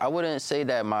 I wouldn't say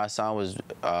that my sound was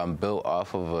built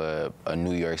off of a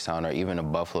New York sound or even a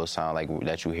Buffalo sound like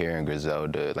that you hear in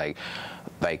Griselda. Like,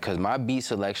 cause my beat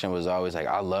selection was always like,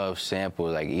 I love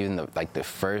samples. Like, even the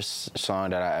first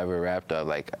song that I ever rapped up,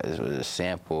 like, it was a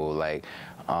sample. Like,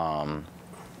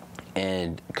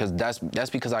 and cause that's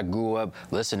because I grew up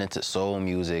listening to soul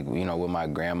music, you know, with my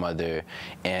grandmother,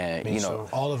 and you know, so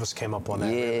all of us came up on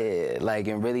that. Yeah, really. Like,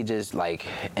 and really just like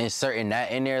inserting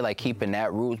that in there, like keeping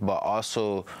that roots, but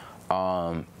also,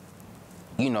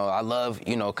 you know, I love,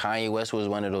 you know, Kanye West was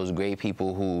one of those great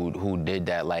people who did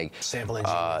that, like sampling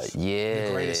genius. Yeah,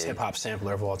 the greatest hip hop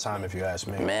sampler of all time, if you ask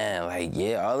me. Man, like,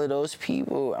 yeah, all of those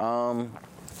people.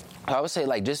 I would say,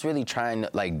 like, just really trying,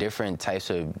 like, different types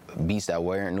of beats that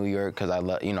were in New York, because I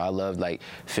loved, like,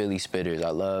 Philly spitters. I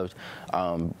loved,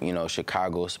 you know,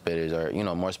 Chicago spitters, or, you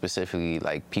know, more specifically,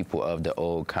 like, people of the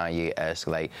old Kanye-esque,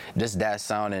 like, just that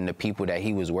sound and the people that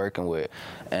he was working with.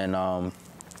 And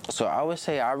so I would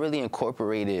say I really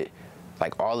incorporated,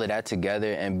 like, all of that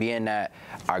together, and being that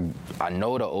I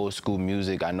know the old school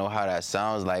music, I know how that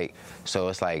sounds like, so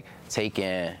it's like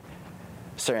taking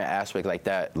certain aspect like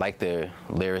that, like the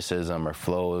lyricism or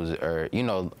flows, or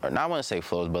or not want to say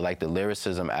flows, but like the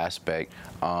lyricism aspect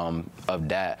of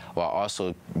that, while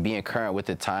also being current with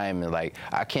the time. And like,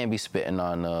 I can't be spitting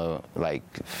on a like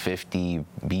 50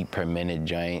 beat per minute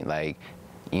joint, like,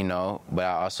 but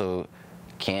I also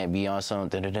can't be on some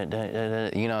you know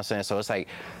what I'm saying? So it's like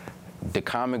the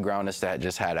common ground is to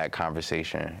just have that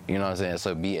conversation, you know what I'm saying?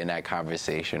 So be in that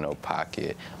conversational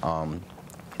pocket. And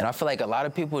I feel like a lot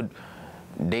of people,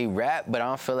 they rap, but I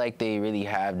don't feel like they really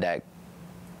have that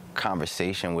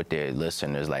conversation with their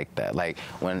listeners like that. Like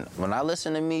when I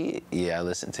listen to me, yeah, I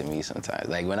listen to me sometimes.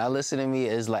 Like when I listen to me,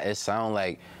 it's like, it sound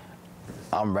like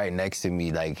I'm right next to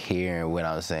me, like hearing what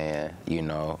I'm saying,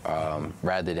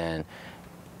 rather than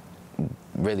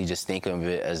really just think of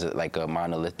it as like a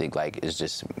monolithic, like it's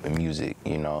just music,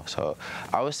 So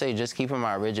I would say just keeping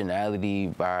my originality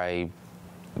by,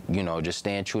 just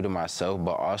staying true to myself,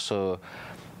 but also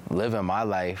living my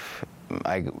life.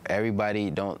 Like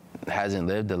everybody hasn't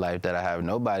lived the life that I have.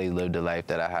 Nobody lived the life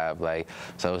that I have. Like,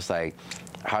 so it's like,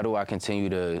 how do I continue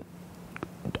to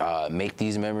make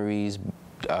these memories,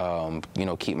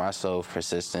 keep myself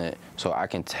persistent so I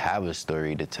can have a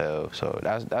story to tell. So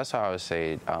that's how I would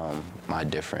say my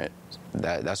different.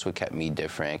 That's what kept me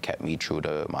different, kept me true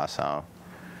to my sound.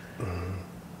 Mm-hmm.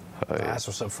 That's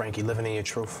what's up, Frankie, living in your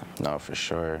truth. No, for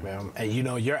sure. Yeah. And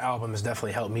your album has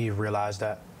definitely helped me realize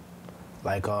that.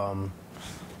 Like, I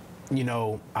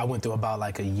went through about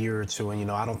like a year or two, and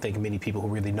I don't think many people who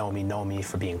really know me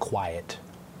for being quiet.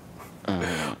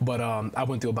 Mm-hmm. But I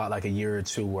went through about like a year or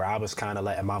two where I was kind of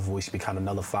letting my voice be kind of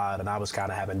nullified, and I was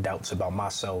kind of having doubts about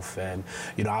myself, and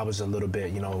I was a little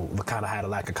bit, kind of had a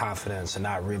lack of confidence and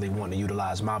not really wanting to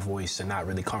utilize my voice and not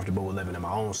really comfortable with living in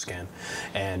my own skin.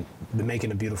 And the Making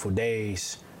the Beautiful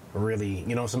Days really,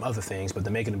 some other things, but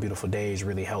the Making the Beautiful Days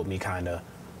really helped me kind of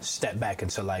step back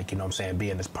into, like,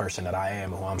 being this person that I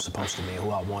am, who I'm supposed to be, who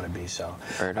I want to be. So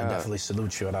I definitely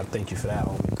salute you, and I thank you for that,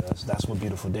 homie, because that's what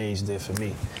Beautiful Days did for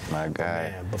me. My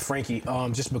guy. But Frankie,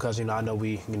 just because, I know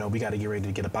we got to get ready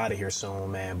to get up out of here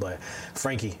soon, man. But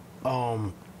Frankie,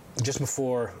 just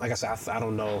before, like I said, I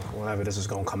don't know whenever this is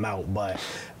going to come out, but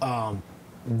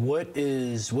what do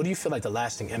you feel like the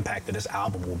lasting impact of this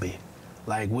album will be?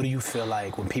 Like, what do you feel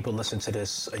like when people listen to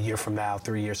this a year from now,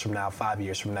 3 years from now, 5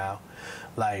 years from now?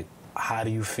 Like, how do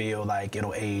you feel like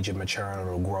it'll age and mature and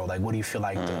it'll grow? Like, what do you feel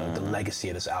like the legacy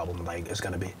of this album, like, is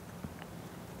going to be?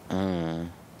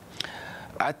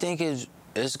 I think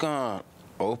it's going to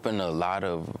open a lot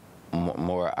of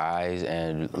more eyes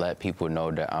and let people know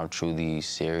that I'm truly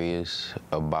serious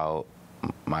about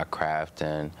my craft,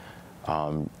 and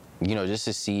just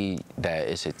to see that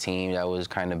it's a team that was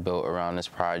kind of built around this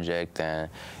project, and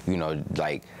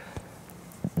like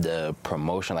the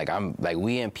promotion, like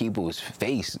we in people's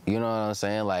face, you know what I'm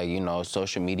saying? Like,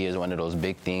 social media is one of those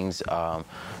big things, but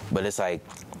it's like,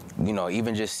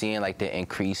 even just seeing like the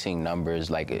increasing numbers,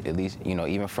 like at least,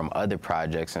 even from other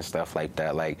projects and stuff like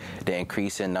that, like the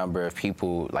increasing number of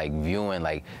people like viewing,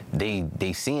 like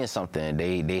they seeing something,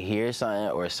 they hear something,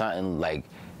 or something like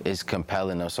is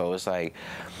compelling them. So it's like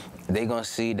they gonna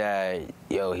see that,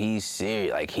 he's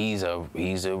serious, like he's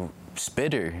a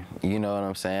spitter, you know what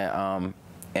I'm saying?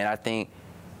 And I think,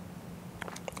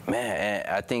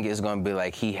 it's gonna be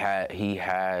like he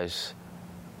has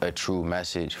a true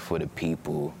message for the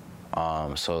people.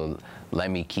 So let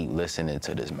me keep listening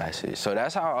to this message. So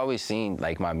that's how I always seen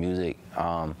like my music.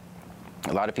 A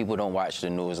lot of people don't watch the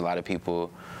news. A lot of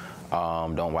people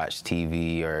don't watch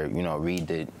TV or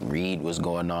read what's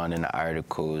going on in the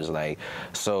articles. Like,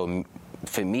 so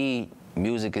for me,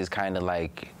 music is kind of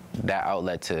like that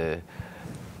outlet to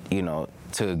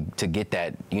get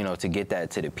that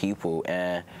to the people.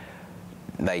 And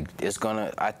like,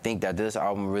 I think that this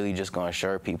album really just gonna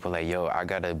show people like, yo, I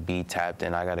gotta be tapped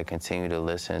in. I gotta continue to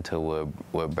listen to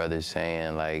what brother's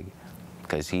saying, like,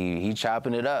 cause he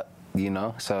chopping it up,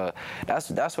 So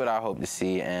that's what I hope to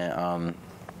see. And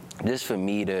just for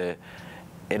me it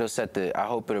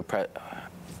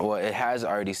has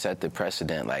already set the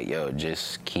precedent. Like, yo,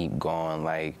 just keep going.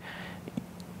 Like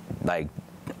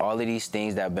all of these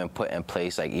things that have been put in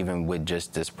place, like even with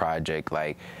just this project,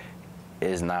 like,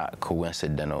 is not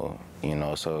coincidental,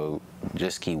 so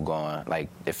just keep going. Like,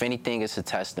 if anything, it's a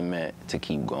testament to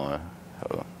keep going.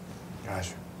 So.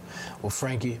 Gotcha. Well,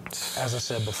 Frankie, as I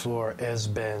said before, it's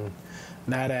been,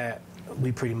 now that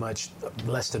we pretty much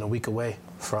less than a week away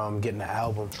from getting the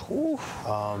album,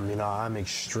 I'm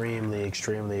extremely,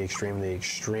 extremely, extremely,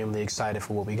 extremely excited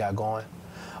for what we got going.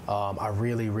 I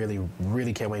really, really,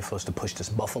 really can't wait for us to push this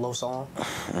Buffalo song.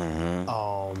 Mm-hmm.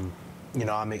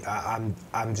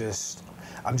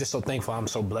 I'm just so thankful. I'm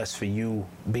so blessed for you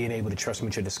being able to trust me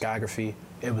with your discography.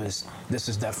 This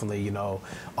is definitely, you know,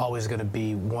 always going to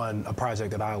be a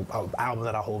project that album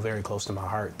that I hold very close to my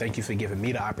heart. Thank you for giving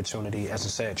me the opportunity, as I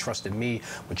said, trusting me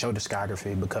with your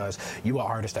discography, because you are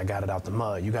an artist that got it out the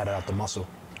mud. You got it out the muscle.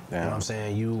 Yeah. You know what I'm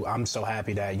saying? I'm so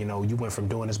happy that, you know, you went from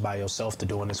doing this by yourself to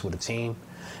doing this with a team.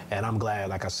 And I'm glad,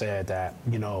 like I said, that,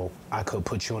 you know, I could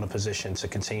put you in a position to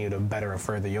continue to better and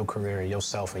further your career and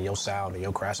yourself and your sound and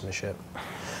your craftsmanship.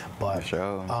 But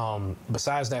sure.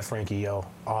 Besides that, Frankie,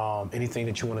 anything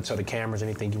that you want to tell the cameras,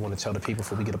 anything you want to tell the people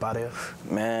before we get up out of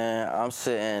here? Man, I'm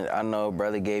sitting, I know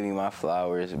brother gave me my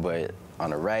flowers, but on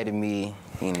the right of me,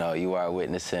 you know, you are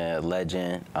witnessing a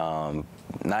legend.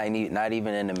 Not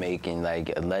even in the making,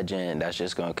 like a legend that's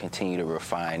just gonna continue to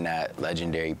refine that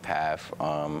legendary path.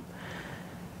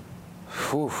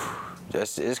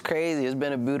 It's crazy. It's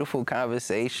been a beautiful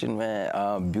conversation,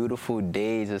 man. Beautiful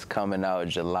Days is coming out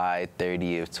July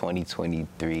 30th,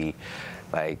 2023.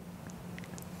 Like,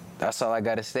 that's all I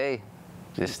gotta say.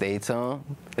 Just stay tuned.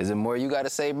 Is there more you gotta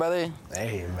say, brother?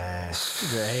 Hey, man.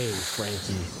 Hey,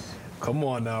 Frankie. Come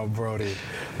on now, Brody.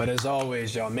 But as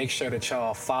always, y'all, make sure that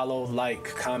y'all follow, like,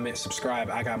 comment, subscribe.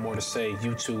 I Got More to Say,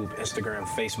 YouTube, Instagram,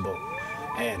 Facebook.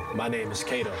 And my name is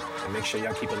Kato. And make sure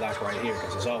y'all keep it locked right here,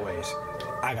 because as always,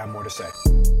 I got more to say.